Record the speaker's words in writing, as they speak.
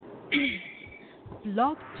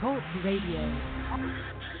Blog Talk Radio.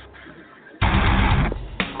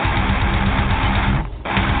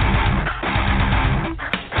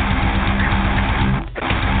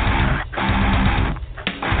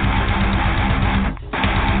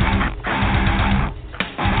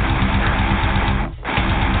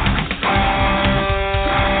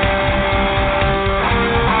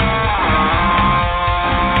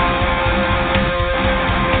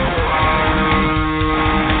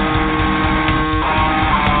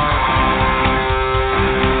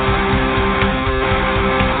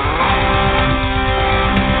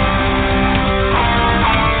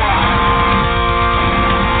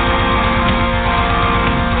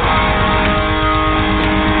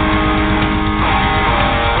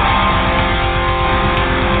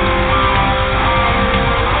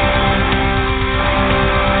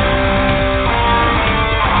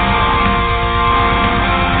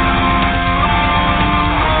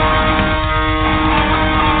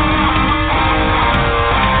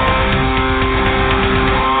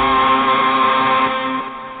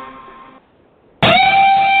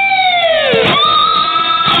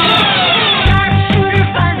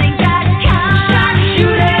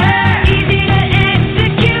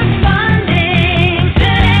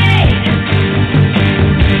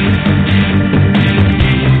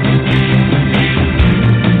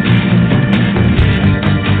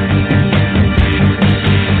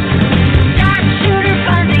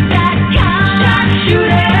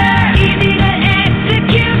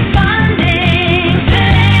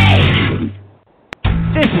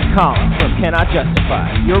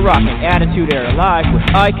 You're rocking Attitude Era Live with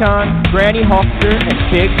Icon, Granny Hawkster,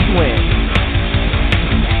 and Big Swing.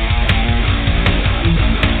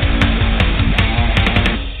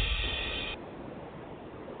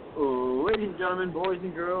 Ladies and gentlemen, boys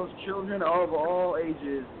and girls, children of all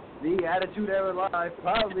ages, the Attitude Era Live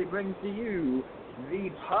proudly brings to you the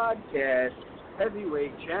podcast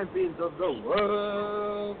Heavyweight Champions of the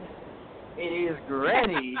World. It is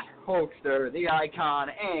Granny Hawkster, the Icon,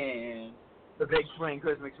 and the Big Swing,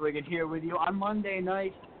 Chris McSwiggan, here with you on Monday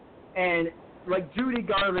night. And like Judy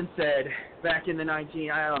Garland said back in the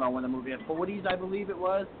I don't know when the movie, 40s, I believe it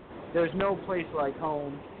was, there's no place like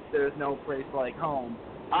home. There's no place like home.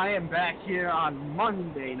 I am back here on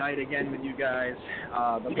Monday night again with you guys.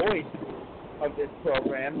 The voice of this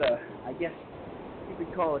program, I guess you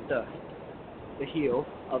could call it the heel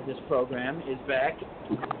of this program, is back.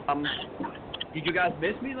 Did you guys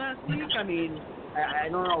miss me last week? I mean, I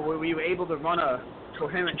don't know. Were you able to run a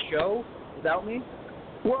coherent show without me?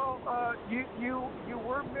 Well, you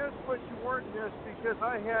were missed, but you weren't missed because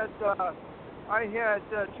I had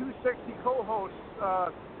two sexy co-hosts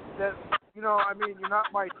that I mean, you're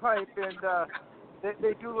not my type, and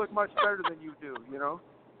they do look much better than you do,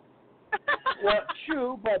 Well,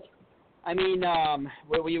 true, but I mean,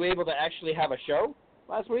 were you able to actually have a show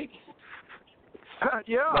last week?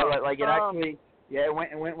 Yeah. Like it actually, yeah, it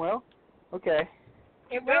went well. Okay.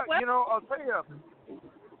 It went well. I'll tell you.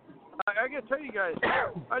 I got to tell you guys.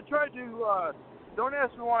 I tried to. Don't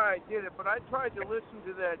ask me why I did it, but I tried to listen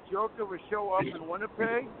to that joke of a show up in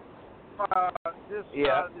Winnipeg this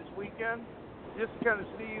weekend, just to kind of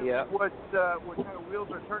see what kind of wheels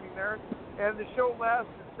are turning there. And the show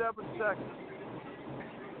lasted 7 seconds.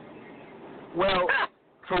 Well,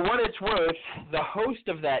 for what it's worth, the host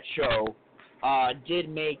of that show did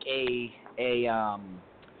make a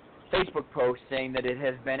Facebook post saying that it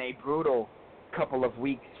has been a brutal couple of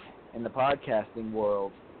weeks in the podcasting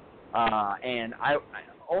world, and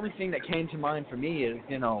only thing that came to mind for me is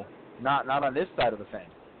not on this side of the fence.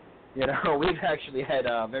 We've actually had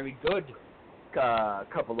a very good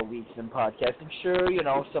couple of weeks in podcasting. Sure,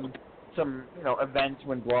 some events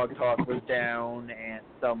when Blog Talk was down and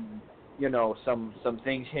some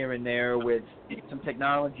things here and there with some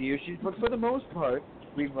technology issues, but for the most part,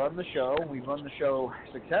 we've run the show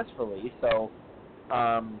successfully. So,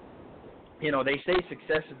 they say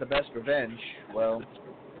success is the best revenge. Well,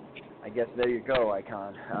 I guess there you go,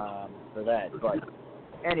 Icon, for that. But,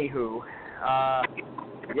 anywho,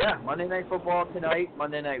 Monday Night Football tonight,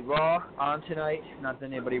 Monday Night Raw on tonight. Not that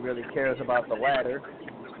anybody really cares about the latter.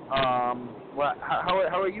 How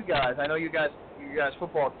are you guys? I know you guys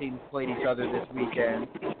football teams played each other this weekend.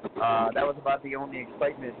 That was about the only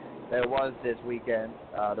excitement there was this weekend.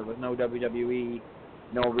 There was no WWE,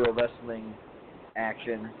 no real wrestling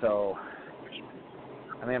action. So,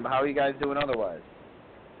 I mean, how are you guys doing otherwise?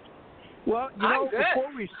 Well,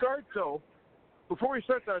 before we start, though,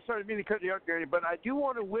 I started meaning to cut you out, Gary, but I do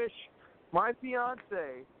want to wish my fiance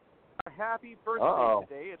a happy birthday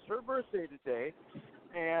today. It's her birthday today,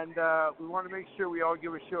 and we want to make sure we all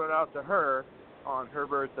give a shout out to her. on her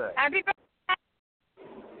birthday. Happy birthday.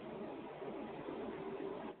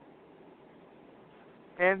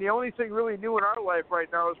 And the only thing really new in our life right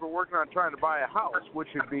now is we're working on trying to buy a house, which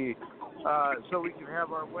would be so we can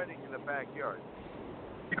have our wedding in the backyard.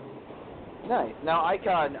 Nice. Now,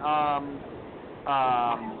 Icon,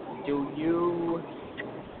 do you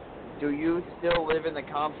still live in the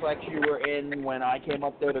complex you were in when I came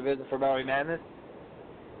up there to visit for Maui Madness?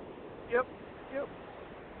 Yep.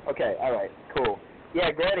 Okay. All right. Cool.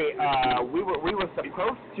 Yeah, Granny. We were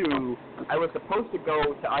supposed to. I was supposed to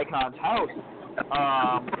go to Icon's house.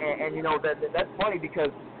 And you know that's funny because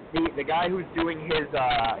the guy who's doing his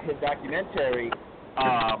documentary,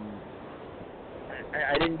 I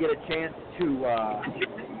didn't get a chance to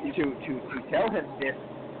tell him this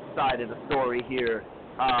side of the story here.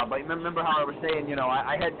 But remember how I was saying, you know,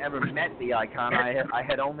 I hadn't ever met the Icon. I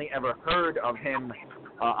had only ever heard of him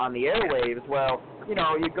on the airwaves. Well, you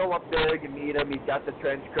know, you go up there, you meet him. He's got the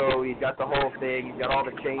trench coat. He's got the whole thing. He's got all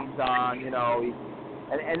the chains on. You know,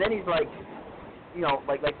 and then he's like. You know,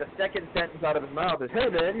 like the second sentence out of his mouth is, "Hey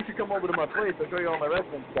man, you should come over to my place. I'll show you all my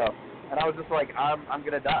wrestling stuff." And I was just like, "I'm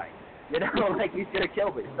gonna die," you know, like he's gonna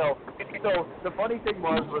kill me. So the funny thing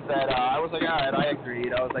was that I was like, "All right," I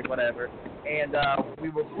agreed. I was like, "Whatever." And we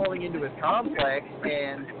were pulling into his complex,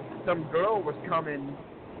 and some girl was coming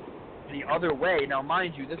the other way. Now,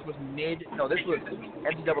 mind you, this was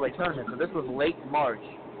NCAA tournament, so this was late March,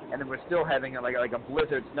 and then we're still having like a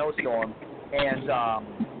blizzard snowstorm, and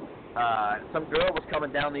some girl was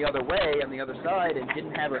coming down the other way on the other side and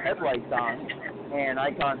didn't have her headlights on, and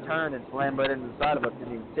Icon turned and slammed right into the side of us,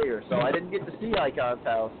 didn't even see her. So I didn't get to see Icon's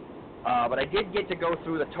house, but I did get to go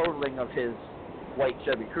through the totaling of his white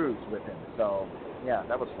Chevy Cruze with him. So yeah,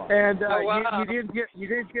 that was fun. And you didn't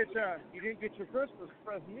get your Christmas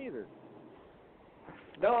present either.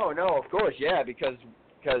 No, of course, yeah, because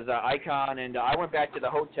Icon and I went back to the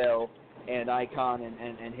hotel, and Icon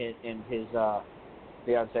and his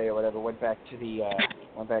fiance or whatever went back to the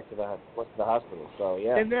hospital. So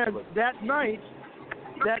yeah. And then that night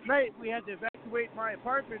we had to evacuate my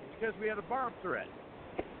apartment because we had a bomb threat.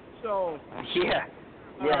 So yeah,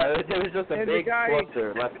 it was just a big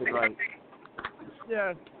cluster left and right.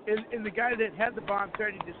 Yeah, and the guy that had the bomb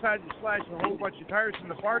threat, he decided to slash a whole bunch of tires in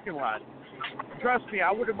the parking lot. Trust me,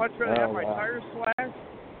 I would have much rather had my tires slashed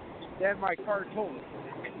than my car totaled.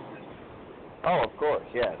 Oh, of course,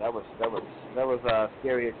 yeah. That was a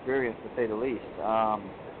scary experience to say the least.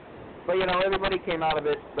 But you know, everybody came out of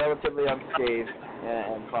it relatively unscathed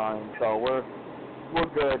and fine, so we're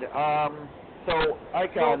good. So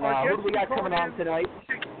Icon, who do we got coming on tonight?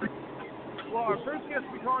 Well, our first guest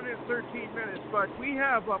will be calling in 13 minutes, but we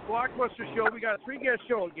have a blockbuster show. We got a 3-guest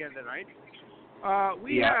show again tonight.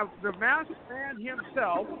 We have the masked man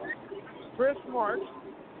himself, Chris Marks.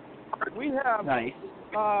 We have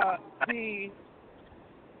the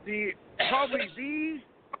probably the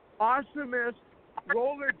awesomest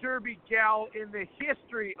roller derby gal in the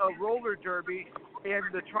history of roller derby in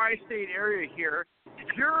the tri-state area here.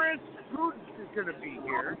 Juris Prudence is going to be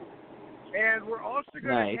here. And we're also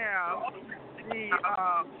going to have the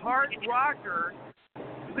hard rocker,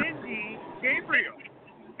 Lindy Gabriel.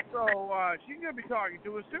 So she's going to be talking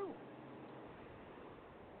to us, too.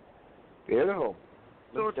 Beautiful.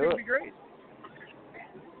 So it's going to be great.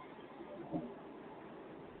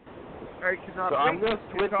 So I'm going to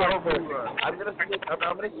switch over. I'm going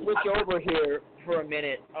to switch over here for a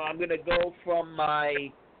minute. I'm going to go from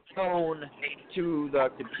my phone to the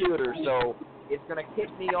computer, so it's going to kick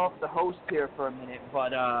me off the host here for a minute,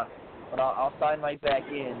 but I'll sign right back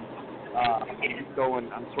in.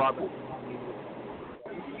 I'm swapping.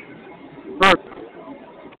 Perfect.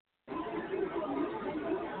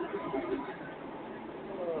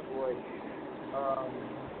 Oh boy.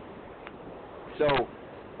 So,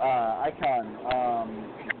 Icon,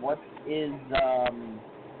 what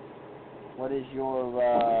is your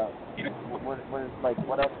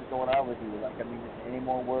what else is going on with you? Like, I mean, any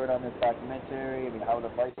more word on this documentary? I mean, how are the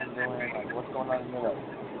fights doing? Like, what's going on in your life?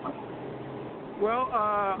 Well,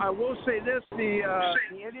 I will say this: the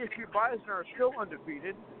NSU Bison are still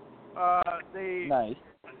undefeated. They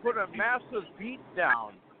put a massive beat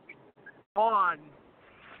down on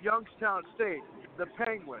Youngstown State, the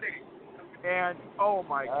Penguins, and oh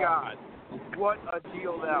my God, what a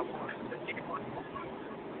deal that was!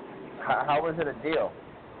 How was it a deal?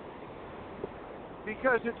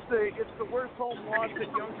 Because it's the worst home loss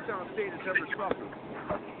that Youngstown State has ever suffered.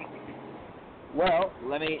 Well,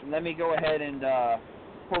 let me go ahead and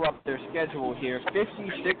pull up their schedule here.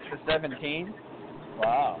 56-17.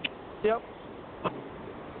 Wow. Yep.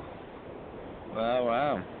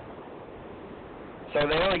 Wow. So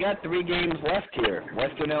they only got 3 games left here: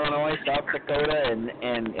 Western Illinois, South Dakota,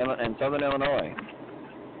 and Southern Illinois.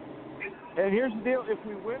 And here's the deal: if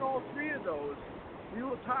we win all 3 of those, we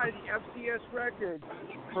will tie the FCS record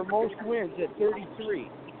for most wins at 33.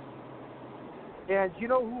 And you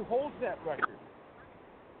know who holds that record?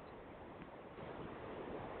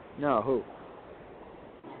 No, who?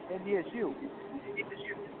 NDSU.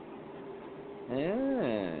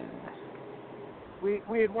 Yeah.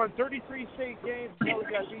 We had won 33 state games until we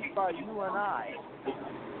got beat by UNI.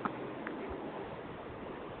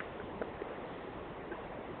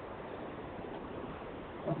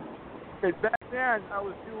 And back then, I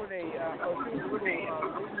was doing a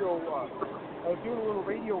little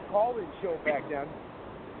radio call-in show back then.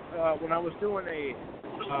 When I was doing a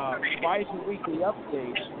bi-weekly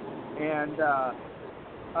update, and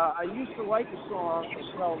I used to like the song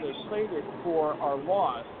until they played it for our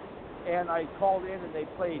loss, and I called in and they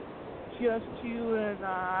played "Just You and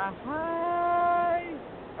I."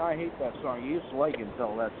 I hate that song. I used to like it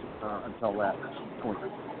until that point.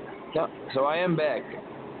 So I am back.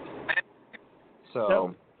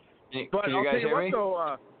 So, but can I'll you guys tell you hear what, me?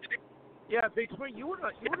 though, yeah, Big Swing, you would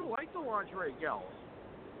have liked the lingerie gals.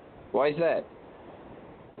 Why is that?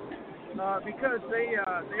 Because they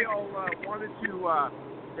all wanted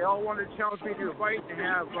to challenge me to a fight and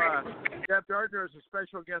have Deb Gardner as a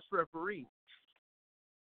special guest referee.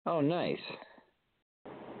 Oh, nice.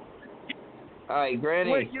 All right,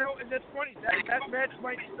 Granny. Wait, you know, and that's funny. That match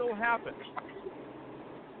might still happen.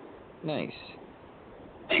 Nice.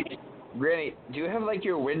 Granny, do you have like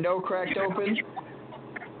your window cracked open?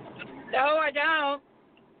 No, I don't.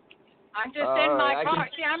 I'm just in my car.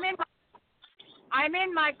 See, I'm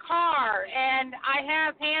in my car, and I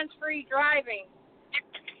have hands-free driving.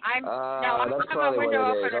 I don't have my window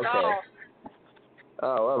open at all.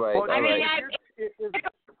 Oh, all right. Well, I mean,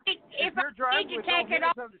 if you're driving with no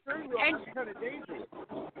hands on the steering wheel, that's kind of dangerous.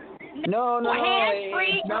 No,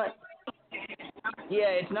 hands-free. it's not. Yeah,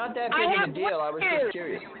 it's not that big of a deal. I was just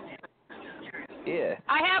curious. Yeah.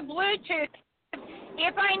 I have Bluetooth.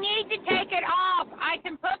 If I need to take it off, I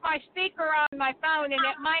can put my speaker on my phone, and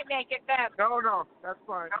it might make it better. No, that's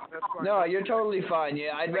fine. That's fine. No, you're totally fine.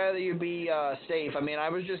 Yeah, I'd rather you be safe. I mean, I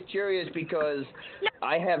was just curious because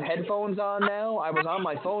I have headphones on now. I was on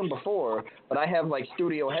my phone before, but I have like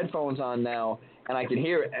studio headphones on now, and I can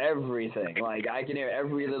hear everything. Like I can hear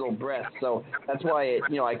every little breath. So that's why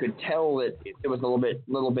I could tell that it was a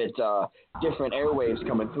little bit different airwaves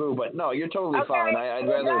coming through. But no, you're totally fine. I'd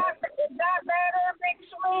rather. Is that better, Big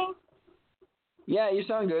Swing? Yeah, you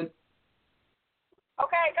sound good.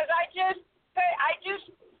 Okay, because I just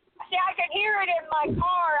see, I can hear it in my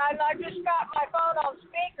car. I just got my phone on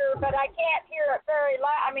speaker, but I can't hear it very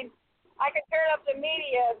loud. I mean, I can turn up the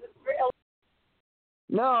media.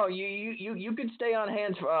 No, you could stay on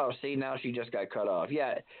hands. Oh, see, now she just got cut off.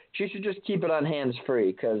 Yeah, she should just keep it on hands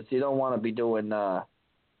free because you don't want to be doing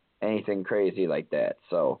anything crazy like that.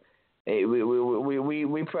 So, hey,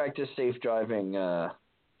 we practice safe driving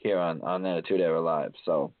here on Attitude Era Live.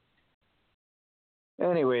 So,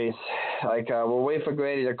 anyways, we'll wait for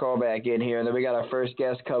Grady to call back in here, and then we got our first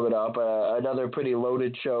guest covered up. Another pretty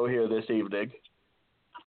loaded show here this evening.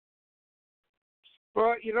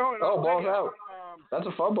 Well, ball's out. That's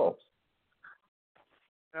a fumble.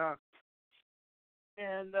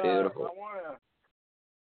 And beautiful. I want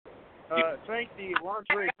to thank the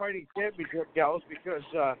Lingerie Fighting Championship gals because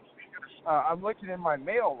I'm looking in my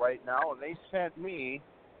mail right now, and they sent me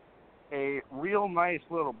a real nice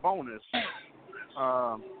little bonus.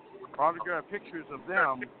 Autographed pictures of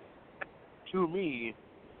them to me,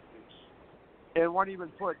 and one even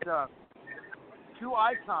put to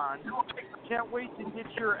Icon. Can't wait to get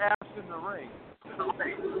your ass in the ring.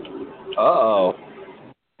 Uh-oh.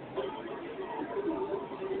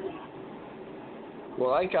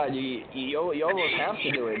 Well, Icon, you almost have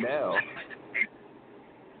to do it now.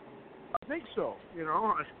 I think so,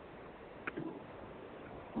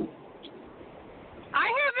 I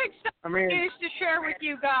have exciting news to share with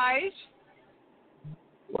you guys.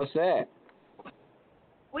 What's that?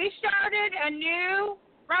 We started a new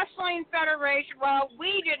wrestling federation. Well,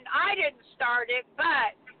 I didn't start it,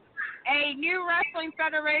 but a new wrestling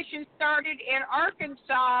federation started in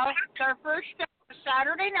Arkansas. Their first show was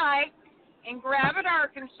Saturday night in Gravette,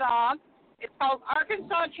 Arkansas. It's called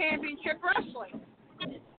Arkansas Championship Wrestling.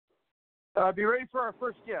 Be ready for our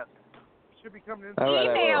first guest. Should be coming in.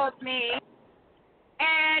 Emailed me,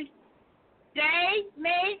 and they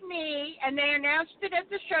made me, and they announced it at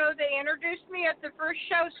the show. They introduced me at the first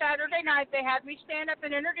show Saturday night. They had me stand up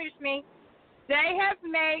and introduce me. They have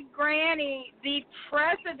made Granny the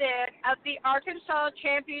president of the Arkansas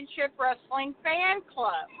Championship Wrestling Fan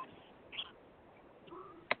Club.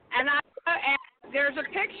 And there's a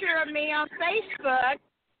picture of me on Facebook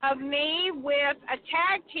of me with a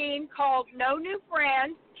tag team called No New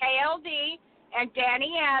Friend, KLD, and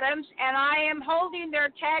Danny Adams, and I am holding their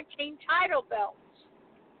tag team title belts.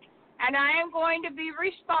 And I am going to be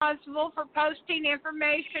responsible for posting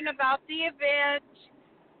information about the event,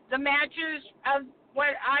 the matches of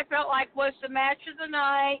what I felt like was the match of the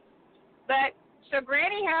night. But so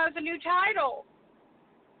Granny has a new title.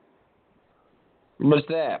 What's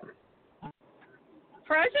that?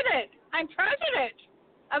 President. I'm president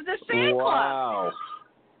of the fan club. Wow.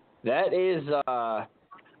 That is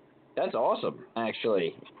that's awesome,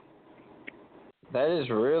 actually. That is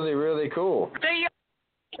really, really cool. So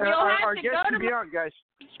you'll have our to guest go should to be on, guys.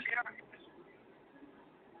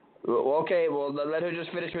 Okay, well, let her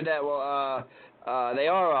just finish with that. Well, they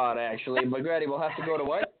are on, actually. But, Granny, we'll have to go to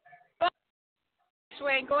what?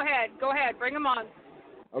 Swing, go ahead. Bring them on.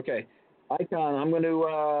 Okay. Icon, I'm going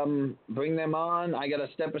to bring them on. I got to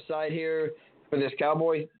step aside here for this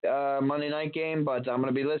Cowboy Monday night game, but I'm going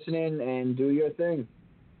to be listening and do your thing.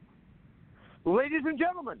 Ladies and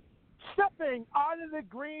gentlemen, stepping out of the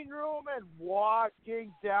green room and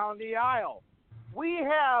walking down the aisle, we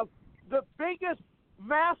have the biggest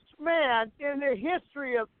masked man in the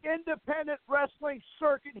history of independent wrestling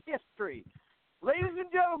circuit history. Ladies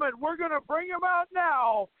and gentlemen, we're going to bring him out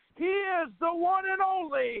now. He is the one and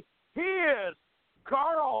only. He is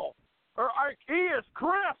Chris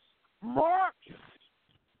Marks.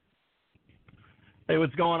 Hey,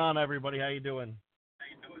 what's going on, everybody? How you doing?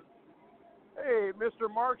 Hey,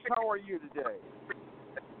 Mr. Marks, how are you today?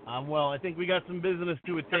 I'm well. I think we got some business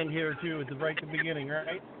to attend here, too, at the right at the beginning,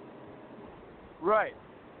 right? Right.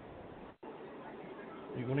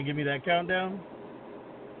 You want to give me that countdown?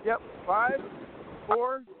 Yep. 5,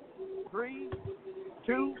 4, 3,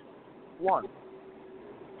 2, 1.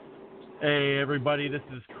 Hey, everybody. This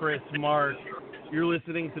is Chris Marks. You're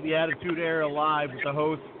listening to the Attitude Era Live with the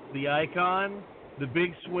hosts, The Icon, The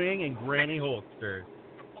Big Swing, and Granny Hulkster.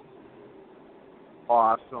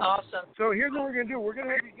 Awesome. So here's what we're going to do. We're going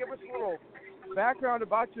to have you give us a little background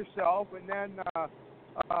about yourself, and then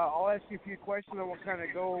I'll ask you a few questions, and we'll kind of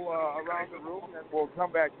go around the room, and then we'll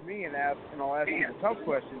come back to me and I'll ask you the tough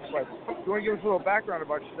questions. But if you want to give us a little background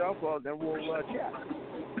about yourself, well, then we'll chat.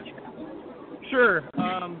 Sure.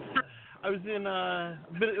 I was in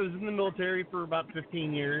the military for about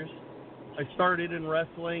 15 years. I started in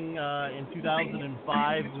wrestling in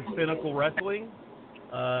 2005 with Pinnacle Wrestling.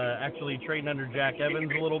 Actually trained under Jack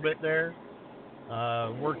Evans a little bit there.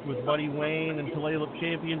 Worked with Buddy Wayne and Tulalip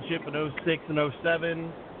Championship in 06 and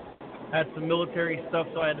 07. Had some military stuff,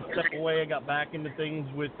 so I had to step away. I got back into things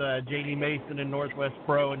with J.D. Mason and Northwest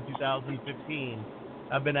Pro in 2015.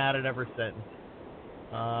 I've been at it ever since.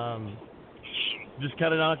 Just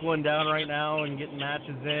kind of knocking one down right now and getting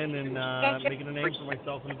matches in and making a name for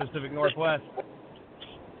myself in the Pacific Northwest.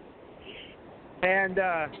 And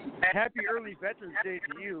happy early Veterans Day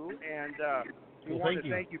to you, and we want to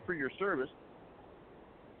thank you for your service.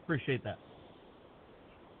 Appreciate that.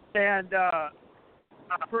 And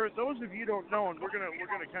for those of you who don't know, and we're gonna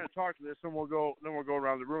kind of talk to this, and we'll go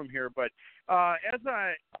around the room here. But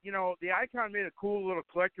the Icon made a cool little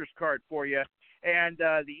collector's card for you, and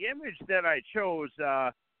the image that I chose,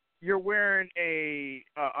 you're wearing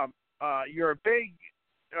you're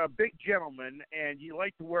a big gentleman, and you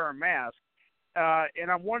like to wear a mask. And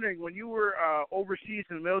I'm wondering, when you were overseas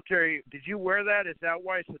in the military, did you wear that? Is that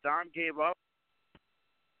why Saddam gave up?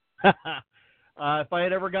 If I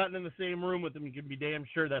had ever gotten in the same room with him, you can be damn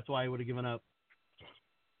sure that's why he would have given up.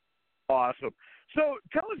 Awesome. So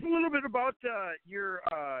tell us a little bit about your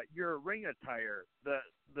ring attire,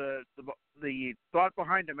 the thought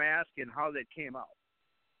behind the mask, and how that came out.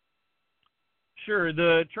 Sure.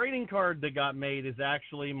 The trading card that got made is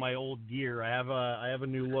actually my old gear. I have a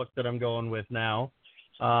new look that I'm going with now.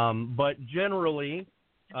 But generally,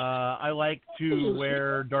 I like to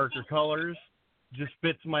wear darker colors. Just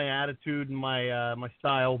fits my attitude and my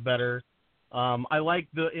style better. I like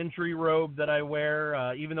the entry robe that I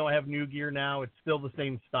wear. Even though I have new gear now, it's still the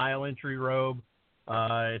same style entry robe.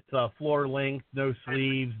 It's floor length, no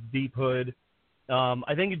sleeves, deep hood.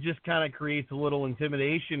 I think it just kind of creates a little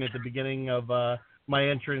intimidation at the beginning of my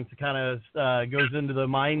entrance. It kind of goes into the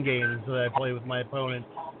mind games that I play with my opponents.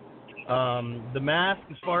 The mask,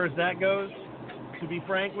 as far as that goes, to be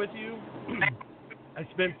frank with you, I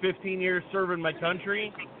spent 15 years serving my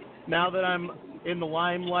country. Now that I'm in the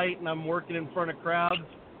limelight and I'm working in front of crowds,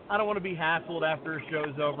 I don't want to be hassled after a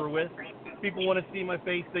show's over with. people want to see my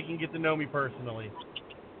face, they can get to know me personally.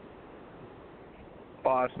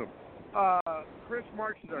 Awesome. Chris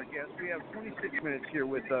Marks is our guest. We have 26 minutes here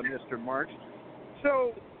with Mr. Marks.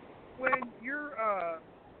 So, when you're,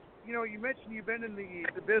 you mentioned you've been in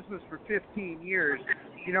the business for 15 years.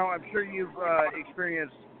 I'm sure you've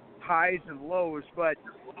experienced highs and lows, but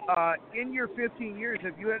in your 15 years,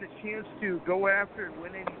 have you had a chance to go after and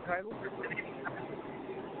win any titles?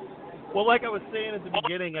 Well, like I was saying at the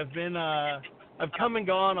beginning, I've come and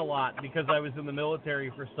gone a lot because I was in the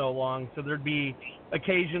military for so long. So there'd be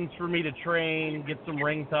occasions for me to train, get some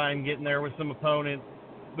ring time, get in there with some opponents,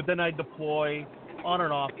 but then I'd deploy on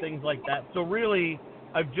and off, things like that. So really,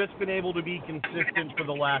 I've just been able to be consistent for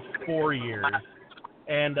the last 4 years.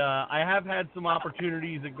 And I have had some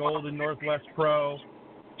opportunities at Gold and Northwest Pro.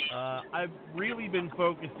 I've really been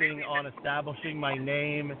focusing on establishing my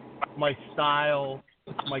name, my style,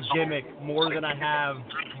 my gimmick more than I have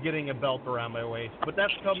getting a belt around my waist. But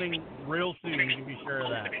that's coming real soon, you can be sure of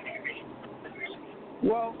that.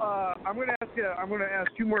 Well, I'm going to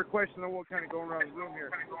ask two more questions, and then we'll kind of go around the room here.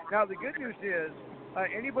 Now, the good news is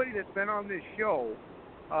anybody that's been on this show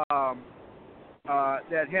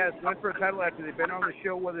that has went for a title after they've been on the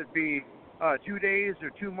show, whether it be 2 days or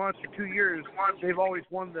 2 months or 2 years, they've always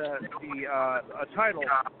won the title.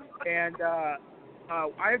 And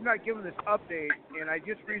I have not given this update, and I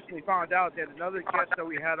just recently found out that another guest that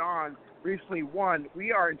we had on recently won.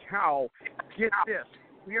 We are now, get this,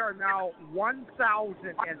 we are now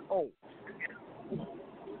 1,000-0.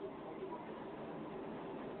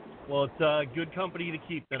 Well, it's good company to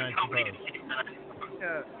keep then, I suppose.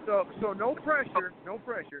 So no pressure.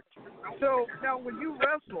 So now, when you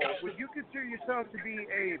wrestle, would you consider yourself to be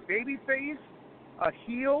a baby face, a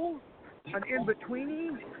heel, an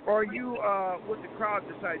in-betweenie, or are you what the crowd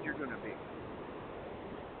decides you're going to be?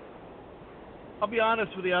 I'll be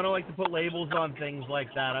honest with you, I don't like to put labels on things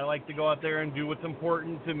like that. I like to go out there and do what's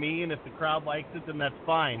important to me, and if the crowd likes it, then that's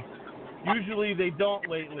fine. Usually they don't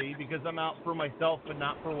lately because I'm out for myself but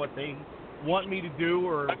not for what they want me to do,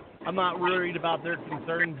 or I'm not worried about their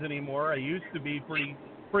concerns anymore. I used to be pretty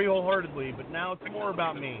wholeheartedly, but now it's more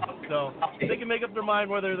about me. So they can make up their mind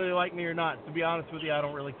whether they like me or not. To be honest with you, I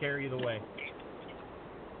don't really care either way.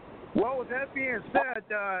 Well, with that being said,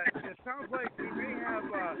 it sounds like we may have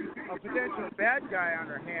a potential bad guy on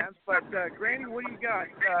our hands. But, Granny, what do you got?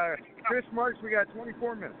 Chris Marks, we got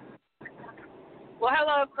 24 minutes. Well,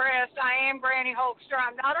 hello, Chris. I am Granny Holkster.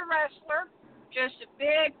 I'm not a wrestler, just a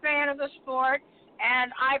big fan of the sport.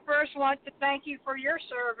 And I first want to thank you for your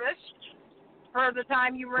service for the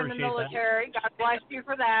time you were in the military. God bless you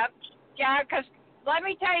for that. Yeah, because let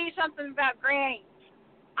me tell you something about Granny.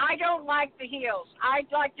 I don't like the heels. I'd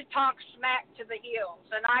like to talk smack to the heels,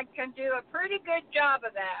 and I can do a pretty good job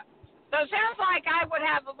of that. So it sounds like I would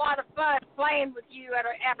have a lot of fun playing with you at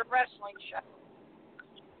a wrestling show.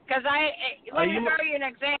 Because let me show you an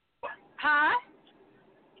example. Huh?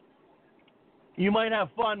 You might have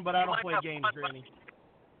fun, but I don't play games, Granny.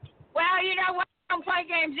 Well, you know what? I don't play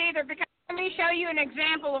games either, because let me show you an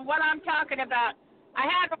example of what I'm talking about. I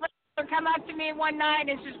had a wrestler come up to me one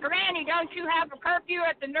night and says, Granny, don't you have a curfew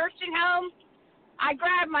at the nursing home? I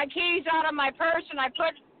grabbed my keys out of my purse and I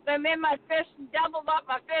put them in my fist and doubled up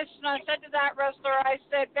my fist, and I said to that wrestler, I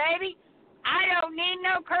said, baby, I don't need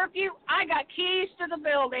no curfew. I got keys to the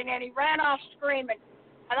building. And he ran off screaming.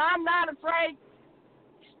 And I'm not afraid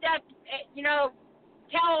to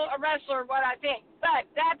tell a wrestler what I think. But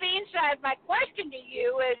that being said, my question to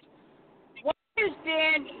you is, what has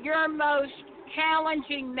been your most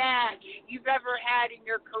challenging match you've ever had in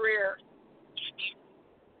your career?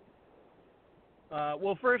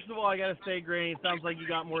 Well, first of all, I got to say, Granny, it sounds like you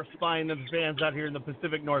got more spine than the fans out here in the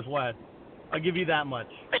Pacific Northwest. I'll give you that much.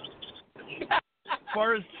 As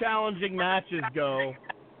far as challenging matches go,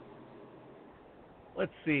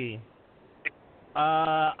 let's see.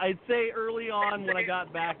 I'd say early on when I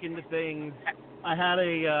got back into things, I had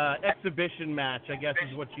a exhibition match, I guess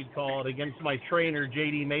is what you'd call it, against my trainer,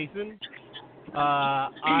 J.D. Mason.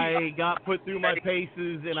 I got put through my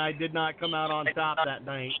paces, and I did not come out on top that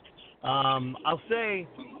night. I'll say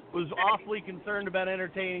was awfully concerned about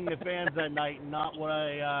entertaining the fans that night and not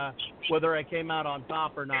whether I came out on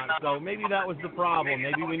top or not. So maybe that was the problem.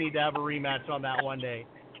 Maybe we need to have a rematch on that one day.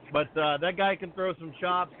 But that guy can throw some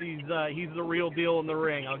chops. He's the real deal in the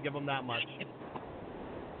ring. I'll give him that much.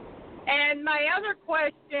 And my other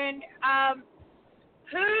question,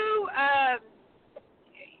 who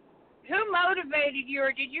motivated you,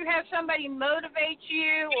 or did you have somebody motivate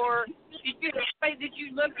you, or did you have somebody that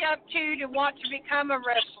you looked up to want to become a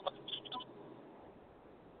wrestler?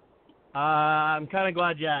 I'm kind of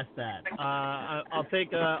glad you asked that. I'll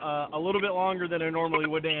take a little bit longer than I normally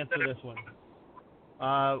would to answer this one.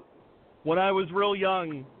 When I was real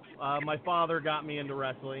young, my father got me into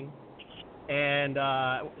wrestling, and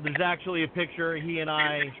there's actually a picture he and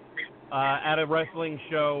I at a wrestling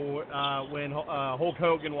show when Hulk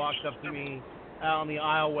Hogan walked up to me out on the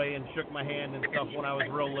aisleway and shook my hand and stuff when I was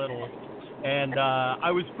real little. And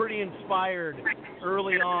I was pretty inspired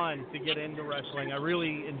early on to get into wrestling. I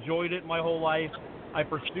really enjoyed it my whole life. I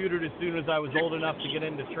pursued it as soon as I was old enough to get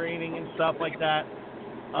into training and stuff like that.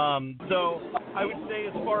 So I would say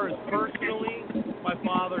as far as personally, my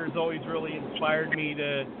father has always really inspired me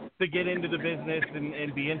to get into the business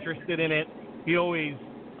and be interested in it. He always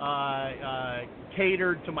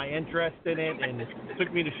catered to my interest in it and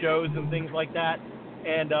took me to shows and things like that.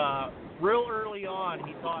 And real early on,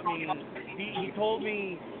 he taught me, he told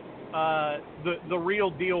me the real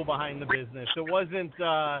deal behind the business. It wasn't,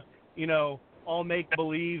 all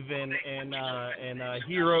make-believe and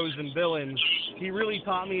heroes and villains. He really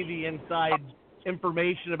taught me the inside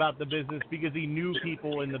information about the business because he knew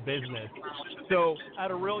people in the business. So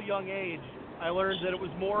at a real young age, I learned that it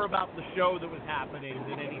was more about the show that was happening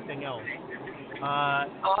than anything else.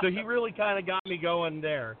 So he really kind of got me going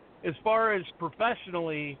there. As far as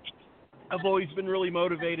professionally, I've always been really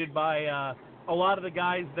motivated by a lot of the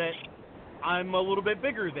guys that I'm a little bit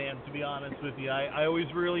bigger than, to be honest with you. I always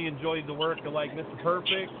really enjoyed the work of like Mr.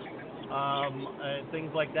 Perfect,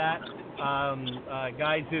 things like that.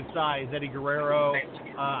 Guys his size, Eddie Guerrero.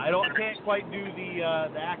 I can't quite do the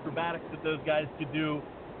acrobatics that those guys could do,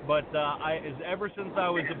 but ever since I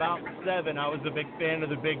was about 7, I was a big fan of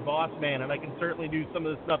the Big Boss Man, and I can certainly do some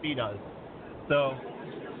of the stuff he does. So,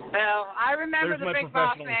 well, I remember the Big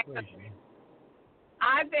Boss Man. Inspiration.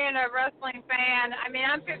 I've been a wrestling fan. I mean,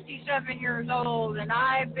 I'm 57 years old, and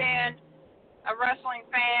I've been a wrestling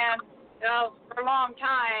fan for a long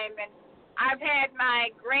time. And I've had my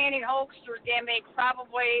Granny Hulkster gimmick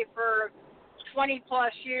probably for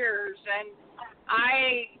 20-plus years. And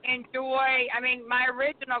I enjoy, my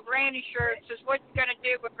original Granny shirt says, "What you going to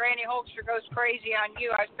do when Granny Hulkster goes crazy on you?"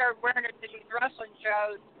 I started wearing it to these wrestling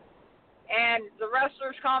shows. And the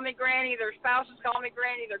wrestlers call me Granny, their spouses call me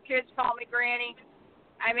Granny, their kids call me Granny.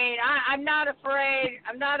 I'm not afraid.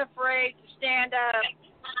 I'm not afraid to stand up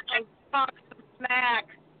and talk some smack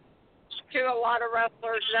to a lot of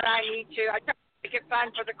wrestlers that I need to. I try to make it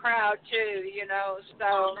fun for the crowd too,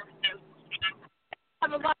 So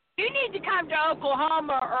you need to come to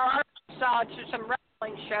Oklahoma or Arkansas to some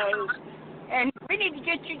wrestling shows, and we need to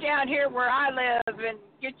get you down here where I live and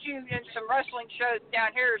get you in some wrestling shows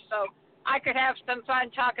down here so I could have some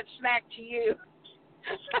fun talking smack to you.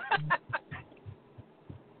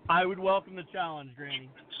 I would welcome the challenge, Granny.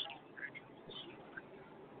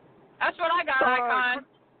 That's what I got, Icon.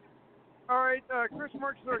 All right, Chris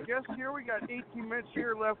Marks is our guest here. We got 18 minutes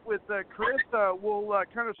here left with Chris. We'll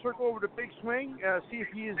kind of circle over to Big Swing, see if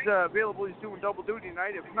he's available. He's doing double duty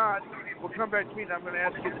tonight. If not, we'll come back to me and I'm going to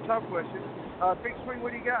ask you the tough question. Big Swing,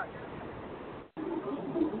 what do you got?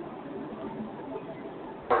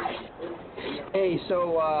 Hey,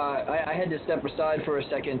 so I had to step aside for a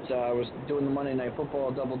second. I was doing the Monday Night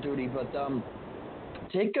Football double duty, but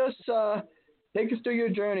take us through your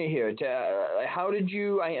journey here. How did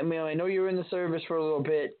you? I know you were in the service for a little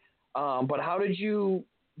bit, but how did you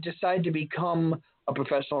decide to become a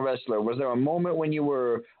professional wrestler? Was there a moment when you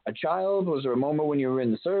were a child? Was there a moment when you were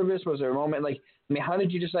in the service? Was there a moment how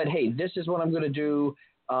did you decide? Hey, this is what I'm going to do.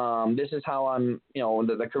 This is how I'm,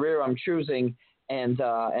 the career I'm choosing. And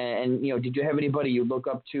did you have anybody you look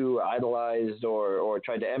up to, idolized, or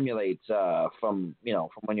tried to emulate from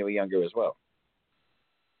when you were younger as well?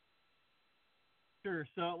 Sure.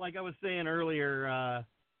 So, like I was saying earlier, I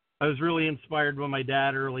was really inspired by my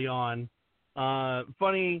dad early on.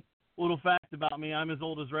 Funny little fact about me: I'm as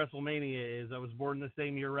old as WrestleMania is. I was born the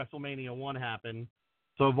same year WrestleMania 1 happened,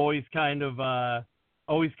 so I've always kind of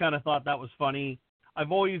thought that was funny.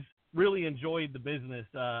 I've always really enjoyed the business.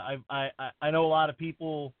 I know a lot of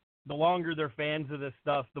people, the longer they're fans of this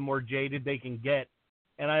stuff, the more jaded they can get.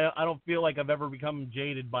 And I don't feel like I've ever become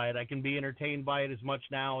jaded by it. I can be entertained by it as much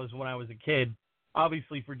now as when I was a kid,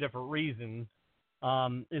 obviously for different reasons.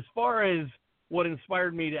 As far as what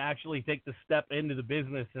inspired me to actually take the step into the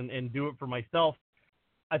business and do it for myself,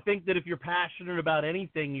 I think that if you're passionate about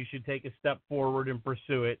anything, you should take a step forward and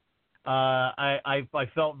pursue it. I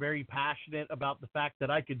felt very passionate about the fact that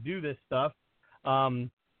I could do this stuff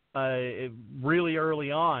really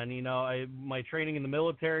early on. My training in the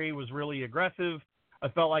military was really aggressive. I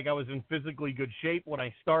felt like I was in physically good shape when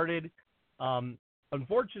I started.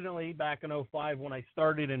 unfortunately, back in '05 when I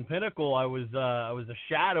started in Pinnacle, I was a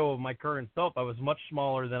shadow of my current self. I was much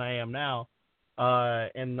smaller than I am now. I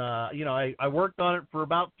worked on it for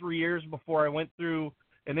about 3 years before I went through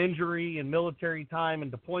an injury and military time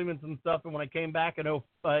and deployments and stuff. And when I came back in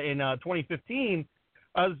 2015,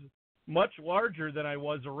 I was much larger than I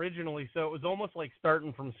was originally. So it was almost like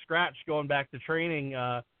starting from scratch, going back to training.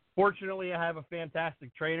 Fortunately, I have a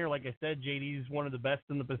fantastic trainer. Like I said, JD's one of the best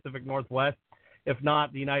in the Pacific Northwest, if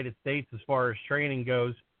not the United States, as far as training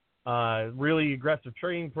goes. Really aggressive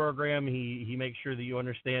training program. He makes sure that you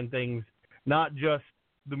understand things, not just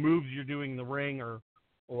the moves you're doing in the ring or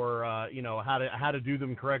how to do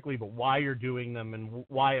them correctly, but why you're doing them and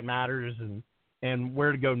why it matters and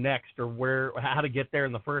where to go next or how to get there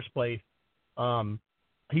in the first place.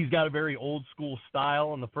 He's got a very old school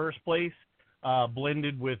style in the first place,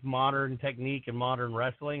 blended with modern technique and modern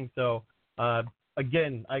wrestling. So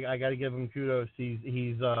again, I got to give him kudos.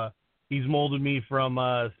 He's molded me from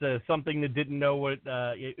something that didn't know what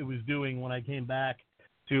it was doing when I came back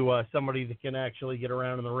to somebody that can actually get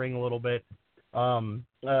around in the ring a little bit.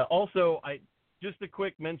 Also, just a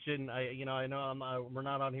quick mention. I know we're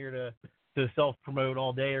not on here to self-promote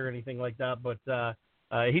all day or anything like that, but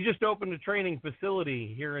he just opened a training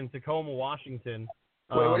facility here in Tacoma, Washington.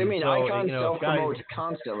 Wait, what do you mean? Icon self-promotes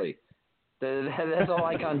constantly. That's all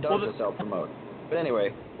Icon does is self-promote. But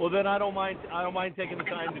anyway. Well, then I don't mind taking the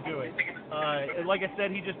time to do it. Like I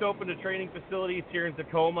said, he just opened a training facility. It's here in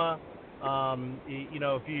Tacoma.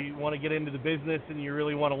 If you want to get into the business and you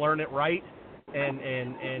really want to learn it right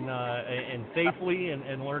and safely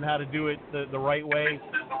and learn how to do it the right way,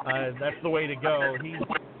 that's the way to go. He's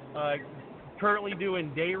currently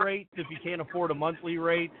doing day rates if you can't afford a monthly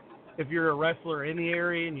rate. If you're a wrestler in the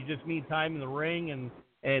area and you just need time in the ring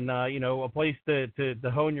and a place to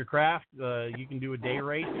hone your craft, you can do a day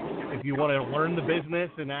rate. If you want to learn the business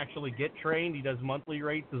and actually get trained, he does monthly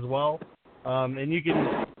rates as well. And you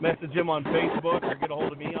can message him on Facebook or get a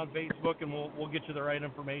hold of me on Facebook, and we'll get you the right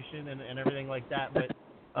information and everything like that. But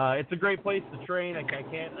it's a great place to train. I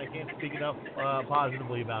can't speak enough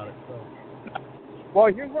positively about it. So. Well,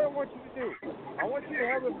 here's what I want you to do. I want you to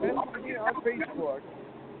have a message me on Facebook,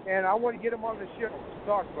 and I want to get him on the show to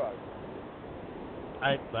talk about it.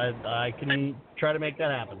 I can try to make that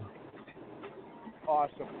happen.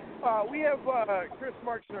 Awesome. We have Chris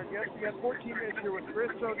Marks, our guest. We got 14 minutes here with Chris.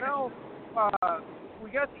 So now we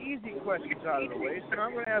got the easy questions out of the way. So now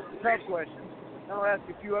I'm going to ask the tough questions. And I'll ask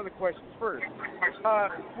a few other questions first.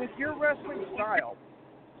 With your wrestling style,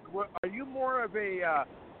 are you more of a,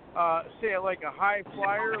 say, like a high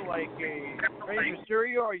flyer, like a Rey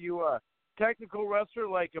Mysterio? Are you a technical wrestler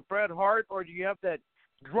like a Bret Hart? Or do you have that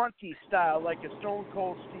grunty style like a Stone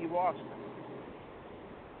Cold Steve Austin?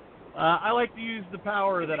 I like to use the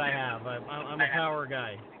power that I have. I'm a power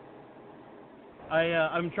guy.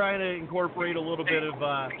 I'm trying to incorporate a little bit of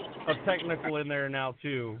technical in there now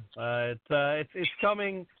too. It's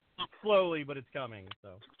coming slowly, but it's coming. So.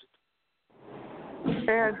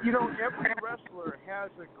 And every wrestler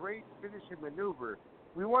has a great finishing maneuver.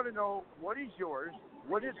 We want to know what is yours,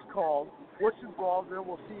 what it's called, what's involved, and then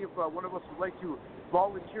we'll see if one of us would like to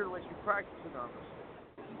volunteer to let you practice it on us.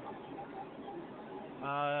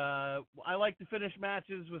 I like to finish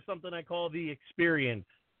matches with something I call the experience.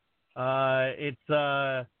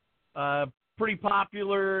 It's pretty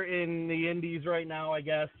popular in the indies right now, I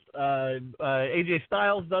guess. AJ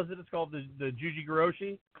Styles does it. It's called the Juji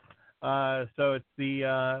Giroshi. So it's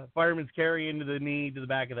the fireman's carry into the knee to the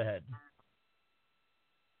back of the head.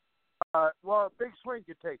 Well, Big Swing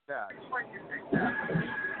could take that.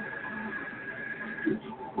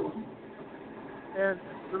 And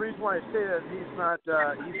the reason why I say that is he's not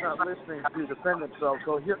listening to defend himself,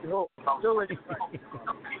 so he'll let you fight.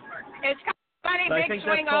 It's funny. So Big I think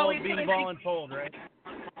Swing that's called always being voluntold, right?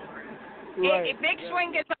 Right. Big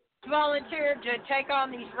Swing gets volunteered to take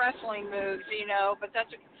on these wrestling moves,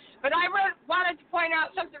 But I wanted to point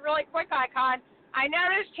out something really quick, Icon. I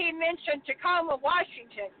noticed he mentioned Tacoma,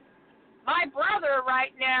 Washington. My brother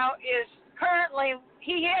right now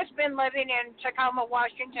he has been living in Tacoma,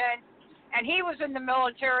 Washington, and he was in the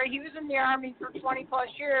military. He was in the Army for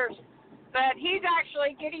 20-plus years. But he's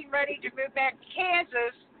actually getting ready to move back to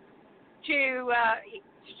Kansas to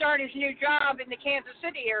start his new job in the Kansas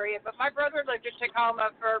City area. But my brother lived in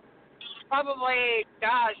Tacoma for probably,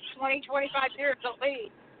 20, 25 years at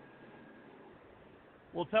least.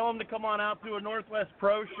 We'll tell him to come on out to a Northwest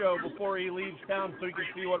Pro show before he leaves town so he can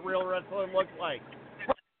see what real wrestling looks like.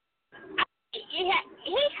 Yeah,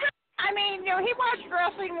 he watched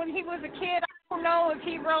wrestling when he was a kid. I don't know if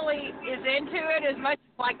he really is into it as much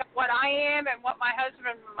like what I am and what my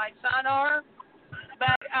husband and my son are.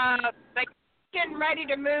 they getting ready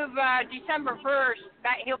to move December 1st.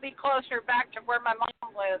 He'll be closer back to where my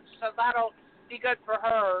mom lives, so that'll be good for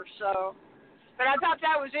her. So, but I thought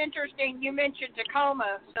that was interesting. You mentioned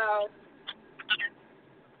Tacoma, so.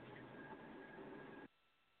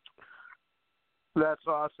 That's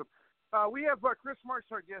awesome. We have Chris Marks,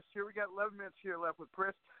 our guest here. We got 11 minutes here left with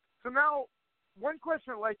Chris. So now, one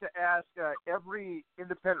question I'd like to ask every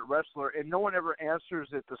independent wrestler, and no one ever answers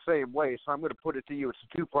it the same way, so I'm going to put it to you. It's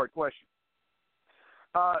a two-part question.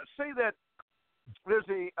 Say that there's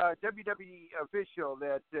a WWE official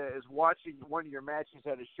that is watching one of your matches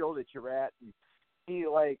at a show that you're at, and he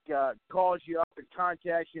calls you up and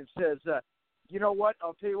contacts you and says, you know what,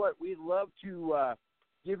 I'll tell you what, we'd love to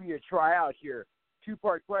give you a tryout here.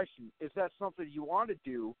 Two-part question. Is that something you want to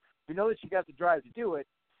do? We know that you got the drive to do it.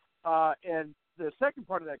 And the second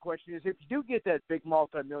part of that question is, if you do get that big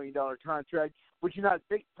multi-million-dollar contract, would you not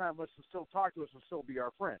big time us and still talk to us and still be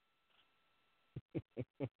our friend?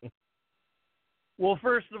 Well,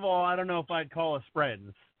 first of all, I don't know if I'd call us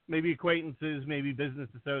friends. Maybe acquaintances, maybe business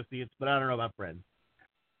associates, but I don't know about friends.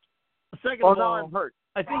 Second of all, I'm hurt.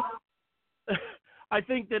 I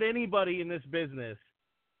think that anybody in this business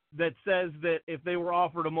that says that if they were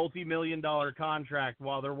offered a multi-million-dollar contract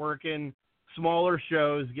while they're working smaller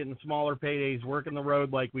shows, getting smaller paydays, working the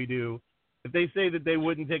road like we do, if they say that they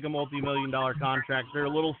wouldn't take a multi-million-dollar contract, they're a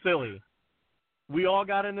little silly. We all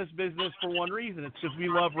got in this business for one reason. It's because we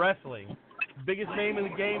love wrestling. The biggest name in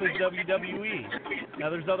the game is WWE. Now,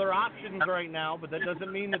 there's other options right now, but that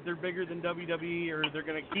doesn't mean that they're bigger than WWE or they're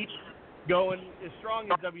going to keep going as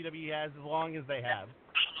strong as WWE has as long as they have.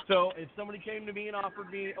 So if somebody came to me and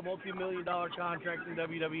offered me a multi-million-dollar contract in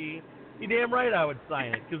WWE, you're damn right I would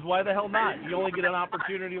sign it, because why the hell not? You only get an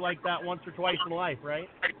opportunity like that once or twice in life, right?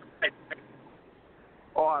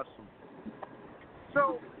 Awesome.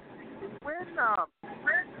 So when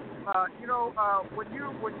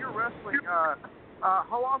when you're wrestling,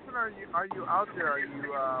 how often are you out there? Are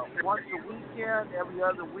you once a weekend, every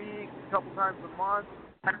other week, a couple times a month,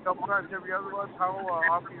 a couple times every other month? How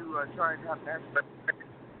often do you try and have matches?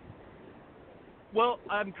 Well,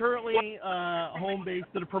 I'm currently home based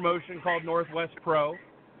at a promotion called Northwest Pro.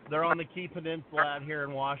 They're on the Key Peninsula out here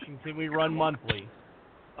in Washington. We run monthly.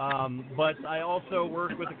 But I also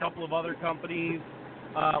work with a couple of other companies.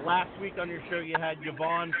 Last week on your show you had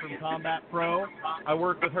Yvonne from Combat Pro. I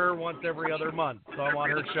work with her once every other month, so I'm on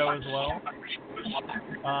her show as well.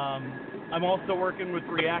 I'm also working with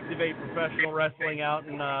Reactivate Professional Wrestling out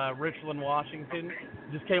in Richland, Washington.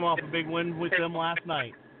 Just came off a big win with them last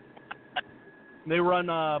night. They run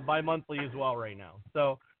bi-monthly as well right now.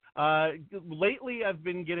 So lately I've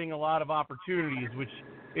been getting a lot of opportunities, which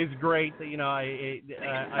is great.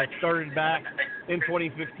 I started back in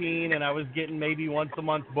 2015, and I was getting maybe once a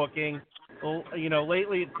month booking. Well,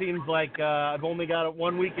 lately it seems like I've only got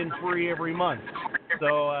 1 weekend free every month.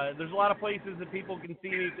 So there's a lot of places that people can see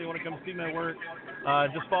me if they want to come see my work.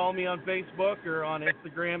 Just follow me on Facebook or on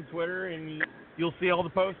Instagram, Twitter, and you'll see all the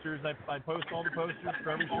posters. I post all the posters for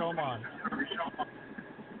every show I'm on.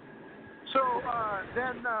 So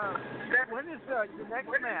then when is your next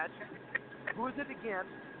match? Who is it against?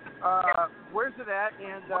 Where's it at?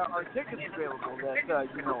 And are tickets available that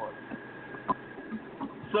you know of?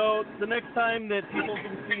 So the next time that people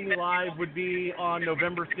can see me live would be on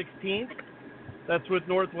November 16th. That's with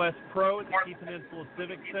Northwest Pro at the Key Peninsula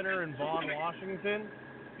Civic Center in Vaughan, Washington.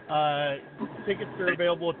 Tickets are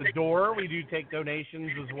available at the door. We do take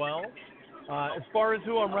donations as well. As far as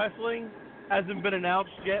who I'm wrestling, hasn't been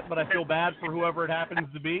announced yet, but I feel bad for whoever it happens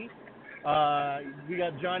to be. We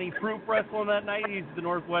got Johnny Proof wrestling that night. He's the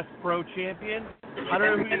Northwest Pro champion. I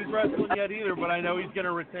don't know who he's wrestling yet either, but I know he's going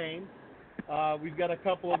to retain. We've got a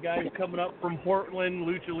couple of guys coming up from Portland,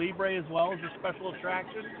 Lucha Libre as well as a special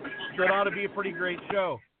attraction. So it ought to be a pretty great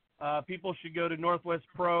show. People should go to Northwest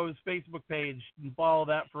Pro's Facebook page and follow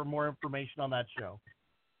that for more information on that show.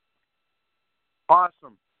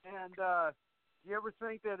 Awesome. And do you ever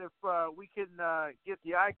think that if we can get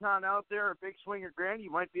the Icon out there, a Big Swinger Granny,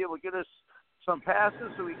 you might be able to get us some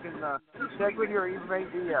passes so we can check with you, or even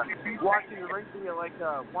maybe watching the ring, be like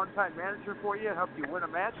a one-time manager for you and help you win a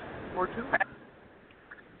match or two?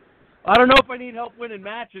 I don't know if I need help winning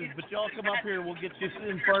matches, but y'all come up here and we'll get you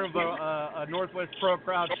in front of a Northwest Pro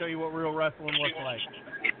crowd, show you what real wrestling looks like.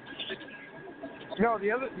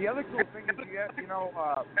 The other cool thing is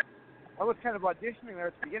I was kind of auditioning there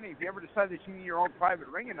at the beginning. If you ever decide that you need your own private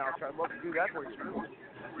ring announcer, I'd love to do that for you.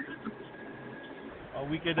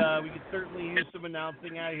 We could certainly use some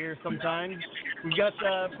announcing out here sometimes. We've got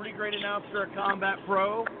a pretty great announcer at Combat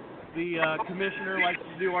Pro. The commissioner likes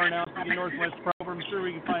to do our announcing in Northwest Pro. I'm sure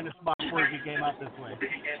we can find a spot before he came out this way.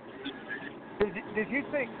 Did you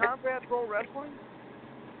say Combat Pro Wrestling?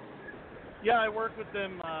 Yeah, I work with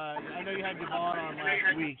them. I know you had Yvonne on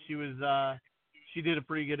last week. She did a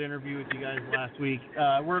pretty good interview with you guys last week.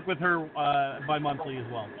 I work with her bi-monthly as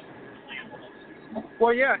well.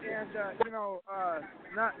 Well, yeah, and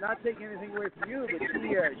not taking anything away from you, but she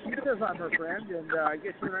says I'm her friend, and I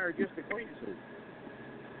guess you and I are just acquaintances.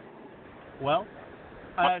 Well,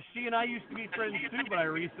 she and I used to be friends too, but I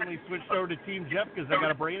recently switched over to Team Jeff because I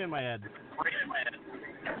got a brain in my head.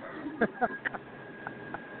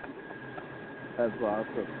 That's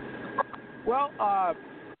awesome. Well,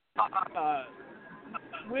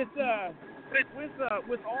 with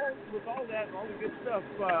all that and all the good stuff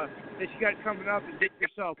that you got coming up and get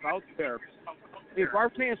yourself out there, if our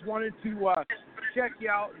fans wanted to check you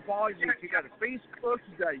out and follow you, you got a Facebook,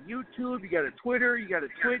 you got a YouTube, you got a Twitter, you got a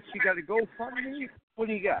Twitch, you got a GoFundMe. What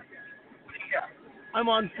do you got? I'm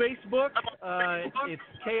on Facebook. It's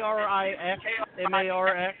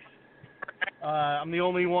KRIXMARX. I'm the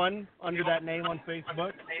only one under that name on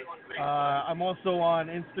Facebook. I'm also on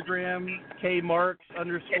Instagram,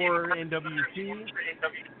 KMarks_NWT.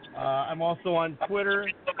 I'm also on Twitter,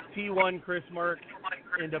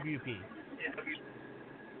 T1ChrisMarksNWP.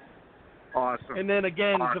 Awesome. And then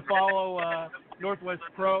again, to follow Northwest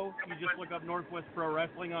Pro, you just look up Northwest Pro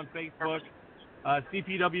Wrestling on Facebook.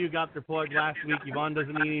 CPW got their plug last week. Yvonne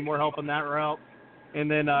doesn't need any more help on that route. And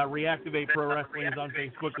then Reactivate Pro Wrestling is on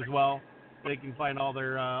Facebook as well. They can find all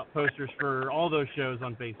their posters for all those shows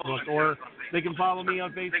on Facebook, or they can follow me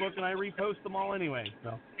on Facebook, and I repost them all anyway.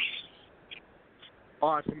 So.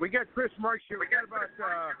 Awesome. We got Chris Marks here. We got about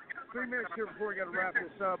 3 minutes here before we got to wrap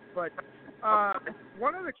this up. But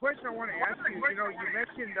one other question I want to ask you, you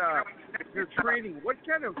mentioned your training. What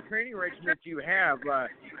kind of training regimen do you have? Do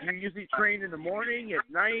you usually train in the morning, at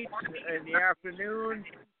night, in the afternoon,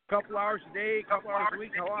 a couple hours a day, a couple hours a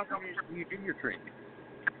week? How often do you do your training?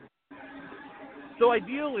 So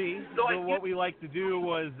ideally, what we like to do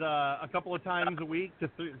was a couple of times a week to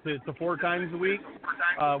 4 times a week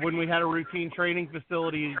when we had a routine training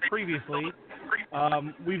facility previously.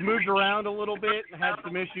 We've moved around a little bit and had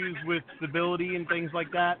some issues with stability and things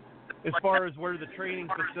like that as far as where the training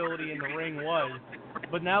facility in the ring was.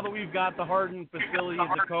 But now that we've got the hardened facility in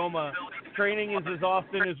Tacoma, training is as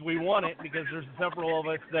often as we want it because there's several of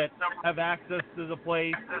us that have access to the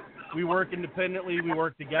place. We work independently. We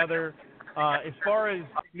work together. As far as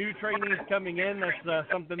new trainees coming in, that's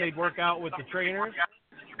something they'd work out with the trainers.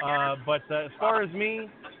 But as far as me,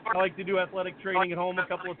 I like to do athletic training at home a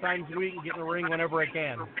couple of times a week and get in the ring whenever I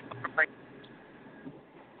can.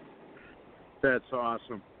 That's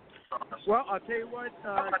awesome. Well, I'll tell you what,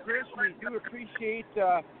 Chris, we do appreciate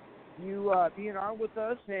you being on with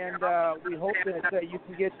us, and we hope that you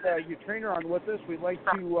can get your trainer on with us. We'd like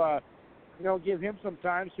to, give him some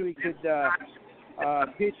time so he could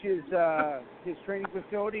pitch his training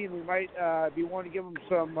facility, and we might be wanting to give him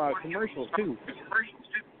some commercials too.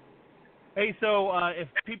 Hey, so if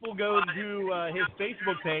people go to his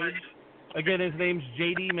Facebook page, again, his name's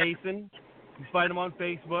JD Mason. You can find him on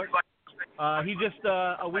Facebook. He just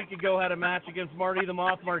a week ago had a match against Marty the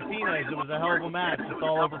Moth Martinez. It was a hell of a match. It's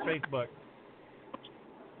all over Facebook.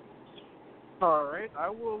 All right, I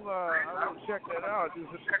will check that out. As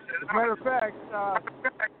a matter of fact,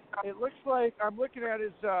 it looks like I'm looking at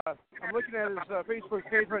his Facebook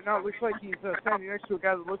page right now. It looks like he's standing next to a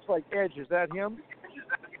guy that looks like Edge. Is that him?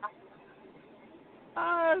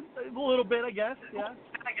 A little bit, I guess. Yeah.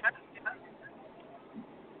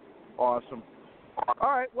 Awesome.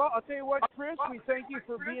 All right. Well, I'll tell you what, Chris. We thank you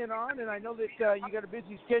for being on, and I know that you got a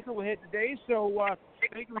busy schedule ahead today. So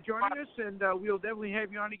thank you for joining us, and we'll definitely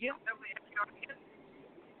have you on again.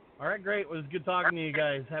 All right, great. It was good talking to you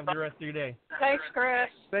guys. Have a good rest of your day. Thanks, Chris.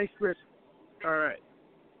 Thanks, Chris. All right.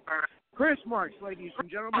 Chris Marks, ladies and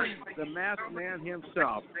gentlemen, the masked man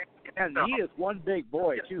himself, and he is one big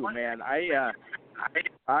boy too, man. I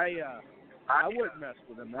wouldn't mess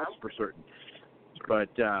with him, that's for certain. But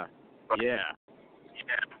yeah.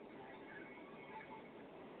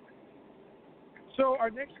 So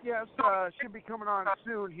our next guest should be coming on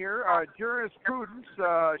soon here. Juris Prudence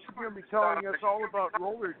should be going to be telling us all about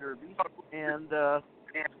roller derby, and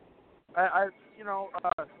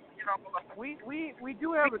we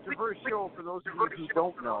do have a diverse show for those of you who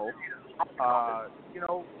don't know.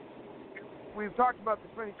 We've talked about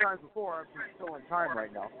this many times before. I'm just still in time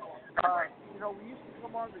right now. We used to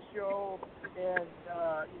come on the show and,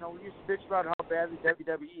 we used to bitch about how bad the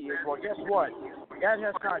WWE is. Well, guess what? That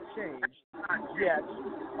has not changed yet.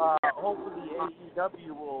 Hopefully AEW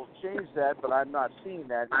will change that, but I'm not seeing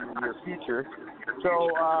that in the near future. So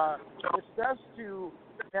it's best to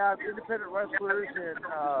have independent wrestlers and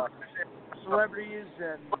celebrities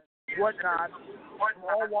and whatnot from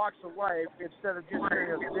all walks of life instead of just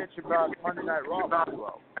hearing us bitch about Monday Night Raw as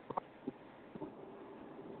well.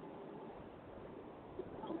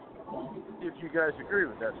 If you guys agree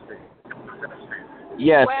with that statement.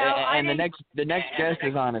 Yes, Well, and the next guest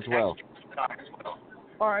is on as well.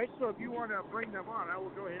 All right, so if you want to bring them on, I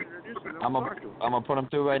will go ahead and introduce them. I'm gonna put them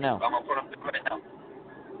through right now.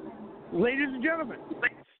 Ladies and gentlemen,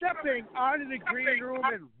 stepping out of the green room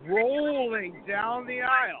and rolling down the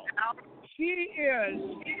aisle, she is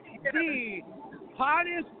the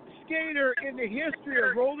hottest skater in the history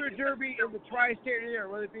of roller derby in the tri-state area,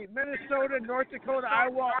 whether it be Minnesota, North Dakota,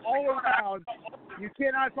 Iowa, all around. You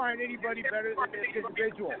cannot find anybody better than this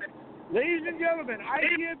individual. Ladies and gentlemen, I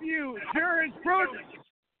give you jurisprudence.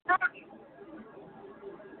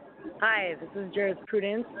 Hi, this is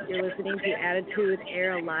Jurisprudence. You're listening to Attitude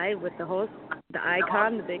Era Live with the host, the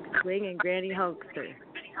Icon, the Big Swing, and Granny Hulkster.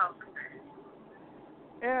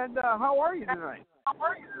 And how are you tonight?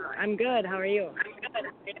 I'm good. How are you?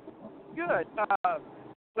 Good. So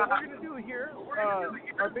what we're going to do here,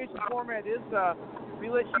 our basic format is we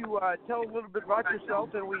let you tell a little bit about yourself,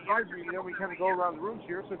 and we interview you, then we kind of go around the rooms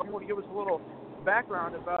here. So if you want to give us a little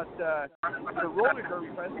background about the roller derby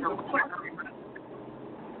festival.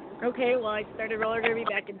 Okay, well, I started roller derby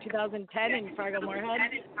back in 2010 in Fargo, Moorhead.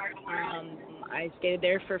 I skated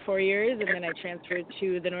there for 4 years, and then I transferred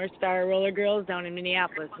to the North Star Roller Girls down in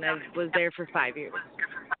Minneapolis, and I was there for 5 years.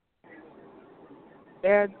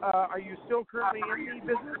 And are you still currently in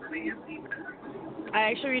the business? I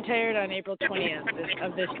actually retired on April 20th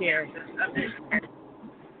of this year.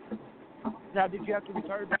 Now, did you have to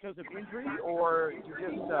retire because of injury, or you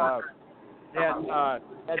just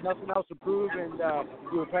had nothing else to prove and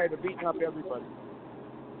you were tired of beating up everybody?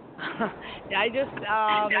 I just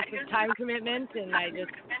it's a time commitment, and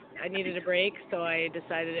I needed a break, so I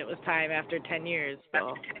decided it was time after 10 years.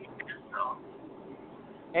 So.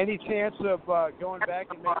 Any chance of going back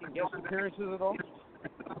and making guest appearances at all?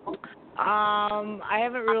 I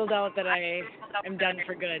haven't ruled out that I am done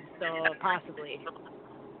for good, so possibly.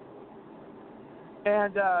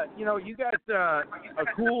 And you got a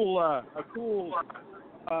cool.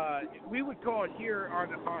 We would call it here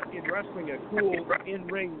in wrestling a cool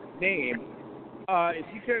in-ring name. If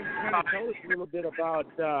you could kind of tell us a little bit about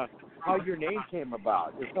how your name came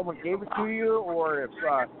about, if someone gave it to you, or if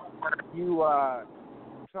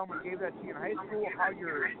someone gave that to you in high school, how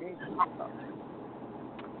your name came about.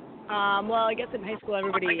 Well, I guess in high school, a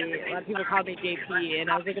lot of people called me JP,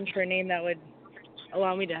 and I was looking for a name that would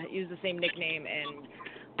allow me to use the same nickname, and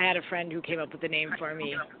I had a friend who came up with the name for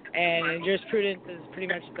me. And jurisprudence is pretty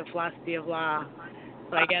much the philosophy of law.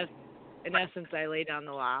 So I guess, in essence, I lay down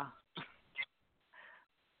the law.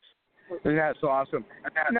 That's awesome.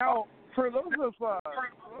 Now, for those of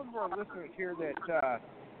our listeners here that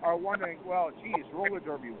are wondering, well, geez, roller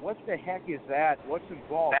derby, what the heck is that? What's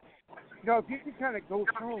involved? If you could kind of go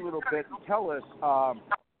through a little bit and tell us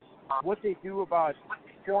what they do about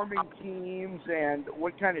forming teams and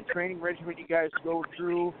what kind of training regimen you guys go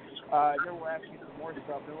through. Then we'll ask you some more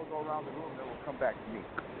stuff. Then we'll go around the room. Then we'll come back to me.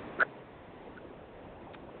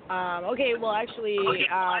 Okay, well, actually, it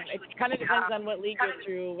kind of depends on what league you're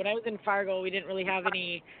through. When I was in Fargo, we didn't really have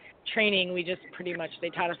any training. We just pretty much,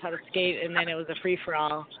 they taught us how to skate, and then it was a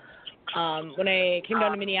free-for-all. When I came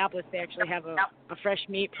down to Minneapolis, they actually have a fresh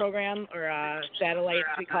meat program, or a satellite,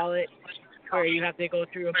 we call it, where you have to go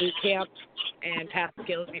through a boot camp and pass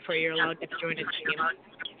skills before you're allowed to join a team.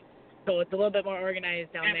 So it's a little bit more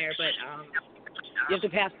organized down there, but you have to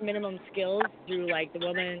pass minimum skills through like the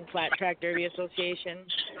Women Flat Track Derby Association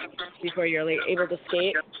before you're able to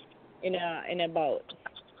skate in a boat.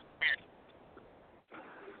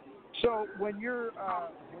 So when you're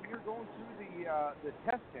going through the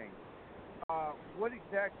testing, what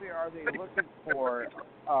exactly are they looking for?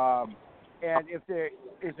 And is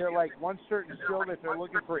there like one certain skill that they're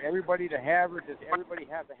looking for everybody to have, or does everybody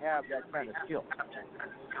have to have that kind of skill?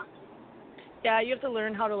 Yeah, you have to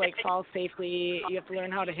learn how to fall safely. You have to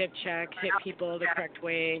learn how to hip check, hit people the correct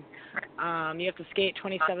way. You have to skate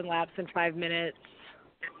 27 laps in 5 minutes.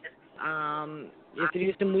 You have to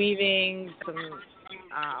do some weaving, some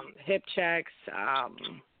hip checks.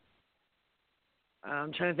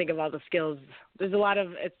 I'm trying to think of all the skills. There's about,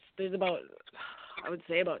 I would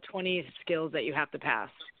say, about 20 skills that you have to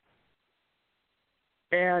pass.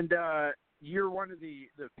 And you're one of the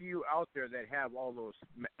few out there that have all those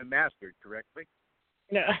mastered, correctly?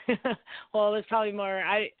 No. Well, there's probably more.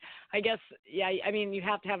 I guess, yeah, I mean, you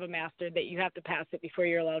have to have a mastered that you have to pass it before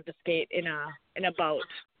you're allowed to skate in a boat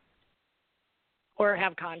or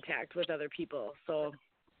have contact with other people. So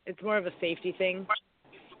it's more of a safety thing.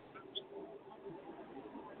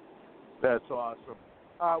 That's awesome.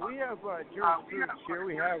 We have jurisprudence here.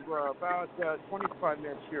 We have about 25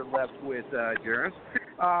 minutes here left with Juris.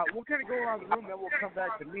 We'll kind of go around the room, then we'll come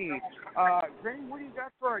back to me. Granny, what do you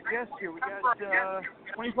got for our guests here? We got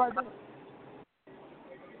 25 minutes.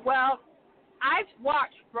 Well, I've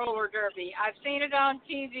watched roller derby. I've seen it on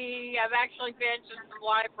TV. I've actually been to some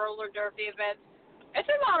live roller derby events. It's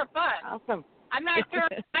a lot of fun. Awesome. I'm not sure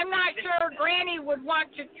Granny would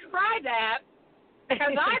want to try that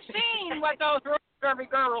because I've seen what those roller derby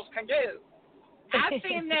girls can do. I've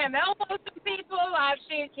seen them elbow some people. I've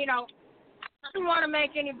seen, I don't want to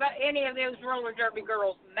make any of those roller derby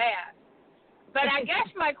girls mad. But I guess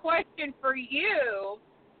my question for you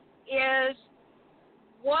is,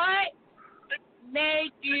 what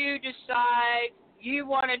made you decide you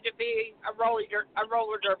wanted to be a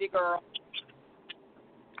roller derby girl?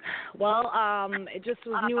 Well, it just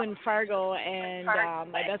was new in Fargo, and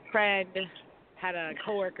my best friend had a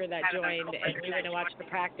coworker that joined, and we went to watch the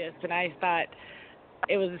practice, and I thought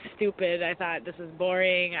it was stupid. I thought, this is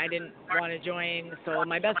boring. I didn't want to join. So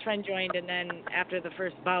my best friend joined, and then after the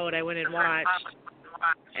first bout, I went and watched,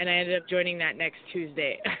 and I ended up joining that next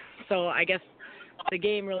Tuesday. So I guess the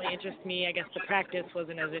game really interests me. I guess the practice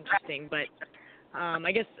wasn't as interesting, but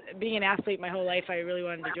I guess being an athlete my whole life, I really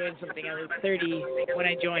wanted to join something. I was 30 when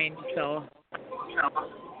I joined, so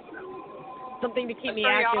something to keep me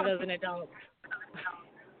active as an adult.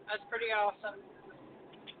 That's pretty awesome.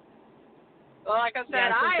 Well, like I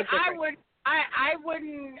said, I wouldn't.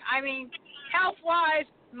 I mean, health-wise,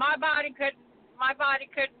 my body couldn't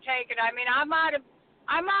take it. I mean, I might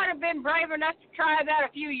have been brave enough to try that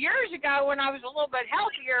a few years ago when I was a little bit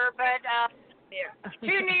healthier, but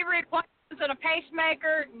 2 knee replacements and a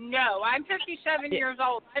pacemaker, no. I'm 57 years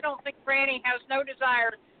old. I don't think Granny has no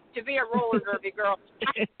desire to be a roller derby girl.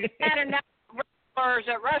 I had enough wrestlers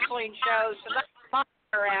at wrestling shows, so that's my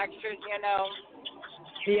interaction,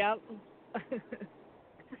 Yep.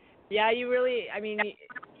 Yeah, you really, I mean,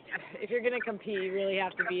 if you're going to compete, you really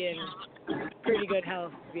have to be in pretty good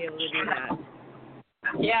health to be able to do that.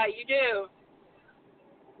 Yeah, you do.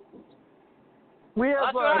 We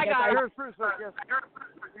have Juris Bruce as our guest.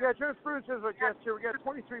 We got Juris Bruce as our guest here. We got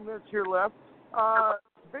 23 minutes here left.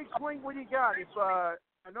 Big Swing, what do you got? If I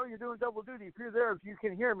know you're doing double duty. If you're there, if you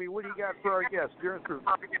can hear me, what do you got for our guest, Juris Bruce?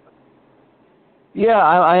 Yeah,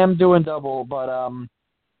 I am doing double, but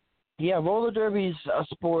yeah, roller derby's a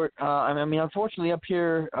sport. I mean, unfortunately, up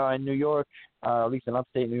here in New York, at least in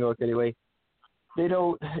upstate New York, anyway, you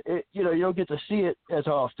don't get to see it as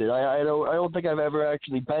often. I don't think I've ever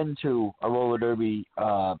actually been to a roller derby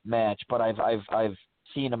match, but I've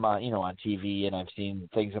seen them on on TV, and I've seen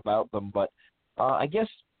things about them. But I guess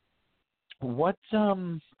what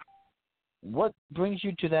brings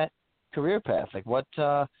you to that career path? Like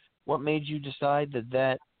what made you decide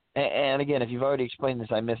that? And again, if you've already explained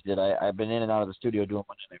this, I missed it. I've been in and out of the studio doing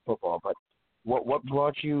Monday Night Football. But what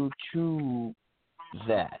brought you to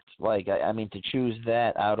that? Like, I mean, to choose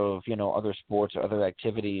that out of other sports or other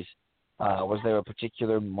activities. Was there a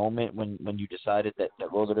particular moment when you decided that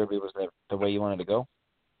roller derby was the way you wanted to go?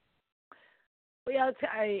 Well, yeah,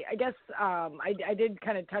 I guess I did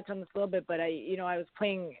kind of touch on this a little bit, but I was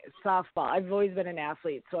playing softball. I've always been an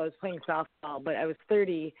athlete, so I was playing softball, but I was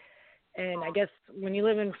 30. And I guess when you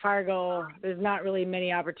live in Fargo, there's not really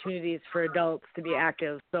many opportunities for adults to be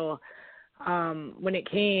active. So when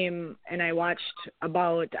it came and I watched a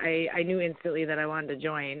bout, I knew instantly that I wanted to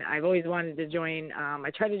join. I've always wanted to join.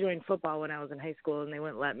 I tried to join football when I was in high school, and they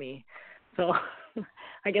wouldn't let me. So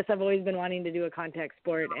I guess I've always been wanting to do a contact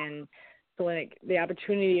sport. And so when the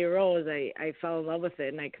opportunity arose, I fell in love with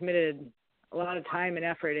it, and I committed a lot of time and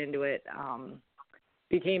effort into it.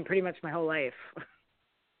 Became pretty much my whole life.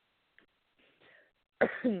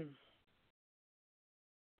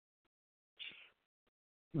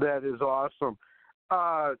 That is awesome.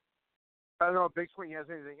 I don't know if Big Swing has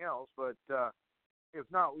anything else, but if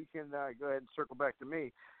not, we can go ahead and circle back to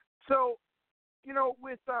me. So,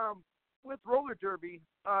 with roller derby,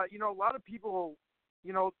 a lot of people,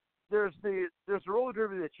 there's the roller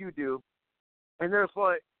derby that you do, and there's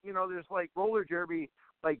roller derby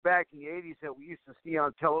like back in the 80s that we used to see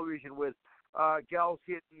on television with gals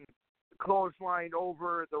hitting clothesline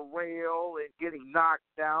over the rail and getting knocked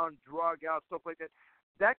down, drug out, stuff like that.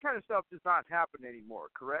 That kind of stuff does not happen anymore,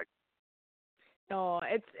 correct? No,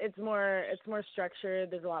 it's more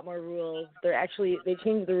structured. There's a lot more rules. They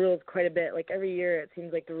change the rules quite a bit. Like every year, it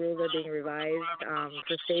seems like the rules are being revised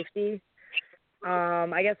for safety.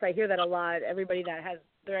 I guess I hear that a lot. Everybody that has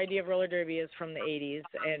their idea of roller derby is from the 80s,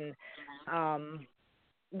 and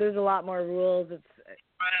there's a lot more rules.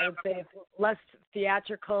 I would say less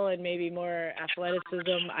theatrical and maybe more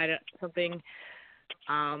athleticism. Something.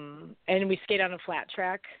 And we skate on a flat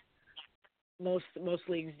track. Most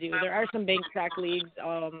leagues do. There are some bank track leagues.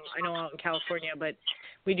 I know out in California, but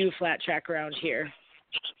we do flat track around here.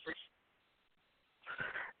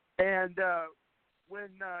 And when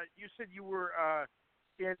you said you were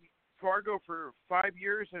in Fargo for 5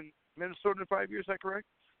 years and Minnesota in 5 years, is that correct?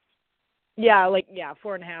 Yeah,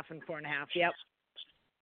 4.5 and 4.5. Yep.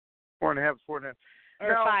 4.5, 4.5. Or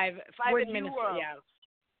now, 5 in Minnesota. Yeah.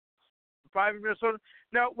 5 in Minnesota.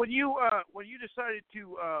 Now, when you decided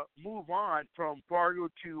to move on from Fargo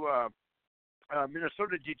to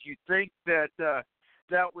Minnesota, did you think that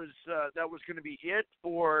that was going to be it,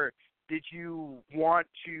 or did you want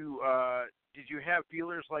to? Did you have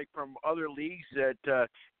feelers like from other leagues that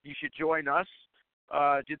you should join us?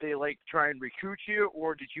 Did they try and recruit you,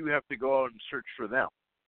 or did you have to go out and search for them?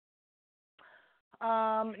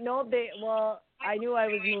 No, I knew I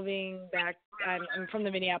was moving back. I'm from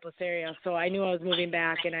the Minneapolis area, so I knew I was moving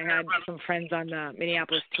back, and I had some friends on the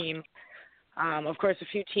Minneapolis team. Of course, a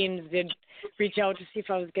few teams did reach out to see if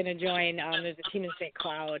I was going to join. There's a team in St.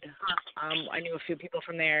 Cloud. I knew a few people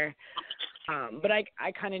from there. But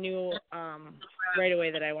I kind of knew right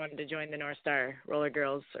away that I wanted to join the North Star Roller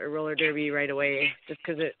Girls or Roller Derby right away, just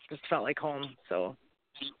because it just felt like home. So.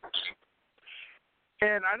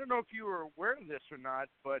 And I don't know if you were aware of this or not,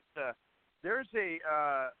 but there's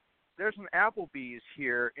an Applebee's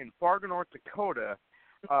here in Fargo, North Dakota.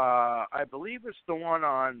 I believe it's the one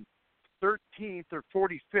on 13th or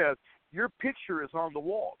 45th. Your picture is on the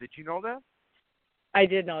wall. Did you know that? I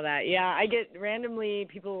did know that. Yeah, I get randomly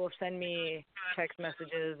people will send me text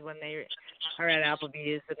messages when they are at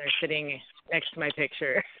Applebee's and they're sitting next to my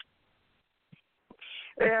picture.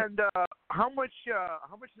 And how much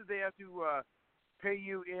do they have to pay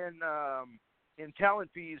you in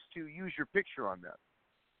talent fees to use your picture on that?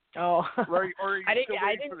 Oh, or are you still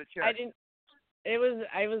waiting for the check? I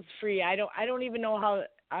was free. I don't even know how.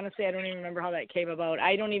 Honestly, I don't even remember how that came about.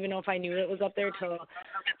 I don't even know if I knew it was up there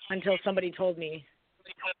until somebody told me.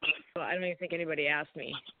 So I don't even think anybody asked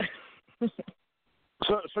me.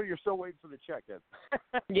 So you're still waiting for the check then?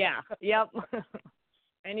 Yeah. Yep.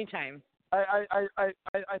 Anytime.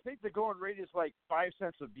 I think the going rate is 5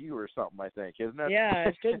 cents a view or something. I think, isn't it? Yeah,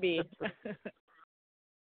 it should be.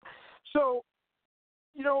 So,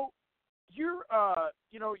 you're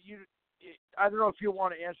I don't know if you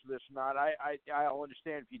want to answer this or not. I'll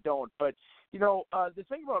understand if you don't. But the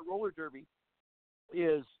thing about roller derby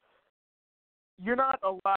is you're not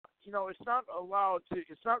allowed.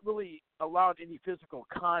 It's not really allowed any physical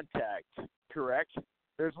contact. Correct?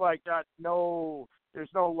 There's no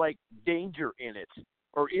danger in it,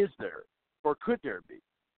 or is there, or could there be?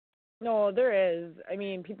 No, there is. I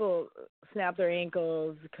mean, people snap their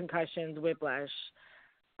ankles, concussions, whiplash,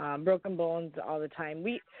 broken bones all the time.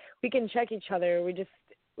 We can check each other. We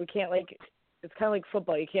can't it's kind of like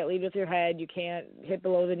football. You can't lead with your head. You can't hit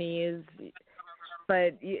below the knees.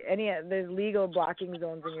 But there's legal blocking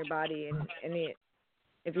zones in your body, and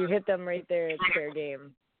if you hit them right there, it's fair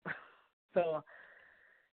game. So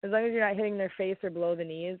as long as you're not hitting their face or below the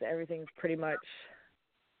knees, everything's pretty much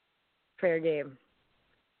fair game.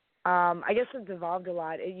 I guess it's evolved a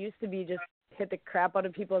lot. It used to be just hit the crap out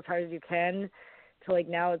of people as hard as you can, to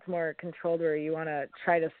now it's more controlled where you want to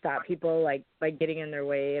try to stop people by getting in their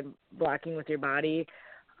way and blocking with your body.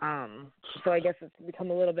 So I guess it's become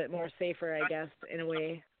a little bit more safer, I guess, in a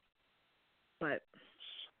way. But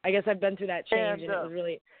I guess I've been through that change, and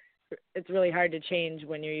it's really hard to change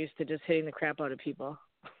when you're used to just hitting the crap out of people.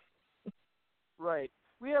 Right.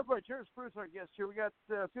 We have Jerris Bruce, our guest here. We got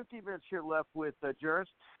 15 minutes here left with Jerris,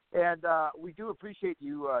 and we do appreciate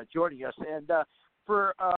you joining us. And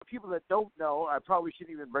for people that don't know, I probably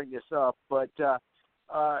shouldn't even bring this up, but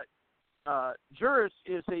Jerris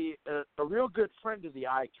is a real good friend of the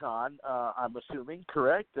Icon, I'm assuming,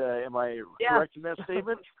 correct? Am I correct in that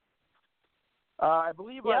statement? I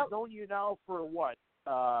believe I've known you now for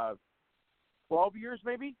 12 years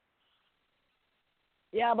maybe?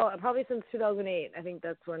 Yeah, probably since 2008. I think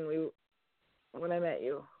that's when I met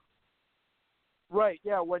you. Right,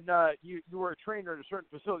 yeah, when you were a trainer at a certain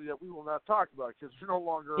facility that we will not talk about because you're no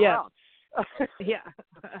longer around. Yeah.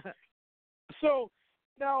 So,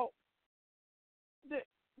 now,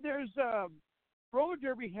 there's roller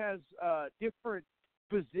derby has different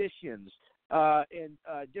positions and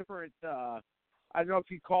different, I don't know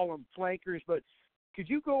if you call them flankers, but could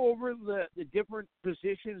you go over the different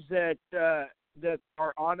positions that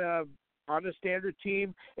are on a standard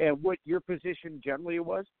team and what your position generally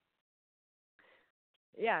was?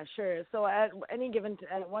 Yeah, sure. So at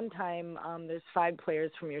one time, there's 5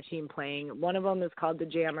 players from your team playing. One of them is called the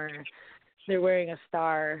jammer. They're wearing a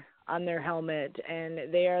star on their helmet,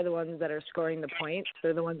 and they are the ones that are scoring the points.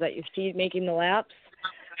 They're the ones that you see making the laps.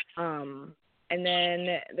 And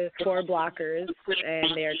then there's 4 blockers,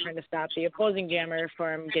 and they are trying to stop the opposing jammer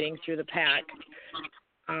from getting through the pack.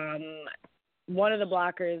 One of the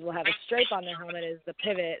blockers will have a stripe on their helmet as the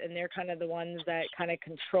pivot, and they're kind of the ones that kind of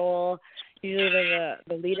control. Usually they're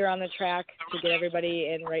the leader on the track to get everybody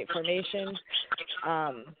in right formation.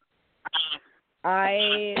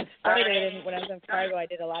 I started, and when I was in Fargo, I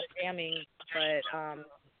did a lot of jamming, but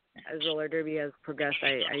as roller derby has progressed,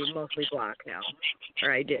 I mostly block now,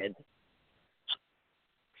 or I did.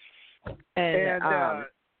 And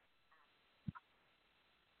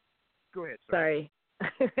go ahead. Sorry.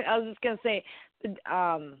 I was just going to say,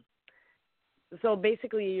 so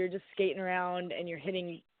basically you're just skating around and you're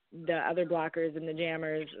hitting the other blockers and the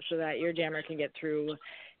jammers so that your jammer can get through.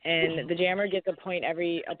 And the jammer gets a point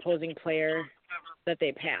every opposing player that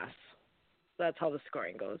they pass. So that's how the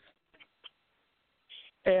scoring goes.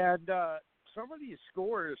 And some of these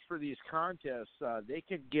scores for these contests, they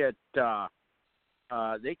can get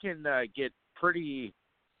pretty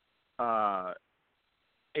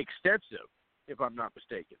extensive, if I'm not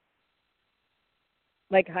mistaken.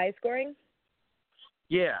 Like high scoring?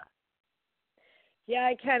 Yeah. Yeah,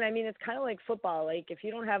 I can. I mean, it's kind of like football. Like, if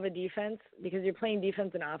you don't have a defense, because you're playing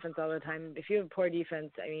defense and offense all the time, if you have poor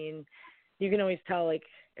defense, I mean, you can always tell, like,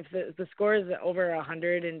 if the score is over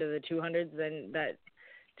 100 into the 200s, then that,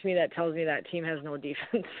 to me, that tells me that team has no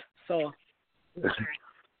defense. So.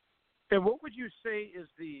 And what would you say is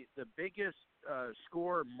the biggest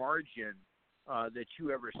score margin that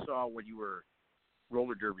you ever saw when you were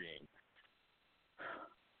roller derbying?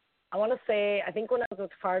 I want to say, I think when I was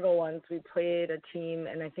with Fargo once, we played a team,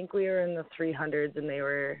 and I think we were in the 300s, and they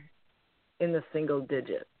were in the single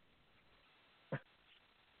digit.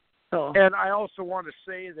 So. And I also want to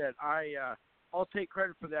say that I'll take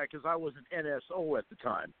credit for that because I was an NSO at the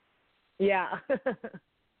time. Yeah.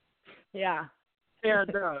 Yeah.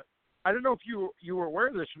 And I don't know if you were aware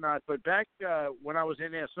of this or not, but back when I was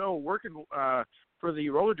NSO working for the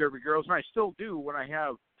roller derby girls, and I still do when I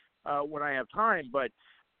have time, but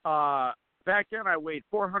back then I weighed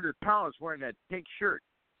 400 pounds wearing that pink shirt.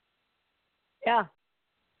 Yeah.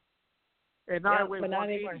 And now I weigh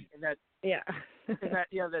 180, and that yeah.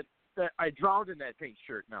 that I drowned in that pink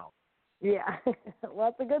shirt now. Yeah.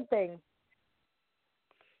 Well, that's a good thing.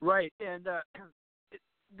 Right, and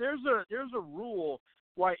there's a rule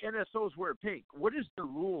why NSOs wear pink. What is the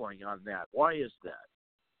ruling on that? Why is that?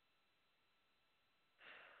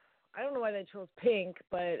 I don't know why they chose pink,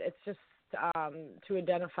 but it's just to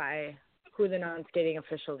identify who the non-skating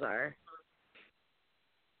officials are.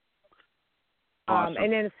 Awesome.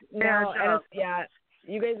 And then yeah,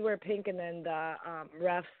 you guys wear pink, and then the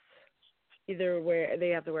refs they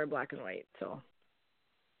have to wear black and white. So.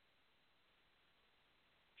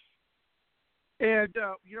 And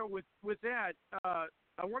with that,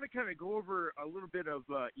 I want to kind of go over a little bit of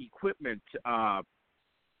equipment that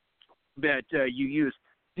you use.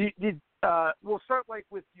 We'll start like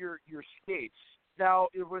with your skates. Now,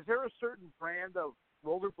 was there a certain brand of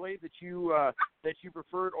rollerblade that you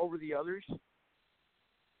preferred over the others?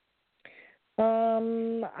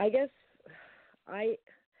 I guess I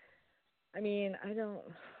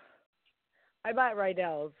bought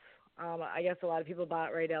Rydell's. I guess a lot of people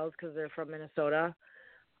bought Rydell's because they're from Minnesota.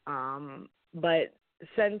 But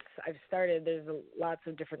since I've started, there's lots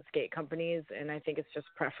of different skate companies, and I think it's just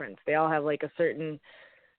preference. They all have like a certain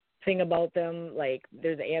thing about them. Like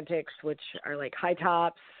there's Antics, which are like high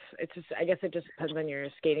tops. I guess it just depends on your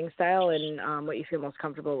skating style and what you feel most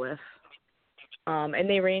comfortable with. And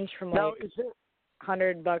they range from like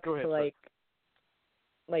 $100 to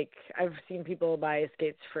like I've seen people buy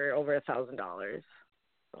skates for over $1,000.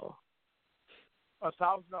 So.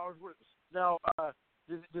 $1,000 worth. Now,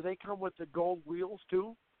 do they come with the gold wheels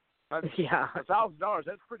too? Yeah. $1,000.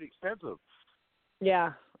 That's pretty expensive.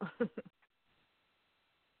 Yeah.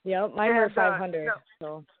 Yeah, mine are 500.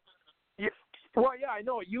 So. Yeah. Well, yeah, I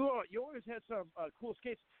know you always had some cool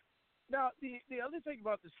skates. Now, the other thing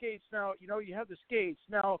about the skates. Now, you have the skates.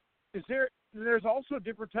 Now, there's also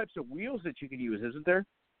different types of wheels that you can use, isn't there?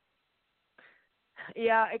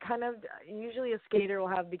 Yeah, it kind of usually a skater will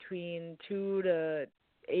have between 2 to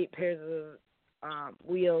 8 pairs of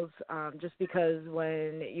wheels, just because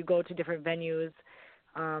when you go to different venues,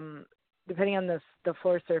 depending on the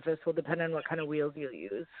floor surface will depend on what kind of wheels you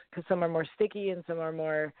use. Because some are more sticky and some are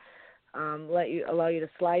more allow you to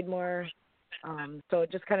slide more. So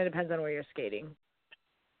it just kind of depends on where you're skating.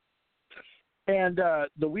 And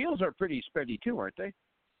the wheels are pretty spendy too, aren't they?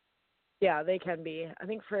 Yeah, they can be. I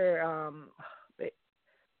think for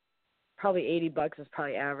probably $80 is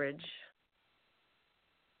probably average.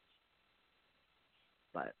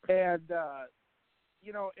 But and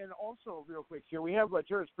and also real quick here, we have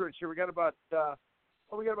jurisprudence here. We got about 5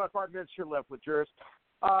 minutes here left with juris.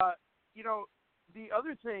 The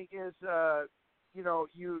other thing is,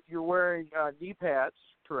 you're wearing knee pads,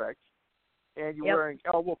 correct? And you're wearing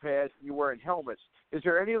elbow pads. And you're wearing helmets. Is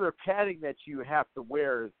there any other padding that you have to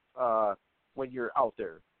wear when you're out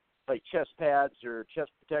there, like chest pads or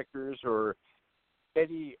chest protectors or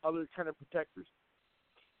any other kind of protectors?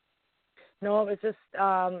 no, it's just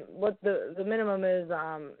what the minimum is: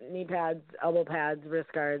 knee pads, elbow pads, wrist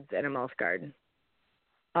guards, and a mouth guard.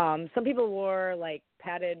 Some people wore like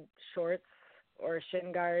padded shorts or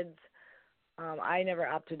shin guards. I never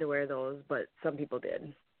opted to wear those, but some people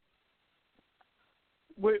did.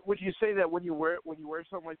 Would you say that when you wear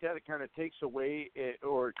something like that, it kind of takes away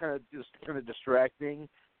or kind of distracting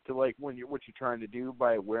to like what you're trying to do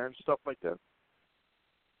by wearing stuff like that?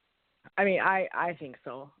 I mean, I think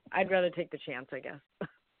so. I'd rather take the chance, I guess.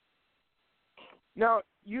 Now,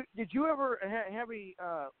 did you ever have any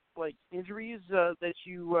like injuries that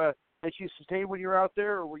you sustained when you were out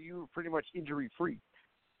there, or were you pretty much injury free?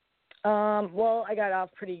 Well, I got off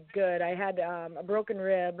pretty good. I had a broken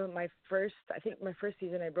rib. My first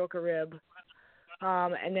season, I broke a rib.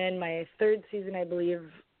 And then my third season, I believe,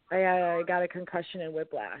 I got a concussion and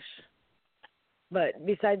whiplash. But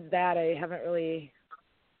besides that, I haven't really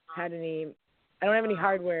had I don't have any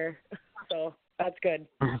hardware, so that's good.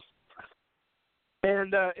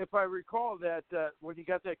 And if I recall that when you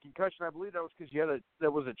got that concussion, I believe that was because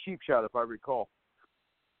that was a cheap shot, if I recall.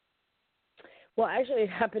 Well, actually, it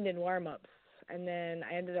happened in warm-ups, and then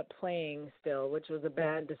I ended up playing still, which was a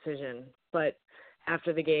bad decision. But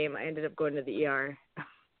after the game, I ended up going to the ER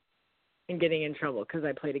and getting in trouble because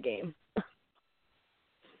I played a game.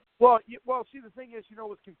 Well, see, the thing is,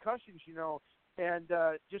 with concussions, and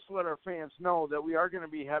just to let our fans know that we are going to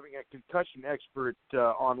be having a concussion expert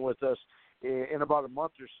on with us in about a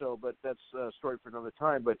month or so, but that's a story for another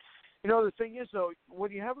time. But, the thing is, though, when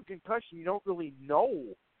you have a concussion, you don't really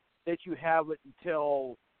know that you have it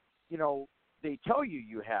until, they tell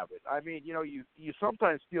you have it. I mean, you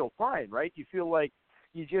sometimes feel fine, right? You feel like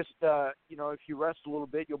you just, if you rest a little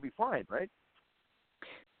bit, you'll be fine, right?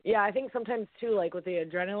 Yeah, I think sometimes, too, like with the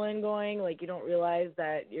adrenaline going, like you don't realize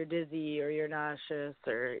that you're dizzy or you're nauseous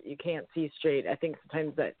or you can't see straight. I think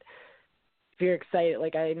sometimes that if you're excited,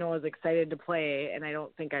 like I know I was excited to play, and I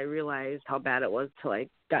don't think I realized how bad it was till I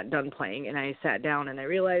got done playing, and I sat down and I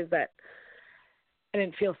realized that I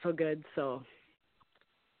didn't feel so good. So,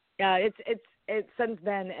 yeah, it's since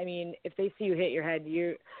then. I mean, if they see you hit your head,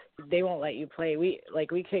 they won't let you play. We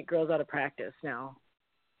kick girls out of practice now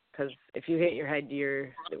because if you hit your head,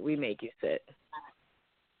 we make you sit.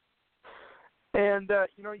 And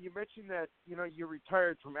you mentioned that you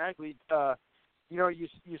retired from athlete.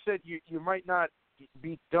 You said you might not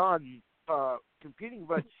be done competing,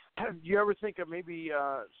 but do you ever think of maybe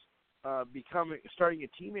starting a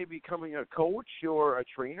team, maybe becoming a coach or a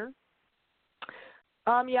trainer?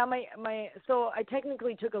 Yeah, so I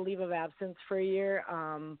technically took a leave of absence for a year.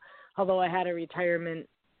 Although I had a retirement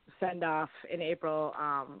send off in April,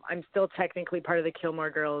 I'm still technically part of the Kilmore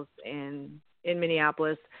girls in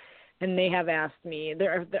Minneapolis, and they have asked me.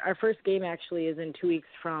 Our first game actually is in 2 weeks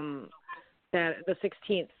from the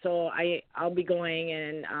 16th, so I'll be going,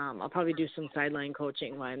 and I'll probably do some sideline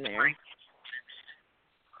coaching while I'm there.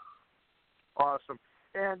 Awesome.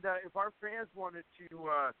 And if our fans wanted to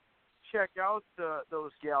check out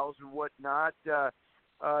those gals and whatnot,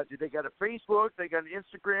 do they got a Facebook, they got an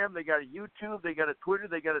Instagram, they got a YouTube, they got a Twitter,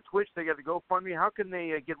 they got a Twitch, they got a GoFundMe? How can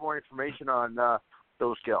they get more information on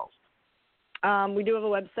those gals? We do have a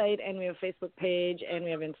website, and we have a Facebook page, and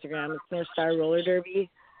we have Instagram. It's North Star Roller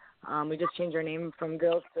Derby. We just changed our name from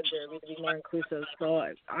Girls to Derby to be more inclusive. So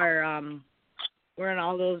we're on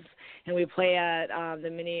all those, and we play at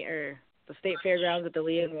the State Fairgrounds at the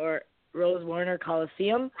Lee and Rose Warner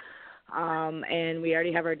Coliseum. And we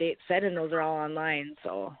already have our dates set, and those are all online.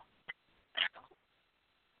 So.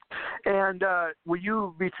 And will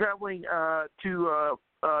you be traveling to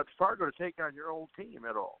Fargo to take on your old team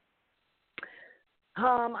at all?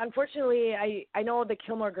 Unfortunately, I know the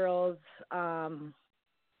Kilmore girls. I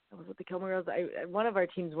was with the Kilmore girls. One of our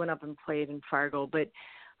teams went up and played in Fargo, but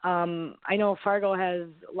I know Fargo has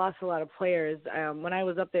lost a lot of players. When I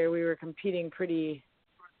was up there, we were competing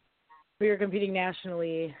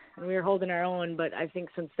nationally, and we were holding our own. But I think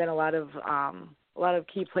since then, a lot of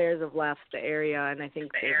key players have left the area, and I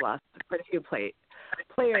think they've lost quite a few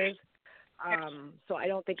players. So I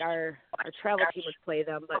don't think our travel team would play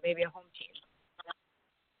them, but maybe a home team.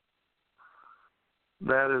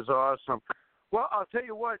 That is awesome. Well, I'll tell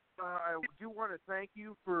you what, I do want to thank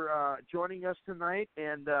you for joining us tonight,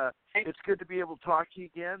 and it's good to be able to talk to you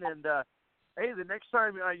again. And, hey, the next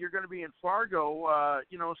time you're going to be in Fargo,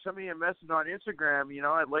 send me a message on Instagram.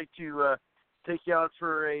 I'd like to take you out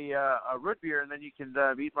for a root beer, and then you can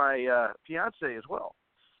meet my fiance as well.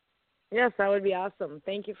 Yes, that would be awesome.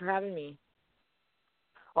 Thank you for having me.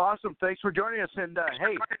 Awesome. Thanks for joining us. And,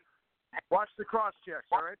 hey, watch the cross checks,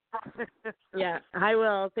 all right? Yeah, I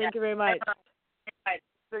will. Thank you very much.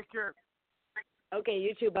 Take care. Okay,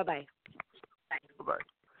 you too. Bye-bye. Bye-bye.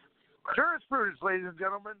 Jurisprudence, ladies and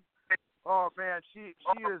gentlemen. Oh, man, she is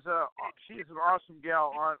an awesome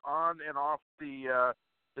gal on and off the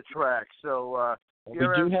track. So we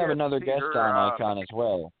do have another guest on Icon as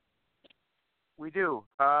well. We do.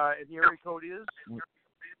 And the area code is?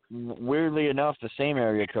 Weirdly enough, the same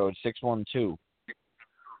area code, 612.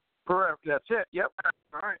 Correct. That's it. Yep.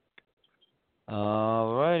 All right.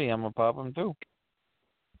 All righty. I'm going to pop them through.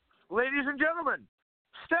 Ladies and gentlemen,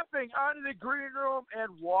 stepping out of the green room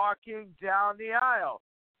and walking down the aisle.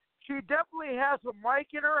 She definitely has a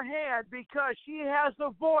mic in her hand because she has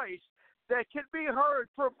a voice that can be heard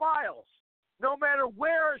for miles, no matter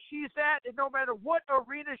where she's at and no matter what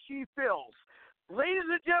arena she fills. Ladies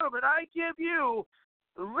and gentlemen, I give you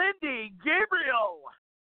Lindy Gabriel.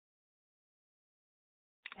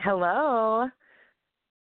 Hello.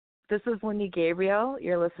 This is Lindy Gabriel.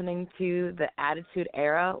 You're listening to the Attitude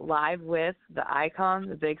Era live with the Icon,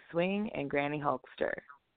 the Big Swing, and Granny Hulkster.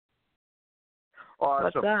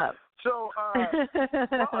 Awesome. What's up? So,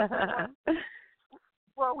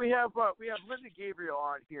 we have Lindy Gabriel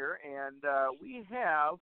on here, and we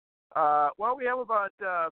have about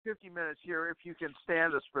 50 minutes here. If you can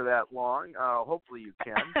stand us for that long, hopefully you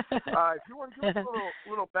can. If you want to give us a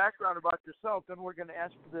little background about yourself, then we're going to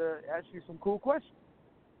ask you some cool questions.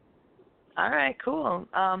 All right, cool.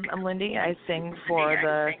 I'm Lindy. I sing for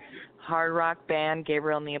the hard rock band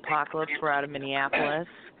Gabriel and the Apocalypse. We're out of Minneapolis.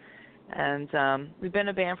 And we've been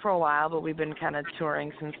a band for a while, but we've been kind of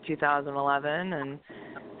touring since 2011. And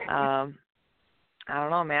I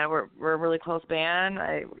don't know, man. We're a really close band.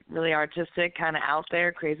 Really artistic, kind of out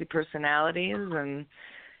there, crazy personalities, and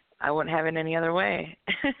I wouldn't have it any other way.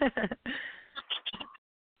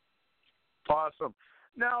 Awesome.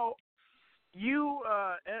 Now, you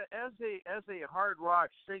as a hard rock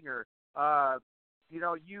singer,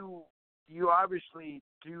 you obviously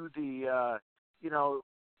do the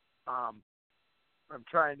I'm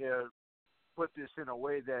trying to put this in a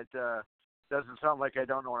way that doesn't sound like I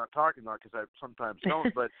don't know what I'm talking about, because I sometimes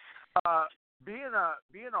don't. But being a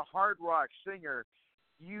hard rock singer,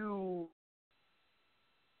 you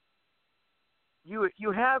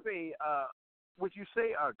have a would you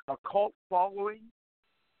say a cult following?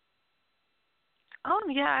 Oh,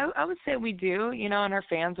 yeah, I would say we do, and our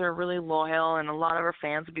fans are really loyal, and a lot of our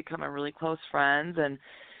fans have become really close friends. And,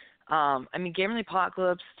 Gabriel and the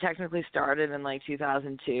Apocalypse technically started in,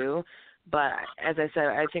 2002, but as I said,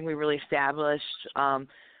 I think we really established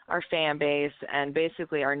our fan base and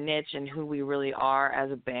basically our niche and who we really are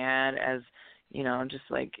as a band, as, just,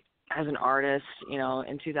 as an artist,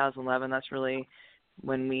 in 2011. That's really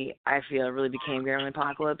when I feel, really became Gabriel and the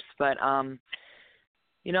Apocalypse. But,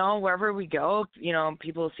 wherever we go,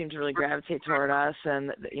 people seem to really gravitate toward us,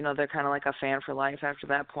 and, they're kind of like a fan for life after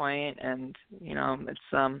that point, and, it's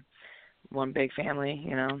one big family,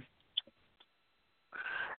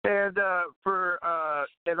 And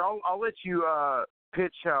I'll let you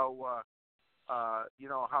pitch how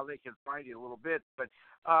they can find you a little bit, but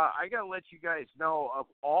I gotta let you guys know, of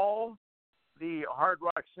all the hard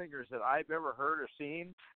rock singers that I've ever heard or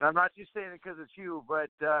seen, and I'm not just saying it because it's you,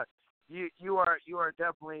 but you are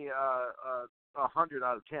definitely 100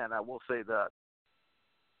 out of 10. I will say that.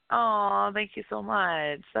 Oh, thank you so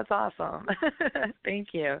much. That's awesome.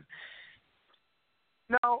 Thank you.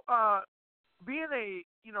 Now, you're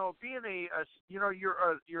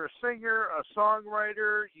a singer, a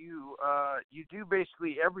songwriter. You do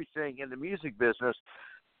basically everything in the music business.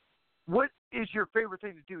 What is your favorite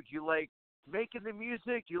thing to do? Do you like making the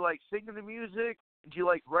music? Do you like singing the music? Do you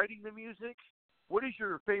like writing the music? What is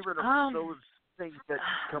your favorite of those things that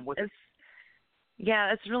come with it?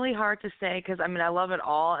 Yeah, it's really hard to say because, I love it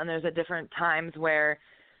all, and there's at different times where,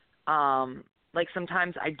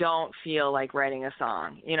 sometimes I don't feel like writing a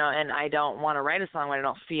song, and I don't want to write a song when I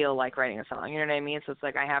don't feel like writing a song, you know what I mean? So it's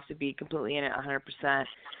I have to be completely in it 100%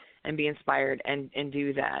 and be inspired and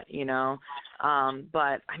do that,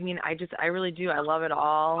 But, I really do. I love it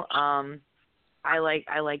all. I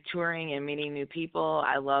like touring and meeting new people.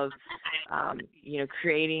 I love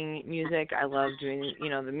creating music. I love doing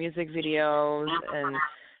the music videos and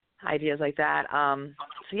ideas like that.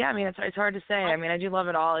 So yeah, I mean it's hard to say. I mean I do love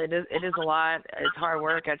it all. It is a lot. It's hard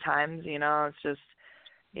work at times. It's just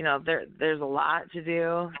there's a lot to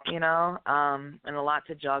do. And a lot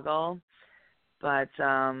to juggle. But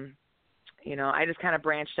I just kind of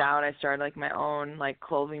branched out. I started like my own like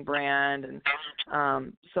clothing brand, and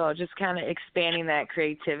so just kind of expanding that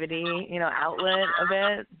creativity, outlet a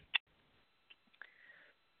bit.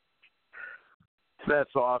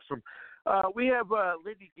 That's awesome. We have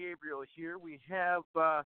Lindy Gabriel here. We have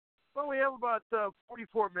about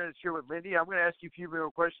 44 minutes here with Lindy. I'm going to ask you a few more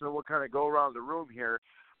questions, and we'll kind of go around the room here.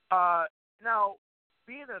 Now,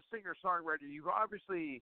 being a singer-songwriter, you've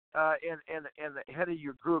obviously and the head of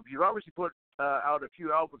your group, you've obviously put out a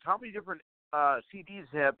few albums. How many different CDs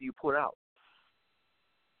have you put out?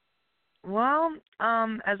 Well,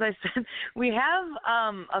 as I said, we have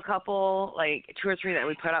a couple, like 2 or 3 that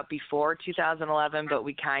we put out before 2011, but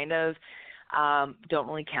we kind of don't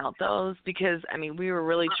really count those because, I mean, we were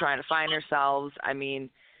really trying to find ourselves. I mean,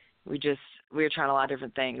 we were trying a lot of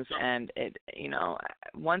different things, and it,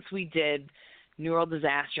 once we did New World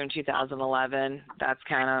Disaster in 2011, that's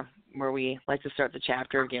kind of where we like to start the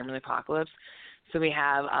chapter of Gamer the Apocalypse. So we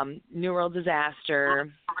have New World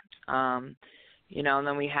Disaster, and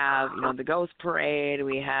then we have, the Ghost Parade,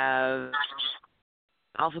 we have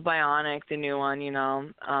Alpha Bionic, the new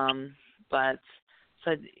one, but,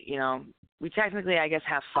 so, we technically, I guess,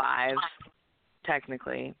 have 5,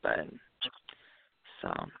 technically, but,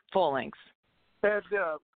 so, full lengths. And,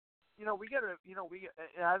 we got to,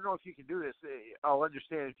 I don't know if you can do this. I'll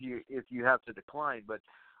understand if you have to decline, but,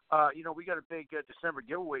 we got a big December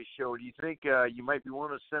giveaway show. Do you think you might be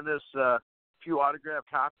willing to send us a few autographed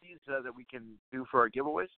copies that we can do for our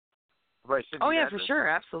giveaways? Oh, yeah, for sure.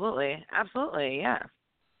 Absolutely. Absolutely, yeah.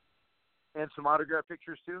 And some autograph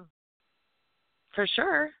pictures, too? For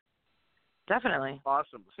sure. Definitely.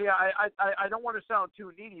 Awesome. See, I don't want to sound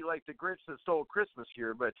too needy like the Grinch that stole Christmas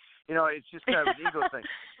here, but, it's just kind of an ego thing.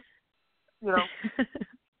 Now,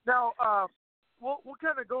 we'll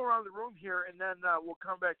kind of go around the room here, and then we'll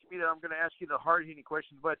come back to me. That I'm going to ask you the hard-hitting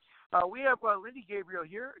questions. But we have Lindy Gabriel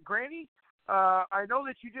here. Granny, I know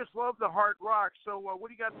that you just love the hard rock, so what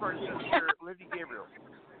do you got for us here, Lindy Gabriel?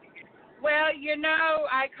 Well,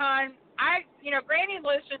 Icon, Granny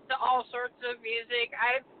listens to all sorts of music.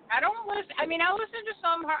 I don't listen. I mean, I listen to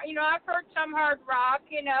some hard. I've heard some hard rock.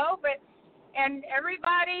 And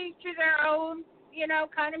everybody to their own,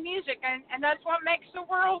 kind of music, and that's what makes the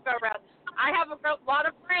world go round. I have a lot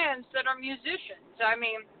of friends that are musicians. I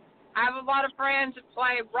mean, I have a lot of friends that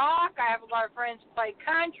play rock. I have a lot of friends that play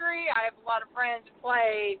country. I have a lot of friends that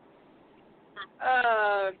play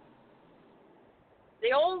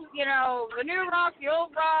the old, the new rock, the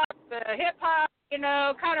old rock, the hip hop,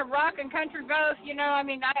 kind of rock and country both. I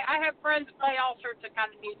mean, I have friends that play all sorts of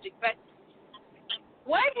kind of music. But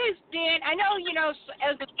what has been, I know,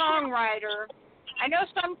 as a songwriter, I know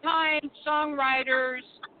sometimes songwriters,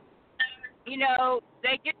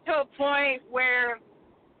 they get to a point where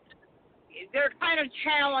they're kind of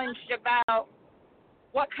challenged about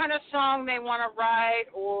what kind of song they want to write,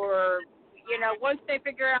 or, once they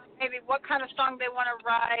figure out maybe what kind of song they want to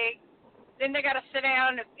write, then they got to sit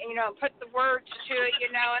down and, put the words to it,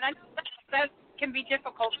 and I know that can be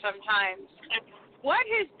difficult sometimes. What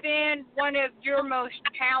has been one of your most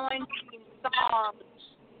challenging songs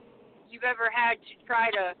you've ever had to try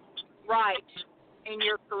to write in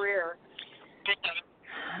your career?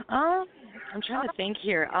 I'm trying to think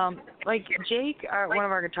here. Like Jake, one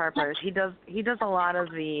of our guitar players, he does a lot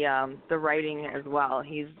of the writing as well.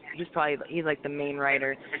 He's like the main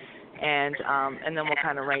writer, and then we'll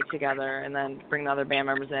kind of write together, and then bring the other band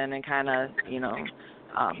members in and kind of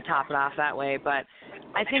top it off that way. But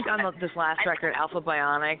I think on this last record, Alpha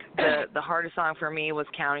Bionic, the hardest song for me was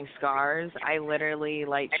Counting Scars. I literally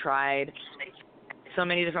tried so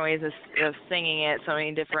many different ways of singing it, so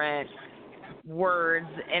many different words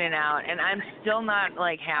in and out, and I'm still not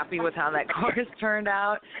happy with how that chorus turned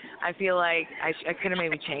out. I feel like I could have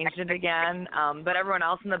maybe changed it again, but everyone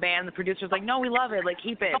else in the band, the producer's like, no, we love it,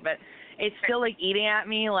 keep it, but it's still eating at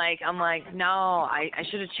me. I'm like, no, I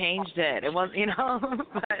should have changed it. It was,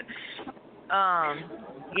 but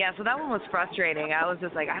yeah, so that one was frustrating. I was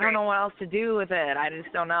just I don't know what else to do with it. I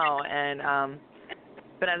just don't know. And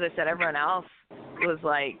but as I said, everyone else was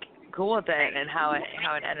cool with it and how it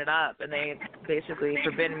ended up, and they basically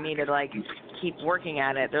forbidden me to keep working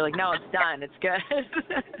at it. They're like, no, it's done, it's good.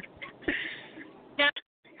 Now,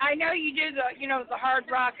 I know you do the the hard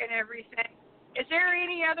rock and everything. Is there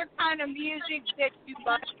any other kind of music that you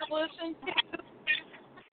like to listen to?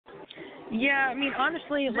 Yeah, I mean,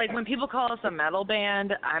 honestly, like when people call us a metal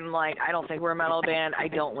band, I'm like, I don't think we're a metal band. I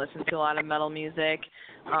don't listen to a lot of metal music.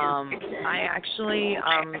 I actually,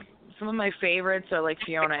 some of my favorites are like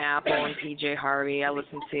Fiona Apple and PJ Harvey. I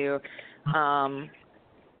listen to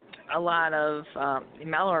a lot of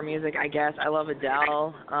mellower music, I guess. I love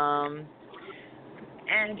Adele.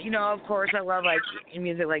 And, you know, of course, I love like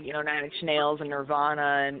music like, you know, Nine Inch Nails and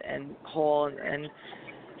Nirvana and Hole and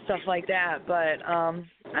stuff like that. But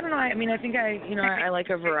I don't know. I mean, I think I like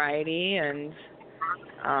a variety, and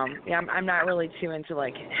yeah, I'm not really too into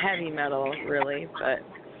like heavy metal, really. But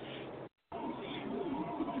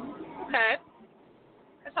okay,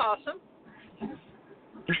 that's awesome.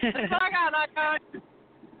 That's all I got.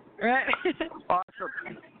 Right.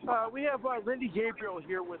 Awesome. We have Lindy Gabriel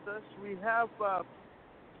here with us. We have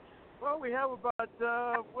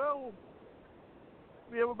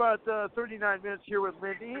about 39 minutes here with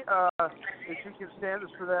Lindy, if she can stand us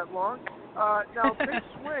for that long. Now, Big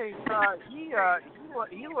Swing,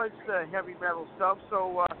 he likes the heavy metal stuff.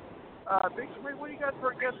 So, Big Swing, what do you got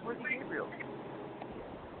for our guest, Lindy Gabriel?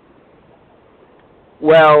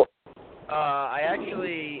 Well,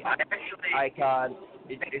 Icon,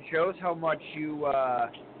 it shows how much you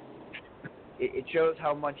it shows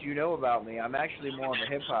how much you know about me. I'm actually more of a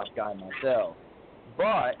hip hop guy myself.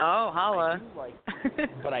 But holla.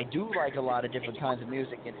 I do like a lot of different kinds of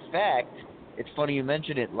music. In fact, it's funny you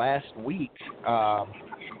mentioned it. Last week,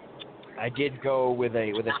 I did go with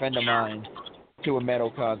a friend of mine to a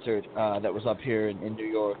metal concert that was up here in New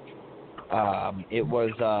York. It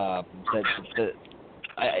was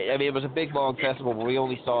it was a big long festival, but we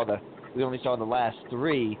only saw the last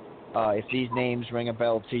three. If these names ring a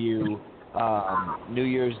bell to you, New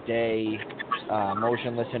Year's Day,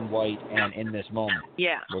 Motionless in White, and In This Moment.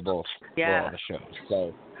 Yeah. Were all the shows.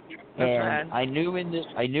 So, and I knew in this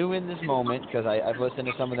moment because I've listened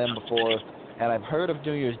to some of them before, and I've heard of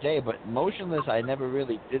New Year's Day, but Motionless I never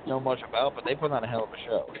really did know much about, but they put on a hell of a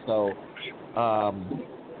show. So,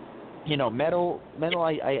 you know, metal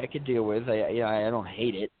I could deal with. I don't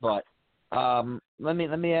hate it, but let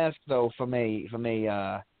me ask though from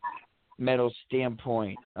a metal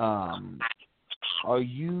standpoint, are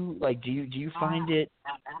you like do you find it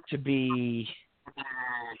to be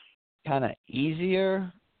kind of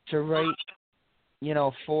easier to write, you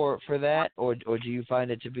know, for that, or do you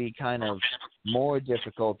find it to be kind of more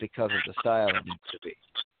difficult because of the style it needs to be?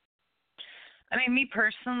 I mean, me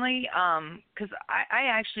personally, because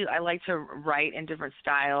I like to write in different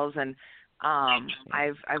styles, and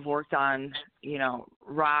I've worked on, you know,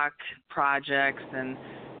 rock projects and,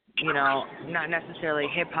 you know, not necessarily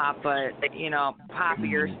hip hop, but, you know,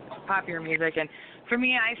 popular music. And for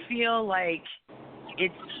me, I feel like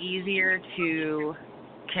it's easier to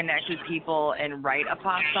connect with people and write a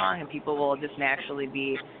pop song, and people will just naturally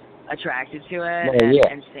be attracted to it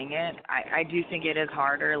and sing it. I do think it is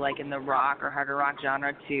harder, like in the rock or harder rock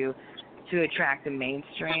genre, to attract the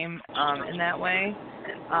mainstream in that way.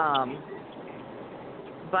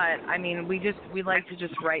 But I mean, we like to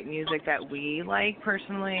just write music that we like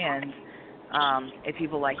personally, and if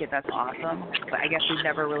people like it, that's awesome. But I guess we've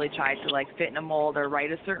never really tried to like fit in a mold or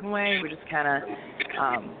write a certain way. We just kind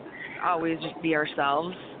of always just be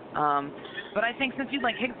ourselves. But I think since you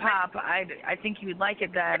like hip hop, I think you would like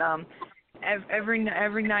it that every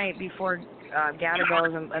night before GATA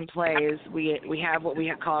goes and plays, we have what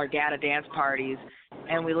we call our GATA dance parties,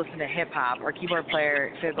 and we listen to hip hop. Our keyboard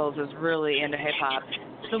player Figgles is really into hip hop,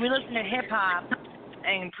 so we listen to hip hop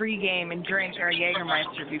and pregame and drink our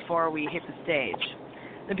Jägermeister before we hit the stage.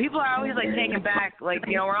 The people are always like taken back, like,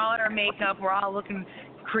 you know, we're all in our makeup, we're all looking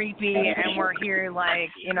creepy, and we're here like,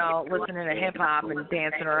 you know, listening to hip hop and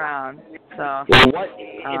dancing around. So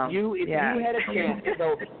if you had a chance,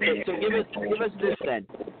 so give us this then.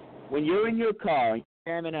 When you're in your car and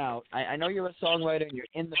you're jamming out, I know you're a songwriter and you're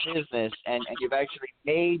in the business and you've actually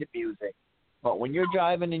made music, but when you're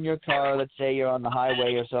driving in your car, let's say you're on the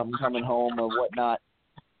highway or something, coming home or whatnot,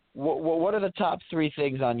 what are the top three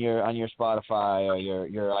things on your Spotify or your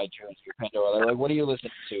iTunes, your Pandora? Like, what are you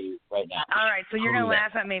listening to right now? All right, so you're gonna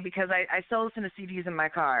laugh at me because I still listen to CDs in my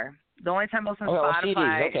car. The only time I listen to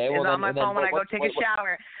Spotify is on my phone when I go take a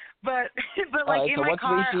shower. But like in my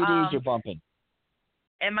car, so what's 3 CDs you're bumping?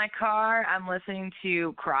 In my car, I'm listening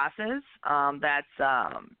to Crosses. That's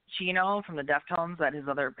Chino from the Deftones, that his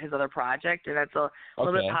other project, and that's a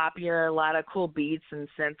little bit popular, a lot of cool beats and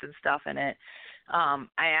synths and stuff in it. I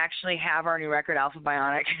actually have our new record, Alpha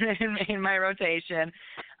Bionic, in my rotation.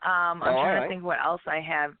 I'm trying to think what else I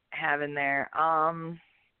have in there.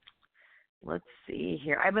 let's see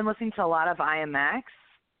here. I've been listening to a lot of IMX.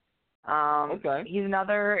 Okay. He's a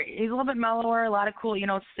little bit mellower, a lot of cool,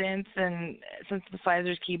 synths and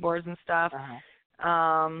synthesizers, keyboards and stuff.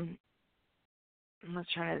 I'm not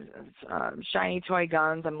trying to, Shiny Toy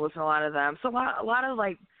Guns, I'm listening to a lot of them. So a lot of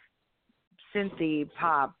like synthy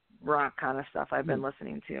pop rock kind of stuff I've been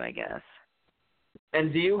listening to, I guess.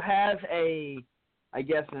 And do you have an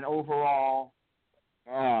overall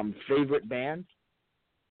favorite band?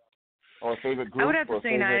 Or favorite group? I would have to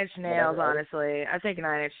say Nine Inch Nails, whatever. honestly. I think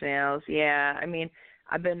Nine Inch Nails, yeah. I mean,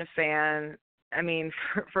 I've been a fan,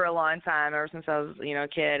 for a long time, ever since I was, a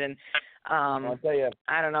kid. And I'll tell you.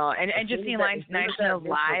 I don't know. And just seeing Nine Inch Nails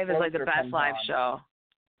live is like the best live show.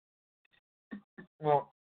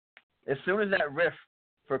 Well, as soon as that riff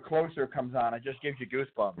for Closer comes on, it just gives you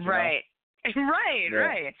goosebumps. You right. know?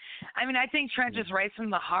 Right. I mean, I think Trent just writes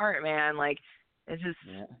from the heart, man. Like, it's just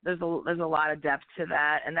there's a lot of depth to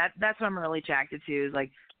that, and that's what I'm really attracted to, is like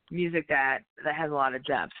music that has a lot of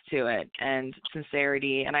depth to it and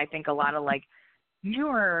sincerity. And I think a lot of like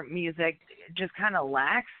newer music just kind of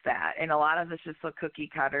lacks that, and a lot of it's just so cookie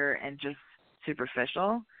cutter and just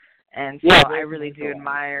superficial. And so I really do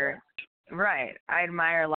admire. Right, I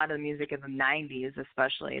admire a lot of the music in the '90s,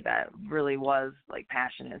 especially, that really was like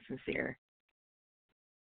passionate and sincere.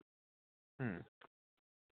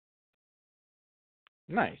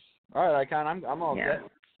 Nice. All right, Icon, I'm all set.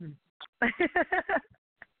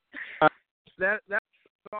 That I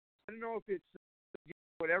don't know if it's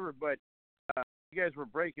whatever, but you guys were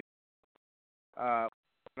breaking when I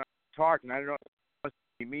was talking. I don't know if it must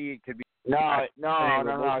be me. It could be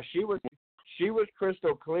No. She was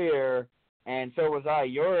crystal clear, and so was I.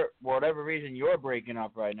 For whatever reason, you're breaking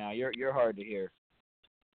up right now. You're hard to hear.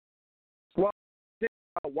 Well,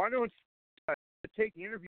 why don't you take the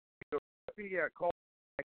interview? Call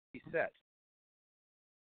set.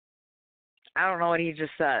 I don't know what he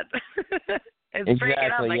just said. It's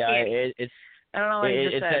exactly. Up. I don't know what he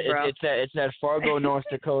just said, bro. It's that Fargo, North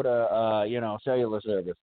Dakota, cellular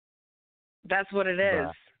service. That's what it is.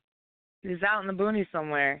 He's out in the boonies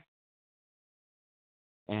somewhere.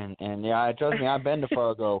 And yeah, trust me, I've been to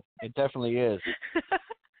Fargo. It definitely is.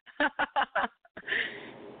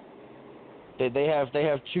 They have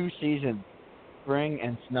 2 seasons, spring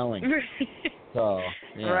and snowing. So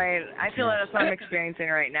yeah. Right. I feel that's what I'm experiencing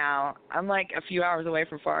right now. I'm like a few hours away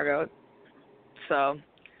from Fargo. So.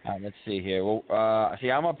 Let's see here. Well,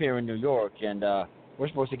 I'm up here in New York, and we're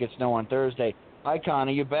supposed to get snow on Thursday. Icon,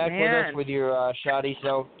 are you back with us with your shoddy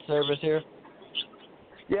cell service here?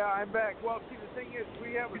 Yeah, I'm back. Well, see, the thing is,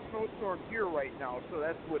 we have a snowstorm here right now, so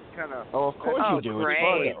that's what's kind of... Oh, of course you do.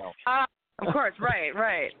 Great. Of course, right.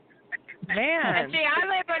 Man. And see, I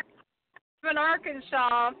live in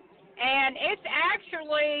Arkansas, and it's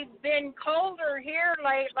actually been colder here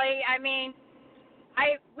lately. I mean,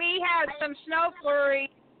 we had some snow flurry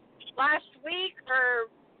last week or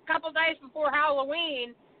a couple days before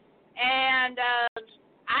Halloween, and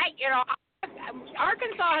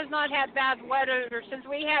Arkansas has not had bad weather since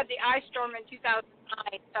we had the ice storm in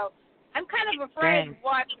 2009. So I'm kind of afraid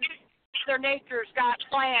what Mother Nature's got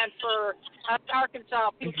planned for us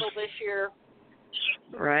Arkansas people this year.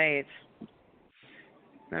 Right.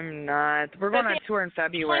 I'm not. We're going on tour in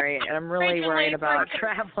February, and I'm really worried about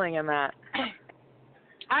traveling in that.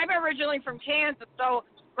 I'm originally from Kansas, so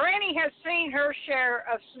Granny has seen her share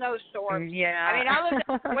of snowstorms. Yeah. I mean, I lived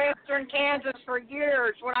in western Kansas for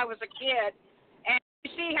years when I was a kid, and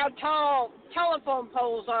you see how tall telephone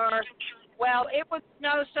poles are. Well, it would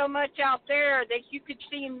snow so much out there that you could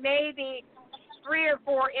see maybe 3 or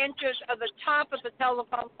 4 inches of the top of the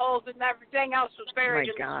telephone poles, and everything else was buried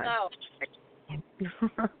in the snow.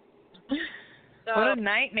 So, what a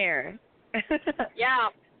nightmare. Yeah.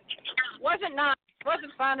 Wasn't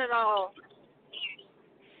fun at all.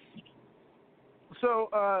 So,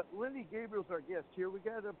 Lindy Gabriel's our guest here. We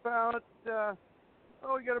got about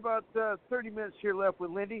 30 minutes here left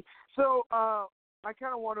with Lindy. So, I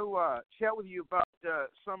kind of want to chat with you about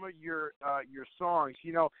some of your songs.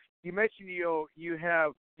 You know, you mentioned you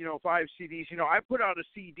have 5 CDs. You know, I put out a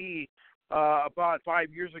CD about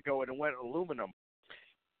 5 years ago, and it went aluminum,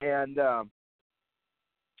 and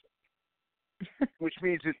which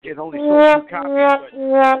means it only sold 2 copies.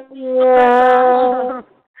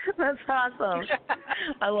 That's awesome.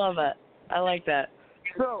 I love it. I like that.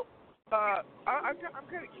 So, I'm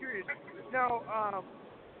kind of curious now.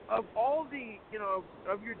 Of all the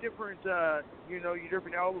of your different your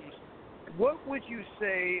different albums, what would you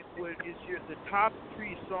say is the top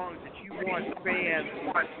 3 songs that you want fans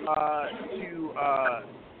to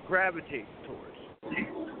gravitate towards?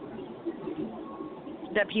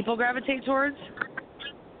 That people gravitate towards?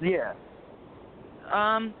 Yeah.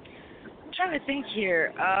 I'm trying to think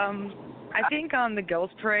here. I think on the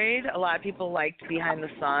Ghost Parade, a lot of people liked Behind the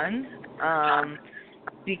Sun,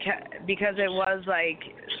 because it was like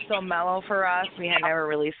so mellow for us. We had never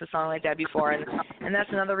released a song like that before, and that's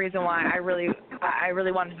another reason why I really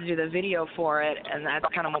wanted to do the video for it, and that's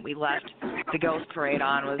kind of what we left the Ghost Parade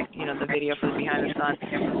on, was, you know, the video for the Behind the Sun.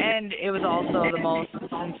 And it was also the most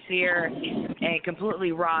sincere and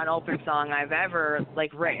completely raw and open song I've ever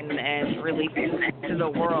like written and released to the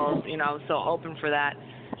world. You know, I was so open for that.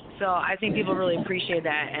 So I think people really appreciate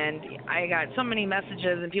that, and I got so many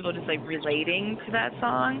messages and people just like relating to that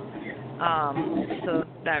song. So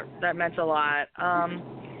that meant a lot.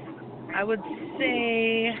 I would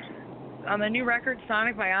say on the new record,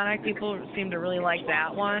 Sonic Bionic, people seem to really like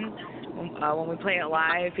that one. When we play it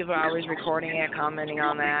live, people are always recording it, commenting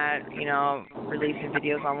on that, you know, releasing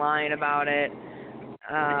videos online about it.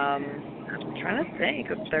 I'm trying to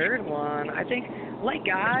think, a third one. I think Like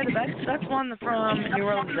God, that's one from New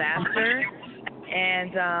World Disaster,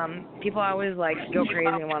 and people always like go crazy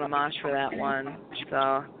and want to mosh for that one.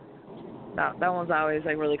 So that one's always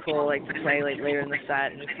like really cool, like to play like later in the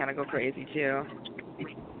set and just kind of go crazy too.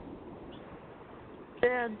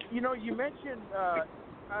 And you know, you mentioned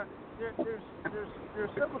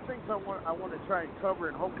there's several things I want to try and cover,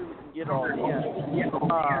 and hopefully we can get all in.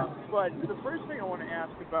 But the first thing I want to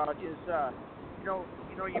ask about is, you know,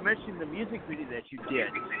 you mentioned the music video that you did.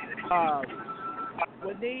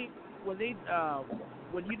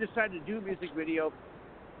 When you decided to do a music video,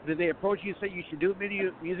 did they approach you and say you should do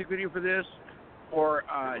a music video for this, or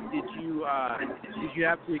did you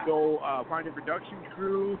have to go find a production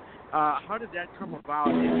crew? How did that come about,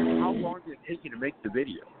 and how long did it take you to make the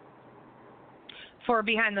video? For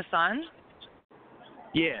Behind the Sun?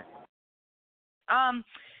 Yeah.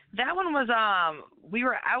 That one was I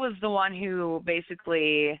was the one who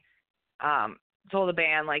basically told the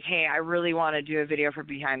band, like, hey, I really want to do a video for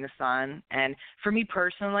Behind the Sun. And for me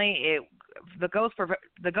personally, the Ghost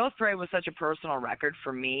Parade was such a personal record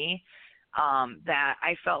for me that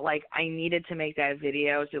I felt like I needed to make that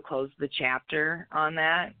video to close the chapter on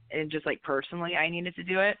that, and just like personally I needed to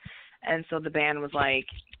do it. And so the band was like,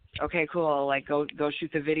 okay, cool, like go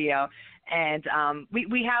shoot the video. And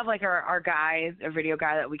we have like our guy, a video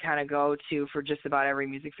guy that we kind of go to for just about every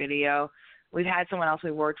music video. We've had someone else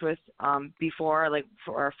we worked with before, like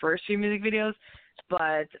for our first few music videos,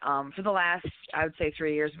 but for the last, I would say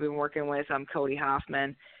 3 years, we've been working with Cody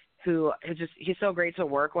Hoffman, who he's so great to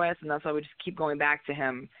work with, and that's why we just keep going back to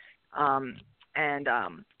him.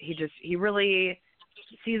 He really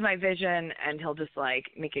sees my vision, and he'll just like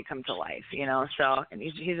make it come to life, you know. So, and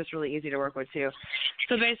he's just really easy to work with too.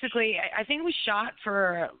 So basically, I think we shot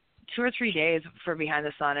for 2 or 3 days for Behind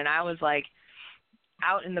the Sun, and I was like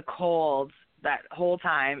out in the cold that whole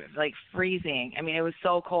time, like freezing. I mean, it was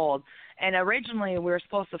so cold. And originally we were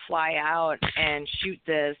supposed to fly out and shoot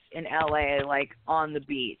this in LA, like on the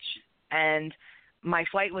beach. And my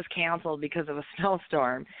flight was canceled because of a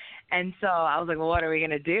snowstorm. And so I was like, well, what are we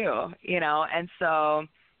going to do? You know? And so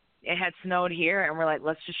it had snowed here, and we're like,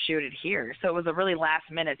 let's just shoot it here. So it was a really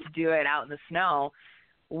last minute to do it out in the snow,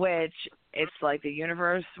 which it's like the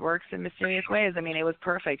universe works in mysterious ways. I mean, it was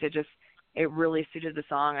perfect. It really suited the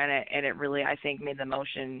song, and it really, I think, made the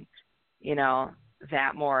motion, you know,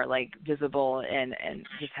 that more like visible and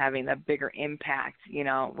just having a bigger impact, you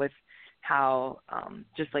know, with how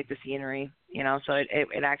just like the scenery, you know. So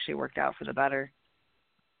it actually worked out for the better.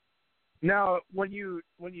 Now, when you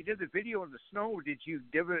did the video in the snow, did you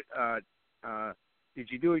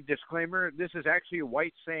do a disclaimer? This is actually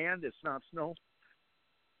white sand. It's not snow.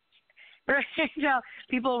 You know,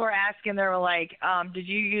 people were asking, they were like, did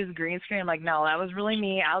you use green screen? I'm like, no, that was really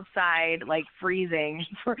me outside, like freezing.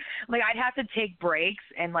 Like I'd have to take breaks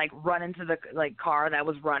and like run into the like car that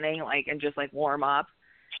was running, like, and just like warm up,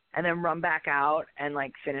 and then run back out and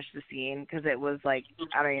like finish the scene, because it was like,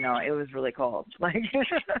 I don't know, it was really cold. Like.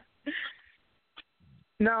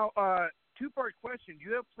 Now, two-part question: do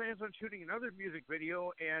you have plans on shooting another music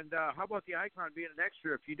video? And how about the icon being an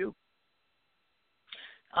extra if you do?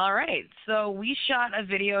 All right. So we shot a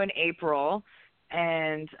video in April,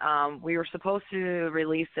 and we were supposed to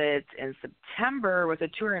release it in September with a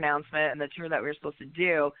tour announcement, and the tour that we were supposed to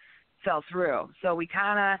do fell through. So we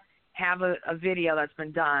kind of have a video that's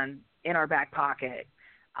been done in our back pocket.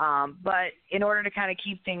 But in order to kind of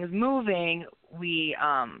keep things moving, we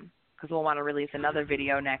because we'll want to release another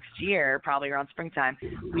video next year, probably around springtime.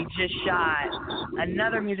 We just shot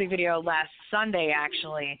another music video last Sunday,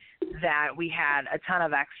 actually, that we had a ton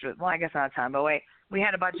of extras. Well, I guess not a ton, but we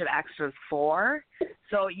had a bunch of extras for.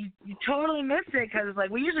 So you totally missed it, because like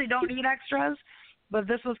we usually don't need extras, But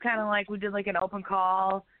this was kind of like we did like an open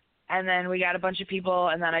call, and then we got a bunch of people,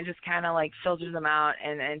 and then I just kind of like filtered them out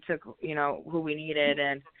and took, you know, who we needed,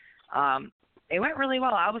 and it went really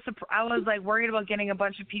well. I was like worried about getting a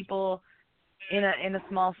bunch of people in a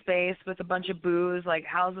small space with a bunch of booze. Like,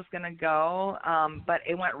 how's this gonna go? But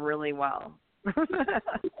it went really well.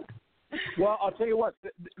 Well, I'll tell you what.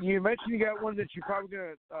 You mentioned you got one that you're probably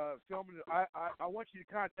gonna film. I want you to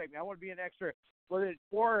contact me. I want to be an extra.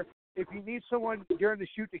 Or if you need someone during the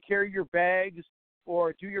shoot to carry your bags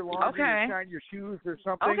or do your laundry or shine your shoes or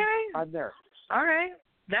something, I'm there. All right.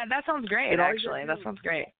 That sounds great. Actually, that sounds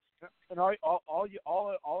great. And all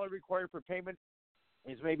I require for payment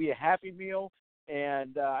is maybe a Happy Meal,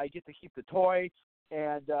 and I get to keep the toy,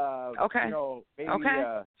 and you know, maybe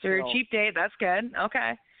so your cheap date, that's good.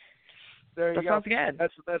 Okay. There you that go. Sounds good.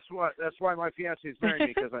 That's why my fiance is marrying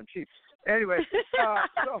me, because I'm cheap. Anyway,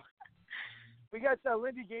 so we got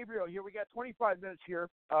Lindy Gabriel here. We got 25 minutes here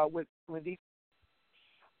with Lindy.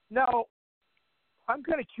 Now, I'm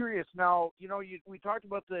kind of curious. Now, you know, we talked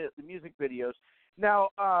about the music videos. Now,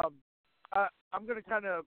 I'm going to kind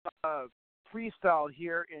of freestyle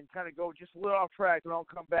here and kind of go just a little off track, and I'll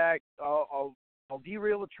come back. I'll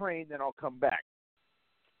derail the train, then I'll come back.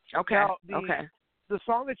 Okay. Now, the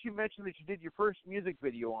song that you mentioned that you did your first music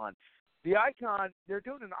video on, the Icon, they're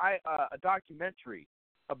doing a documentary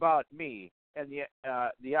about me and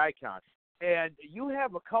the Icon, and you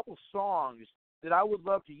have a couple songs that I would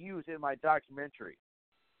love to use in my documentary,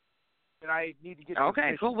 and I need to get.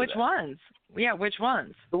 Okay, cool. Which ones? Yeah, which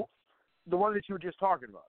ones? The one that you were just talking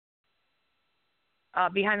about.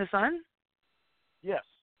 Behind the Sun? Yes.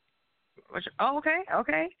 Okay.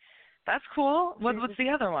 That's cool. What's the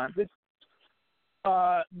other one?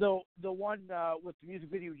 The one with the music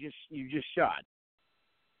video you just shot.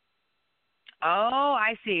 Oh,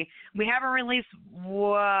 I see. We haven't released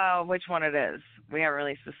which one it is. We haven't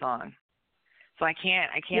released the song, so I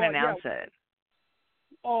can't announce it.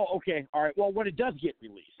 Oh, okay. All right. Well, when it does get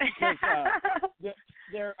released, because,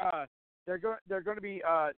 they're going to be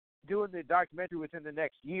doing the documentary within the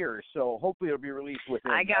next year, so hopefully it'll be released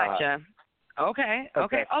within. I gotcha. Okay.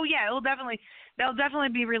 Oh yeah, they'll definitely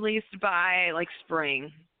be released by like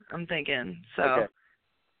spring, I'm thinking. So. Okay.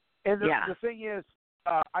 And the thing is,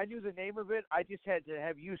 I knew the name of it. I just had to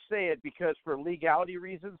have you say it because for legality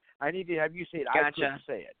reasons, I need to have you say it. Gotcha. I couldn't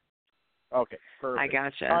say it. Okay, perfect. I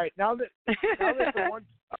gotcha. All right, now that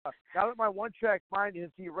my one-track mind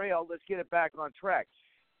is derailed, let's get it back on track.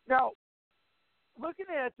 Now, looking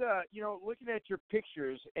at your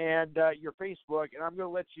pictures and your Facebook, and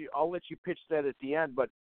I'll let you pitch that at the end. But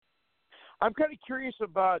I'm kind of curious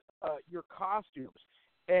about your costumes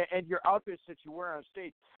and your outfits that you wear on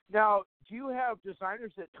stage. Now, do you have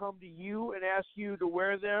designers that come to you and ask you to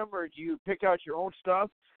wear them, or do you pick out your own stuff?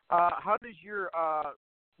 How does your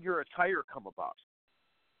attire come about?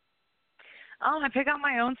 I pick out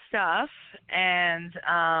my own stuff, and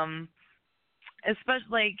especially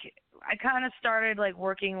like I kind of started like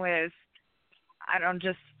working with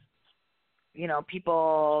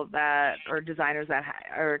people that or designers that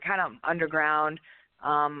are kind of underground.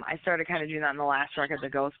 I started kind of doing that in the last record, The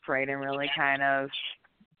Ghost Parade, and really kind of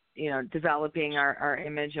developing our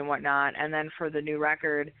image and whatnot. And then for the new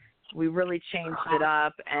record, we really changed it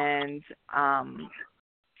up, and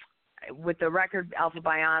with the record Alpha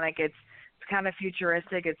Bionic, it's kind of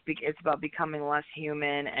futuristic. It's about becoming less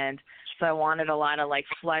human, and so I wanted a lot of like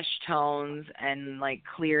flesh tones and like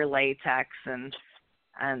clear latex and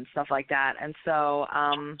stuff like that. And so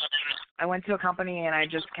I went to a company and I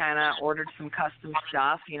just kind of ordered some custom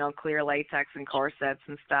stuff, clear latex and corsets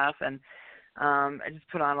and stuff, and I just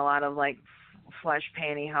put on a lot of like flesh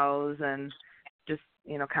pantyhose and just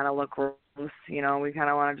kind of look gross. We kind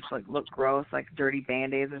of want to just like look gross, like dirty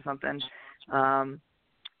Band-Aids or something. We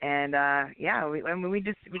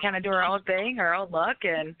kind of do our own thing, our own look,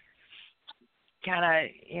 and kind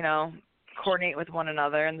of coordinate with one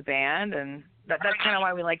another in the band, and that's kind of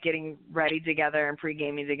why we like getting ready together and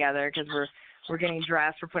pre-gaming together, because we're getting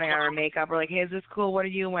dressed, we're putting on our makeup, we're like, hey, is this cool? What are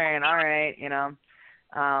you wearing? All right,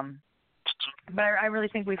 But I really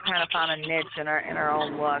think we've kind of found a niche in our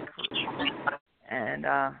own look, and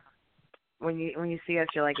when you see us,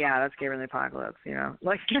 you're like, yeah, that's Gabriel Apocalypse,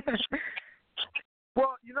 like.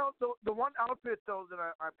 Well, the one outfit though that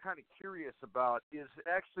I'm kind of curious about is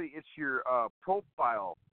actually it's your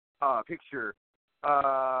profile picture.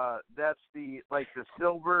 That's the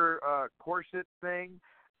silver corset thing.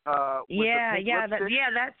 That's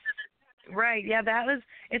right. Yeah, that was.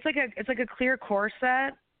 It's like a clear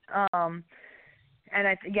corset. And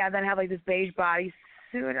then have like this beige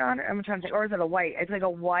bodysuit on it. I'm trying to think, or is it a white? It's like a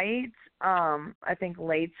white, I think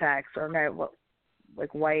latex or no,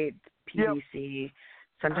 like white PVC.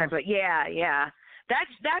 Sometimes, but yeah.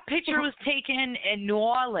 That picture was taken in New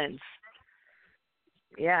Orleans.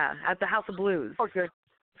 Yeah, at the House of Blues. Okay.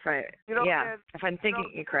 If I'm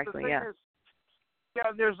thinking it correctly, is,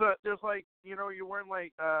 there's like, you're wearing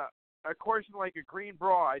like of course, like a green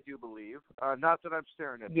bra, I do believe. Not that I'm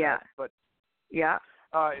staring at that, but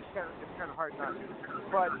it's kind of hard not to.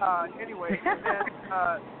 But anyway, and then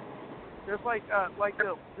there's like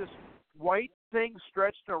this white thing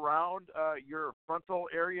stretched around your frontal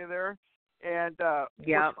area there, and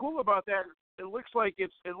what's cool about that, it looks like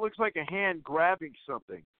a hand grabbing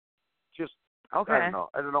something. Just I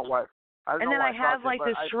don't know why. And then I have like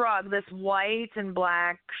this shrug, this white and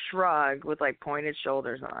black shrug with like pointed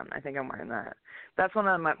shoulders on. I think I'm wearing that. That's one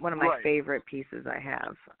of my favorite pieces I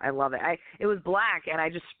have. I love it. It was black and I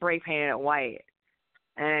just spray painted it white,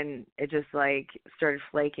 and it just like started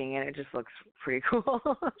flaking, and it just looks pretty cool.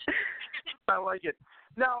 I like it.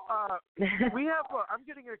 Now we have. I'm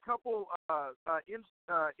getting a couple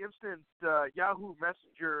instant Yahoo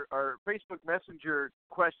Messenger or Facebook Messenger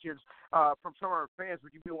questions from some of our fans.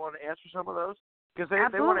 Would you be willing to answer some of those? Because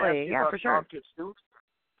they want to ask you about for sure. outfits too.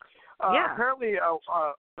 Apparently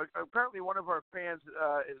one of our fans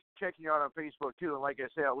is checking out on Facebook too, and like I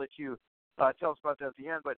say, I'll let you tell us about that at the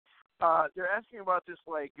end. But they're asking about this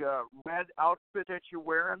like red outfit that you're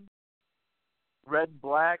wearing, red and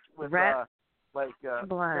black with black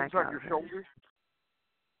things on your shoulders.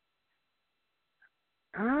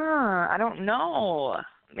 I don't know.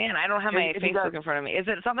 Man, I don't have my Facebook in front of me. Is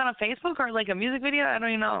it something on Facebook or like a music video? I don't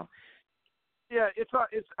even know. Yeah, it's.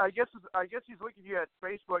 I guess he's looking at you at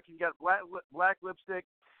Facebook. You got black lipstick,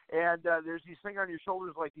 and there's these things on your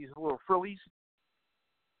shoulders like these little frillies.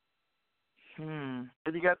 And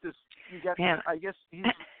you got this. I guess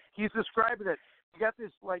he's describing it. You got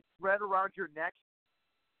this like thread around your neck,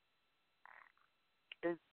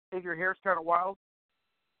 and your hair's kind of wild.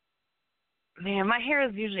 Man, my hair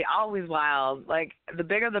is usually always wild. Like the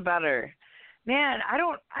bigger the better. Man, I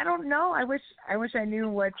don't know. I wish I knew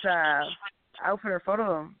what outfit or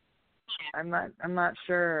photo. I'm not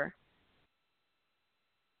sure.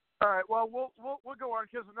 All right. Well, we'll go on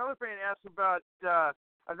because another fan asked about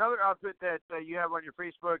another outfit that you have on your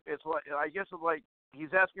Facebook. It's like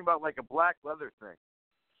he's asking about like a black leather thing.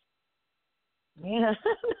 Yeah.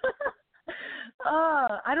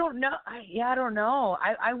 I don't know. I don't know.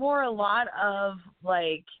 I wore a lot of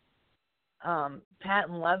like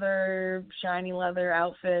patent leather, shiny leather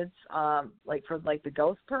outfits, like for like the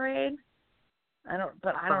Ghost Parade. I don't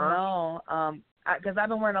know. Because I've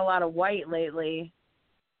been wearing a lot of white lately,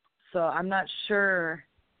 so I'm not sure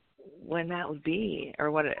when that would be or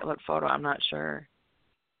what photo. I'm not sure.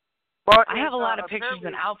 Well, I have a lot of pictures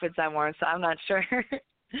and outfits I've worn, so I'm not sure.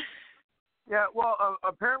 Yeah, well,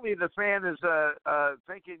 apparently the fan is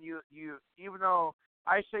thinking you even though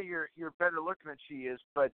I say you're better looking than she is,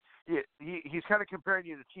 but he's kind of comparing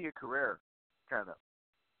you to Tia Carrere, kind of.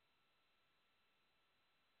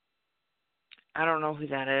 I don't know who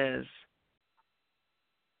that is.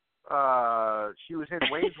 She was in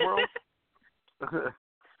Wayne's World.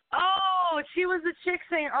 Oh, she was the chick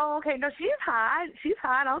saying, "Oh, okay, no, she's hot. She's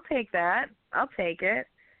hot. I'll take that. I'll take it."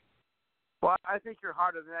 Well, I think you're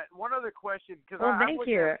hotter than that. One other question, because thank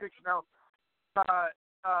you. Now,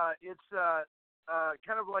 it's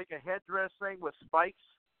kind of like a headdress thing with spikes.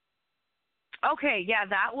 Okay, yeah,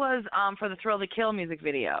 that was for the Thrill to Kill music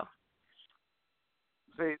video.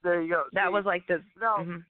 See, there you go. That was like this. Now,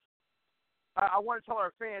 I want to tell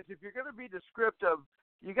our fans, if you're going to be descriptive,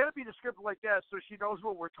 you got to be descriptive like that so she knows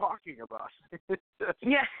what we're talking about.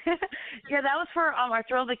 Yeah, yeah, that was for our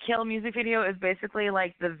Thrill to Kill music video. Is basically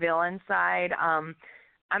like the villain side. I'm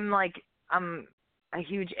a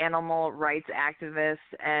huge animal rights activist,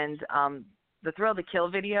 and the Thrill to Kill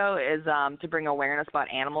video is to bring awareness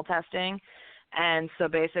about animal testing. And so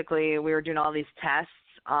basically, we were doing all these tests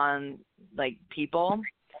on like people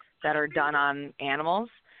that are done on animals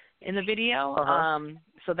in the video.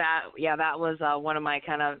 So that was one of my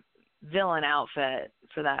kind of villain outfit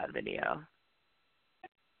for that video.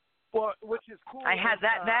 Well, which is cool. I had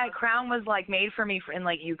that crown was like made for me in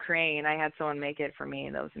like Ukraine. I had someone make it for me.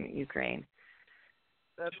 That was in Ukraine.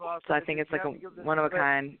 That's awesome. So I think it's like one of a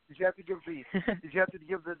kind. Did you have to give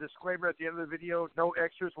the disclaimer at the end of the video? No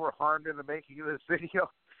extras were harmed in the making of this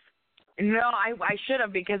video. No, I should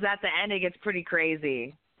have, because at the end it gets pretty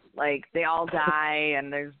crazy. Like they all die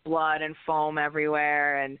and there's blood and foam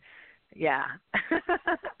everywhere, and yeah.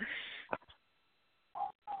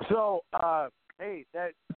 So, hey,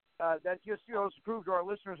 that just goes to prove to our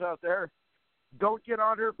listeners out there, don't get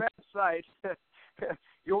on her bad side.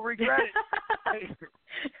 You'll regret it.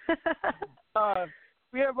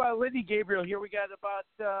 We have Lindy Gabriel here. We got about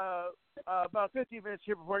 15 minutes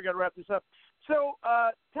here before I got to wrap this up. So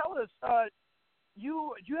tell us, do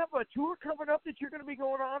you have a tour coming up that you're going to be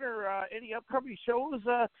going on, or any upcoming shows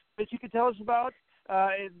that you can tell us about,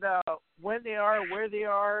 and when they are, where they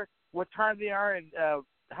are, what time they are, and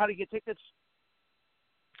how to get tickets?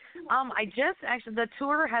 The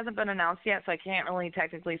tour hasn't been announced yet, so I can't really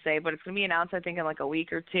technically say, but it's going to be announced, I think, in like a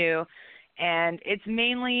week or two. And it's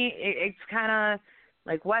mainly, it's kind of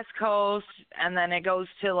like West Coast, and then it goes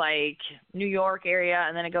to like New York area,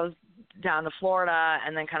 and then it goes down to Florida,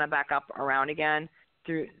 and then kind of back up around again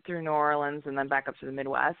through New Orleans, and then back up to the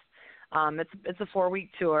Midwest. It's a 4-week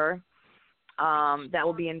tour that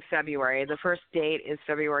will be in February. The first date is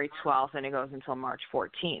February 12th, and it goes until March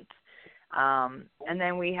 14th. And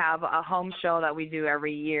then we have a home show that we do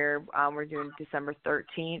every year. We're doing December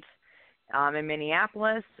 13th in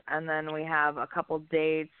Minneapolis, and then we have a couple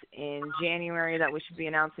dates in January that we should be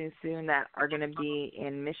announcing soon that are going to be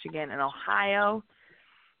in Michigan and Ohio,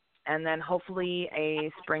 and then hopefully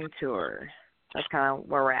a spring tour. That's kind of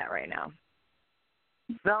where we're at right now.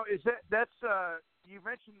 Now, that's you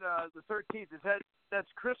mentioned the 13th. That's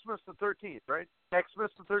Christmas the 13th, right?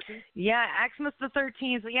 Xmas the 13th? Yeah, Xmas the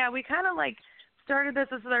 13th. Yeah, we kind of like started this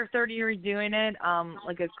as our third year doing it,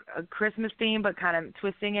 like a Christmas theme, but kind of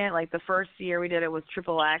twisting it. Like the first year we did it was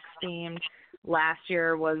Triple X themed. Last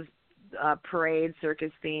year was parade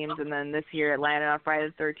circus themed, and then this year it landed on Friday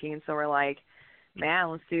the 13th. So we're like, man,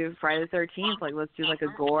 let's do Friday the 13th. Like let's do like a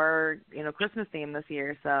gore, Christmas theme this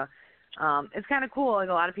year. So it's kind of cool. Like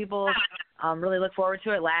a lot of people really look forward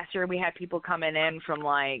to it. Last year we had people coming in from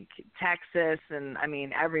like Texas and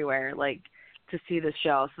everywhere, like to see the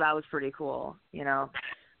show. So that was pretty cool.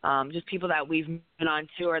 Just people that we've been on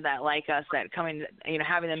tour that like us, that coming,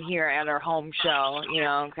 having them here at our home show,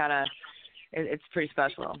 kind of, it's pretty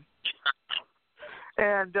special.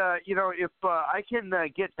 And, if I can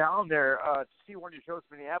get down there to see one of your shows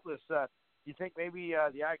in Minneapolis, you think maybe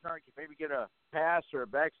the Icon can maybe get a pass or a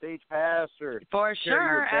backstage pass? Or for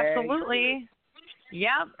sure, absolutely.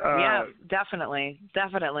 Yep, yeah, definitely.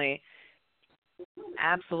 Absolutely.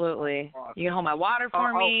 Awesome. You can hold my water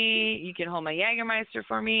for me. You can hold my Jägermeister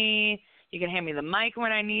for me. You can hand me the mic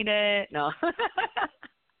when I need it. No.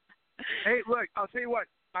 Hey, look, I'll tell you what.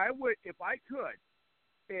 I would, if I could,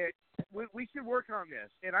 we should work on this.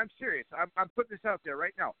 And I'm serious. I'm putting this out there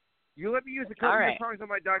right now. You let me use a couple of songs on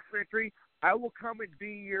my documentary. I will come and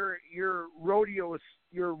be your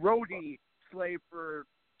roadie slave for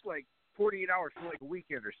like 48 hours for like a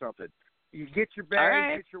weekend or something. You get your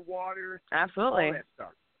bag, get your water, absolutely, all that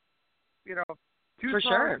stuff. 2 for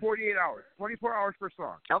songs, sure. 48 hours, 24 hours per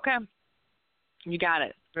song. Okay, you got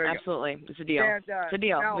it. Absolutely, it's a deal. And, it's a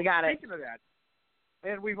deal. Now, we got it. Speaking of that,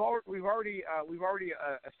 and we've already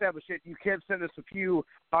established it. You can send us a few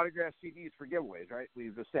autographed CDs for giveaways, right?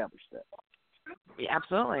 We've established that. Yeah,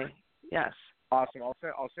 absolutely. Yes. Awesome.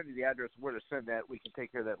 I'll send you the address where to send that. We can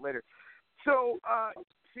take care of that later. So,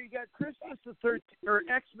 you got Christmas the 13th, or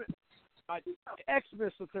Xmas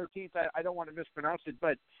the 13th. I don't want to mispronounce it,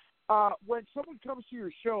 but when someone comes to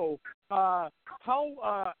your show, how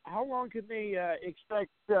long can they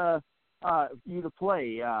expect you to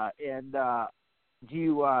play? And do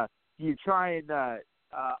you try and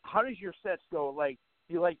how does your sets go? Like,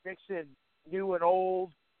 do you like mix in new and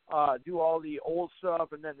old? Do all the old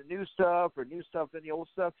stuff and then the new stuff, or new stuff then the old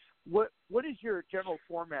stuff? What is your general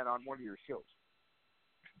format on one of your shows?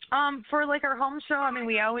 For like our home show,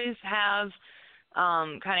 we always have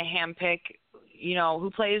kind of handpick, who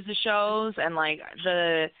plays the shows, and like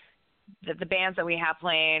the bands that we have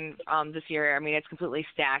playing this year. It's completely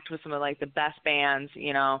stacked with some of like the best bands,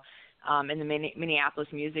 in the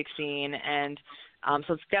Minneapolis music scene, and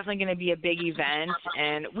so it's definitely going to be a big event,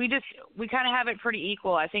 and we kind of have it pretty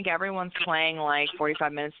equal. I think everyone's playing like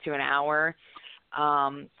 45 minutes to an hour,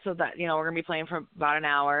 so that we're going to be playing for about an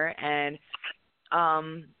hour, and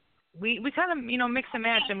we kind of mix and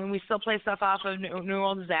match. We still play stuff off of New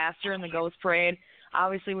World Disaster and the Ghost Parade.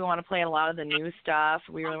 Obviously, we want to play a lot of the new stuff.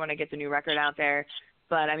 We really want to get the new record out there,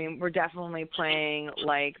 but we're definitely playing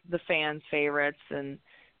like the fans' favorites and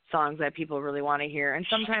songs that people really want to hear. And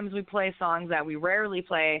sometimes we play songs that we rarely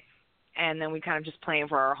play, and then we kind of just play them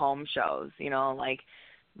for our home shows,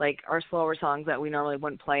 like our slower songs that we normally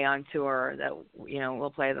wouldn't play on tour, that,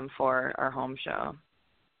 we'll play them for our home show.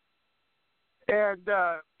 And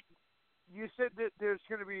you said that there's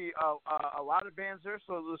going to be a lot of bands there,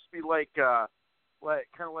 so this will be like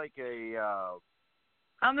kind of like a...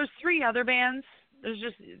 There's 3 other bands. There's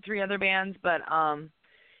just 3 other bands, but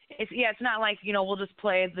it's not like, we'll just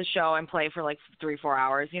play the show and play for like 3-4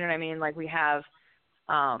 hours. You know what I mean? Like we have,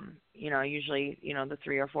 usually, the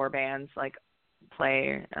 3 or 4 bands like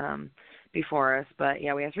play before us. But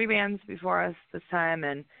yeah, we have 3 bands before us this time,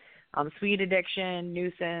 and Sweet Addiction,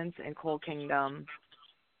 Nuisance, and Cold Kingdom.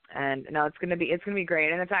 And no, it's gonna be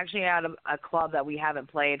great. And it's actually at a club that we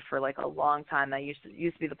haven't played for like a long time. That used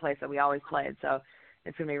to be the place that we always played. So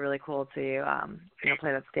it's gonna be really cool to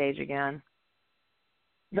play that stage again.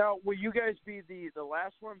 Now, will you guys be the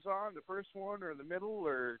last ones on, the first one, or the middle,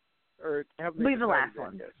 or have they? We'll be the last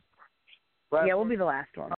one. We'll be the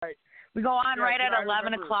last one. All right. We go on right at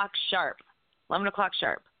 11 o'clock sharp. 11 o'clock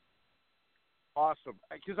sharp. Awesome.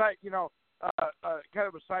 Because kind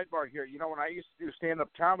of a sidebar here. When I used to do stand-up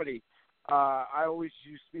comedy, I always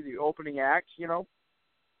used to be the opening act,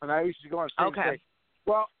 and I used to go on stage and say,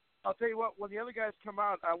 well, I'll tell you what, when the other guys come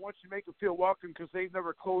out, I want you to make them feel welcome because they've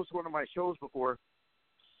never closed one of my shows before.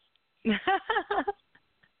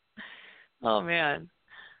 Oh, man.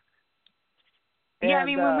 And, yeah, I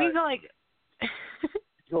mean, when we go like...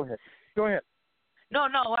 Go ahead. No,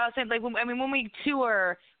 what I was saying, like, when we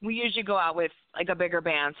tour, we usually go out with, like, a bigger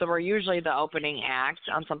band, so we're usually the opening act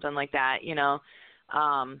on something like that, yeah,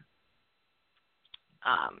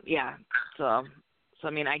 so, I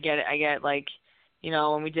mean, I get, like,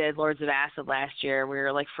 when we did Lords of Acid last year, we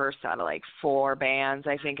were, like, first out of, like, 4 bands,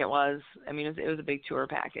 I think it was. I mean, it was a big tour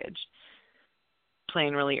package,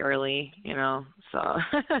 playing really early, so.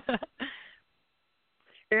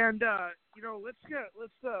 And,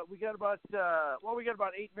 we got about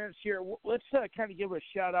 8 minutes here. Let's kind of give a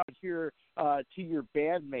shout out here to your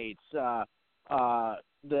bandmates,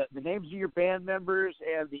 the names of your band members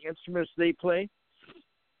and the instruments they play.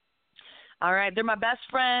 All right, they're my best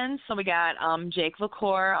friends. So we got Jake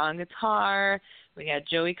LaCour on guitar, we got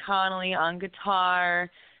Joey Connolly on guitar,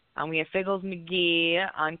 we have Figgles McGee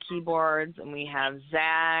on keyboards, and we have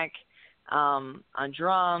Zach on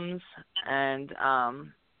drums, and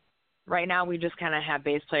right now we just kind of have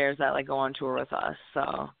bass players that like go on tour with us.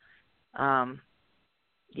 So,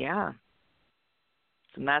 yeah.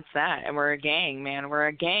 And that's that. And we're a gang, man. We're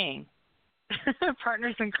a gang.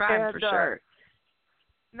 Partners in crime, for sure.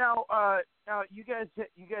 Now, you guys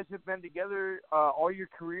have been together all your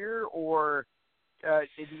career, or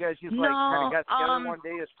did you guys just kind of got together one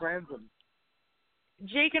day as friends? And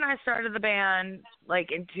Jake and I started the band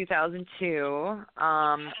like in 2002,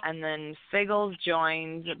 and then Figgles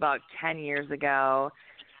joined about 10 years ago,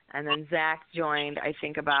 and then Zach joined I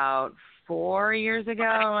think about 4 years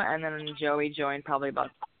ago, and then Joey joined probably about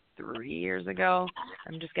 3 years ago.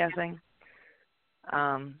 I'm just guessing.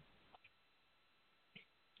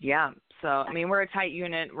 Yeah. So I mean, we're a tight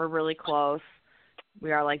unit. We're really close.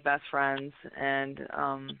 We are like best friends, and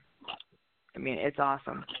I mean, it's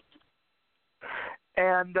awesome.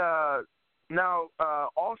 And now,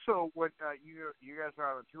 also, when you guys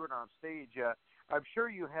are on tour and on stage, I'm sure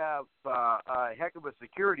you have a heck of a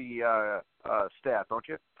security staff, don't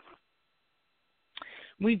you?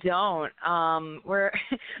 We don't.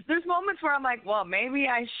 There's moments where I'm like, well, maybe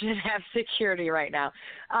I should have security right now.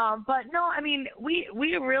 But no, I mean, we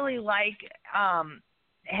really like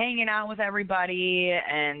hanging out with everybody,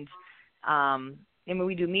 and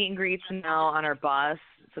we do meet and greets now on our bus.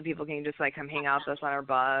 So people can just like come hang out with us on our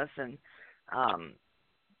bus and,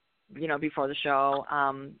 before the show.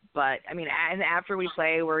 But I mean, and after we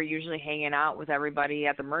play, we're usually hanging out with everybody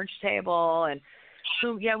at the merch table. And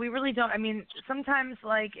so, yeah, we really don't. I mean, sometimes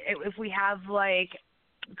like if we have like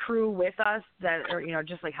crew with us that are,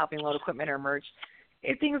 just like helping load equipment or merch,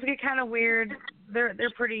 if things get kind of weird, they're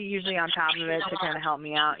pretty usually on top of it to kind of help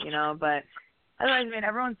me out, but otherwise, I mean,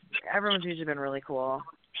 everyone's usually been really cool.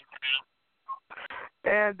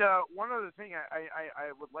 And one other thing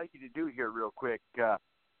I would like you to do here real quick,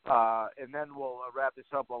 and then we'll wrap this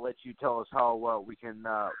up. I'll let you tell us how we can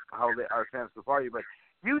our fans can follow you. But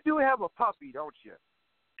you do have a puppy, don't you?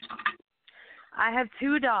 I have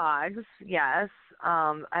 2 dogs. Yes,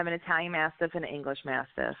 I have an Italian Mastiff and an English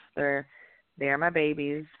Mastiff. They are my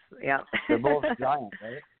babies. Yep. They're both giant,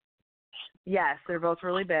 right? Yes, they're both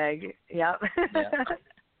really big. Yep. Yeah.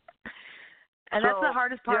 And that's the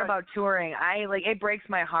hardest part about touring. It breaks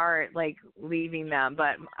my heart, like, leaving them.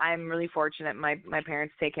 But I'm really fortunate. My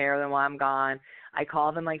parents take care of them while I'm gone. I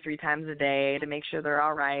call them, like, 3 times a day to make sure they're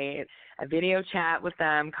all right. I video chat with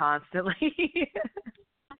them constantly.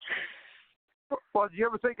 Well, do you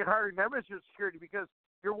ever think of hiring them as your security? Because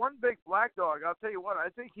you're one big black dog. I'll tell you what, I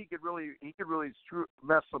think he could really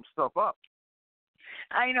mess some stuff up.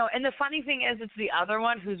 I know. And the funny thing is, it's the other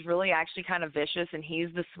one who's really actually kind of vicious, and he's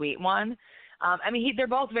the sweet one. I mean, they're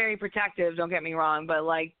both very protective, don't get me wrong, but,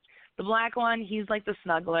 like, the black one, he's like the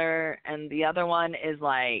snuggler, and the other one is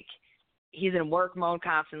like he's in work mode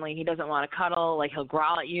constantly. He doesn't want to cuddle. Like, he'll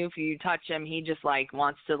growl at you if you touch him. He just like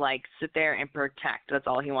wants to like sit there and protect. That's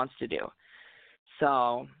all he wants to do.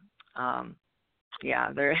 So,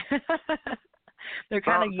 yeah, they're they're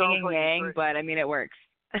kind of yin and yang, but I mean it works.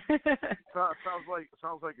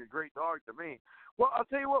 sounds like a great dog to me. Well, I'll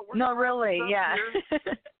tell you what. No, really, yeah.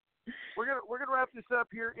 We're gonna wrap this up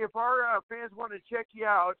here. If our fans want to check you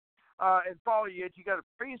out and follow you got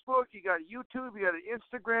a Facebook, you got a YouTube, you got an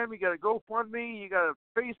Instagram, you got a GoFundMe, you got a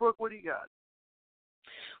Facebook. What do you got?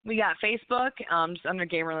 We got Facebook, just under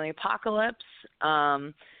Gabriel and the Apocalypse.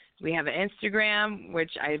 We have an Instagram,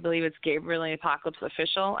 which I believe it's Gabriel and the Apocalypse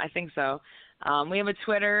Official. I think so. We have a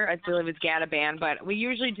Twitter. I believe it's Gataban, but we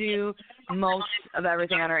usually do most of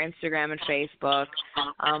everything on our Instagram and Facebook.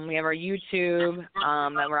 We have our YouTube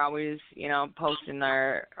that we're always, posting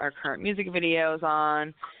our current music videos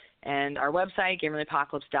on, and our website,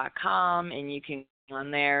 GamerlyApocalypse.com, and you can go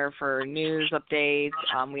on there for news updates.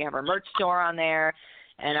 We have our merch store on there,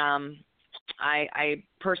 and I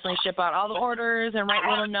personally ship out all the orders and write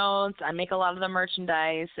little notes. I make a lot of the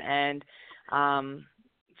merchandise, and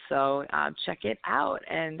so check it out.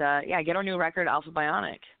 And, get our new record, Alpha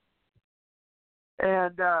Bionic.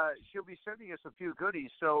 And she'll be sending us a few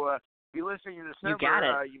goodies. So if you're listening in December, you got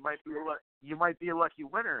it. You might be a lucky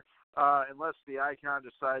winner, unless the icon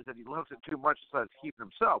decides that he loves it too much, decides to keep it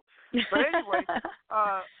himself. But anyway,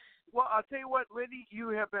 well, I'll tell you what, Lindy, you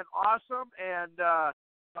have been awesome, and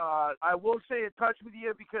I will stay in touch with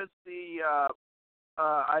you because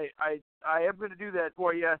I am going to do that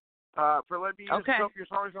for you. For letting me use some of your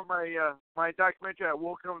songs on my documentary. I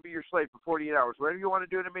will come and be your slave for 48 hours. Whatever you want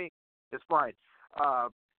to do to me, it's fine. All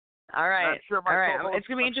right. Sure all right. It's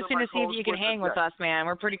going to be interesting to see if you can hang with us, man.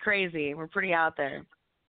 We're pretty crazy. We're pretty out there.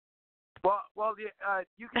 Well,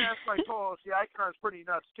 you can ask my co-host. The icon's pretty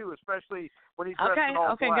nuts, too, especially when he's dressed in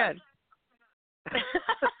all black. Okay, good.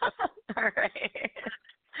 All right.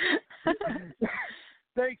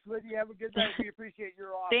 Thanks, Lydia. Have a good night. We appreciate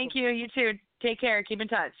your awesome. Thank you. You too. Take care. Keep in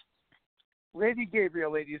touch. Lady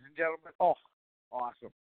Gabriel, ladies and gentlemen. Oh,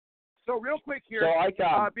 awesome. So real quick here,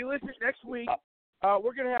 be listening next week.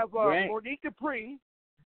 We're going to have Monique Dupree,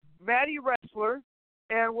 Maddie Wrestler,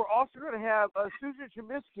 and we're also going to have Susan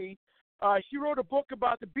Cheminsky. She wrote a book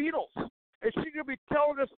about the Beatles, and she's going to be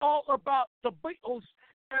telling us all about the Beatles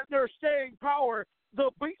and their staying power,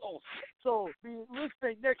 the Beatles. So be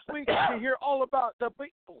listening next week to hear all about the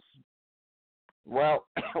Beatles. Well,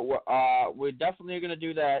 we're definitely going to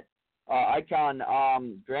do that. Icon,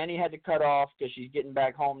 Granny had to cut off because she's getting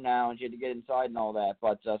back home now and she had to get inside and all that.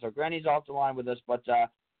 But so Granny's off the line with us. But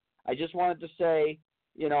I just wanted to say,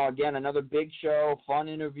 again, another big show, fun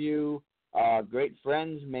interview, great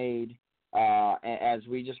friends made as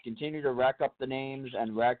we just continue to rack up the names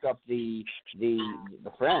and rack up the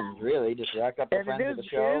friends, really, just rack up the friends of the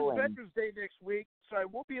show. It is Veterans Day next week, so I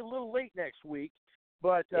will be a little late next week.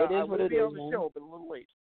 But I will be on the show, but a little late.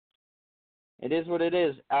 It is what it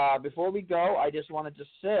is. Before we go, I just wanted to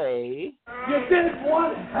say... You did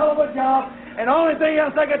one hell of a job, and the only thing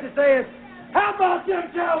else I got to say is, how about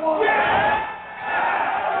them Cowboys? Yeah!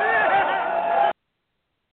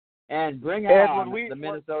 And bring on the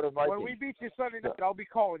Minnesota Vikings. When we beat you Sunday night, I'll be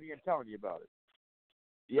calling you and telling you about it.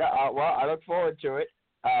 Yeah, well, I look forward to it.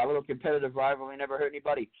 A little competitive rivalry never hurt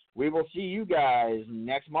anybody. We will see you guys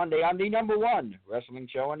next Monday on the #1 wrestling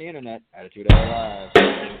show on the internet, Attitude Era Live.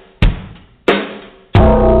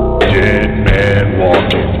 Dead man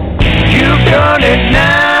walking. You've done it.